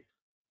rely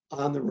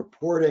on the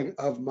reporting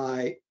of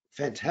my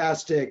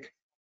fantastic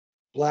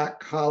Black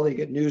colleague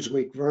at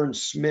Newsweek, Vern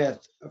Smith,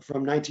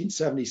 from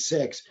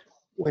 1976,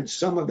 when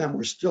some of them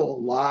were still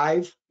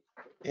alive.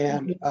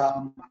 And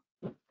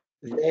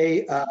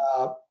they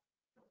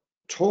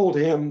told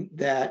him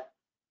that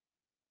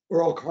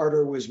Earl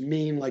Carter was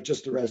mean like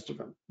just the rest of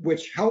them,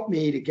 which helped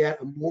me to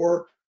get a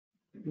more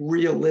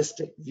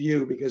realistic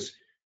view, because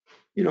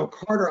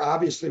Carter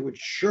obviously would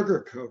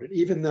sugarcoat it,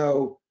 even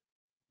though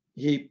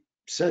he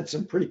said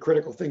some pretty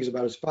critical things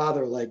about his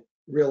father, like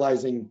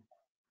realizing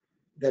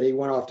that he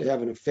went off to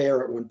have an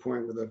affair at one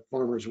point with a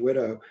farmer's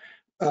widow.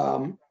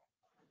 On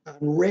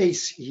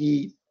race,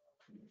 he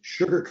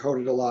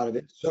sugarcoated a lot of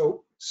it.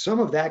 So some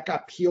of that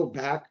got peeled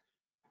back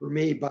for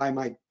me by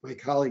my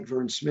colleague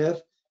Vern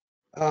Smith.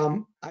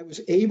 I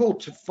was able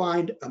to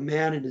find a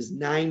man in his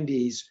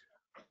 90s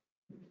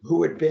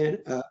who had been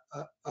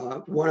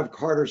one of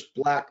Carter's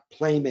Black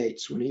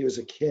playmates when he was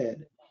a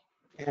kid.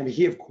 And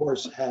he, of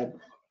course, had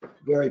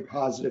very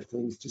positive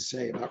things to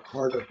say about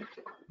Carter. And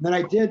then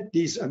I did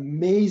these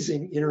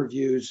amazing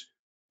interviews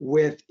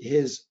with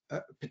his,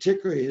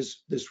 particularly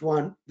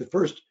the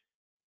first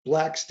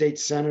Black state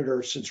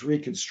senator since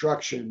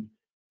Reconstruction.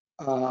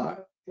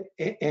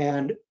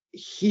 And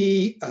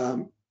he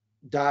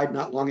died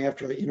not long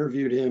after I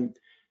interviewed him.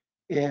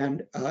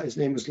 And his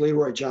name was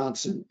Leroy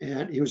Johnson.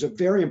 And he was a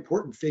very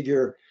important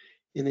figure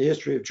in the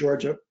history of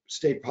Georgia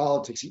state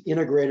politics. He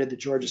integrated the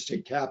Georgia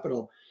state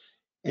capitol.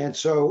 And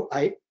so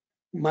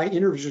my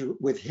interviews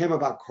with him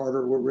about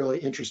Carter were really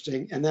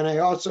interesting. And then I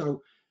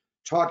also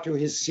talked to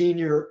his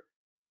senior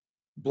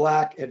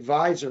Black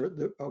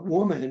advisor, a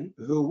woman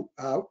who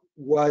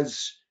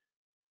was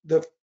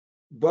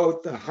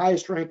both the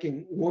highest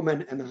ranking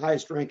woman and the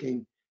highest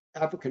ranking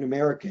African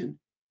American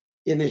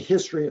in the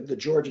history of the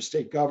Georgia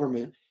state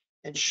government.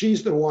 And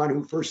she's the one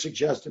who first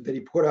suggested that he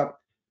put up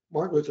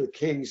Martin Luther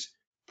King's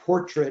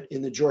portrait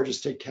in the Georgia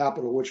state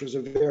capitol, which was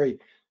a very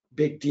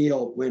big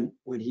deal when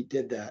he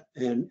did that.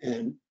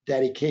 And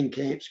Daddy King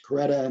came,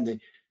 Coretta, and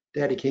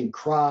Daddy King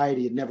cried.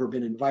 He had never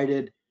been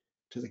invited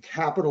to the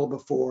Capitol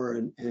before.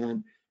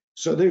 And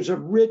so there's a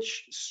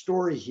rich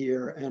story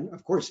here. And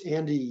of course,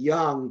 Andy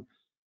Young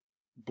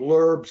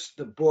blurbs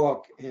the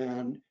book.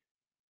 And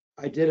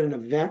I did an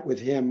event with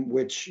him,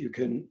 which you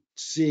can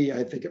see,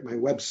 I think, at my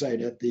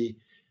website at the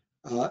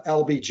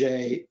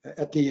LBJ,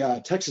 at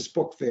the Texas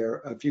Book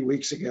Fair a few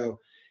weeks ago.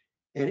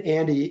 And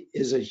Andy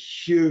is a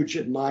huge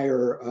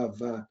admirer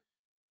of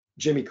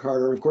Jimmy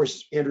Carter. Of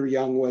course, Andrew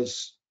Young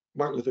was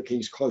Martin Luther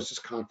King's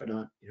closest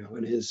confidant, and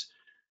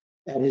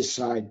at his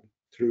side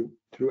through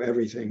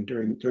everything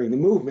during the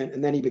movement.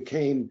 And then he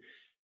became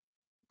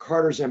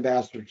Carter's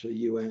ambassador to the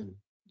UN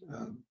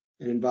and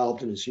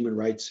involved in his human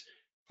rights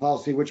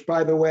policy, which,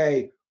 by the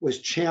way, was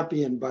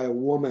championed by a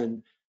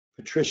woman,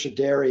 Patricia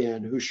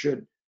Darien, who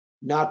should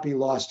not be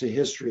lost to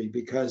history,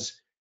 because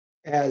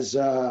as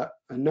a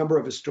number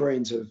of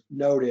historians have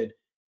noted,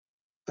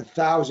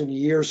 1,000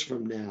 years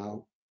from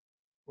now,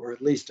 or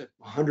at least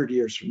 100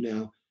 years from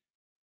now,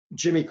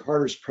 Jimmy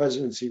Carter's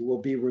presidency will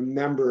be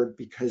remembered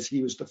because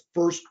he was the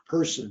first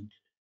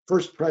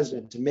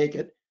president to make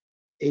it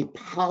a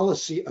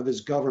policy of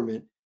his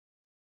government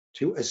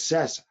to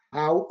assess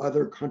how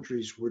other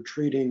countries were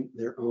treating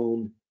their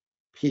own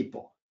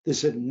people.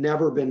 This had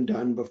never been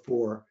done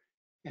before.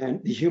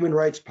 And the human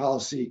rights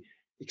policy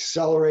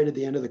accelerated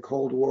the end of the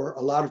Cold War.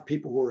 A lot of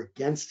people who were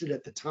against it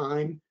at the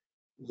time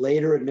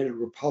later admitted,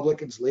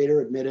 Republicans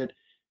later admitted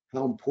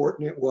how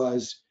important it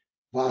was.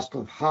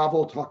 Václav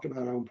Havel talked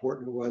about how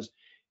important it was.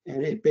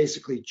 And it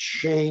basically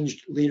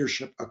changed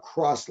leadership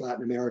across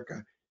Latin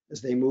America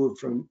as they moved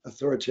from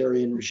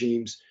authoritarian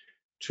regimes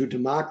to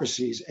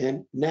democracies.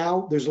 And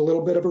now there's a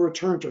little bit of a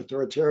return to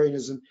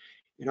authoritarianism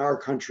in our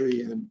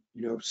country and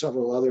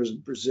several others in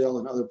Brazil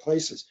and other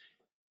places.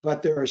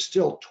 But there are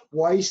still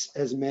twice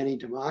as many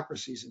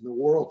democracies in the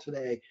world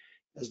today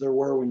as there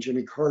were when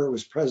Jimmy Carter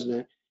was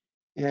president.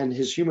 And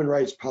his human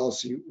rights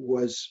policy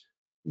was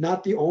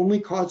not the only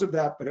cause of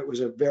that, but it was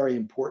a very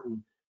important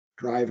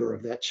driver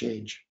of that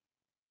change.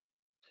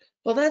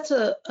 Well, that's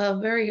a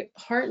very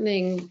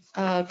heartening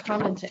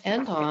comment to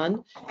end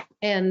on.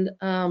 And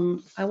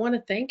I want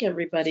to thank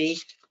everybody.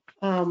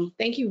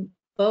 Thank you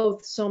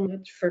both so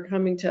much for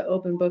coming to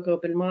Open Book,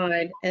 Open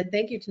Mind. And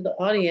thank you to the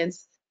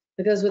audience,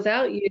 because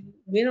without you,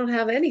 we don't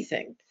have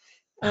anything.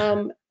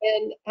 And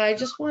I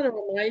just want to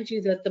remind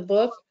you that the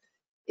book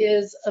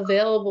is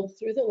available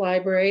through the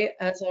library,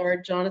 as are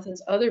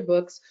Jonathan's other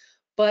books.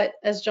 But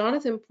as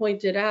Jonathan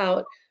pointed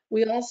out,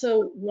 we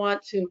also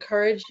want to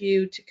encourage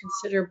you to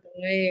consider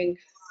buying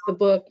the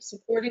book,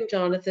 supporting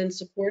Jonathan,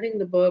 supporting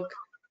the book,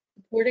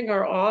 supporting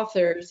our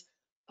authors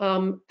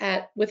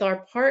with our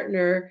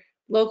partner,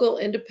 local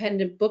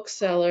independent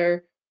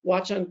bookseller,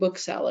 Watch on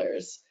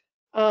Booksellers.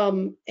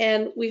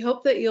 And we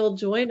hope that you'll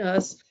join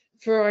us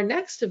for our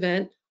next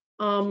event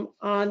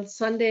on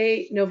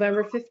Sunday,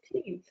 November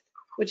 15th,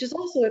 which is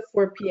also at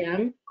 4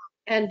 p.m.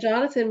 And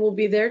Jonathan will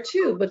be there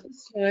too, but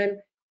this time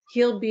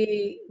he'll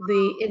be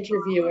the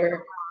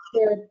interviewer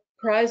for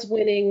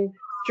prize-winning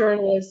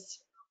journalists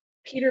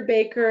Peter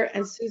Baker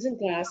and Susan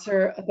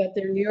Glasser about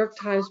their New York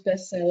Times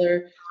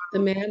bestseller, The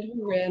Man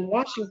Who Ran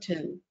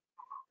Washington,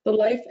 The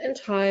Life and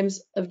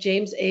Times of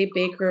James A.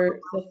 Baker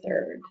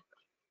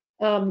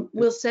III.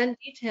 We'll send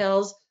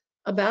details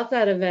about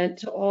that event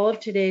to all of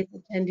today's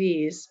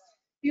attendees.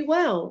 Be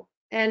well,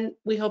 and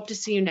we hope to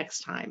see you next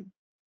time.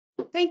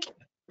 Thank you.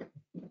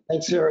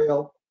 Thanks,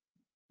 Ariel.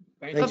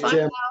 Thank Thanks, you.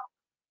 Jim.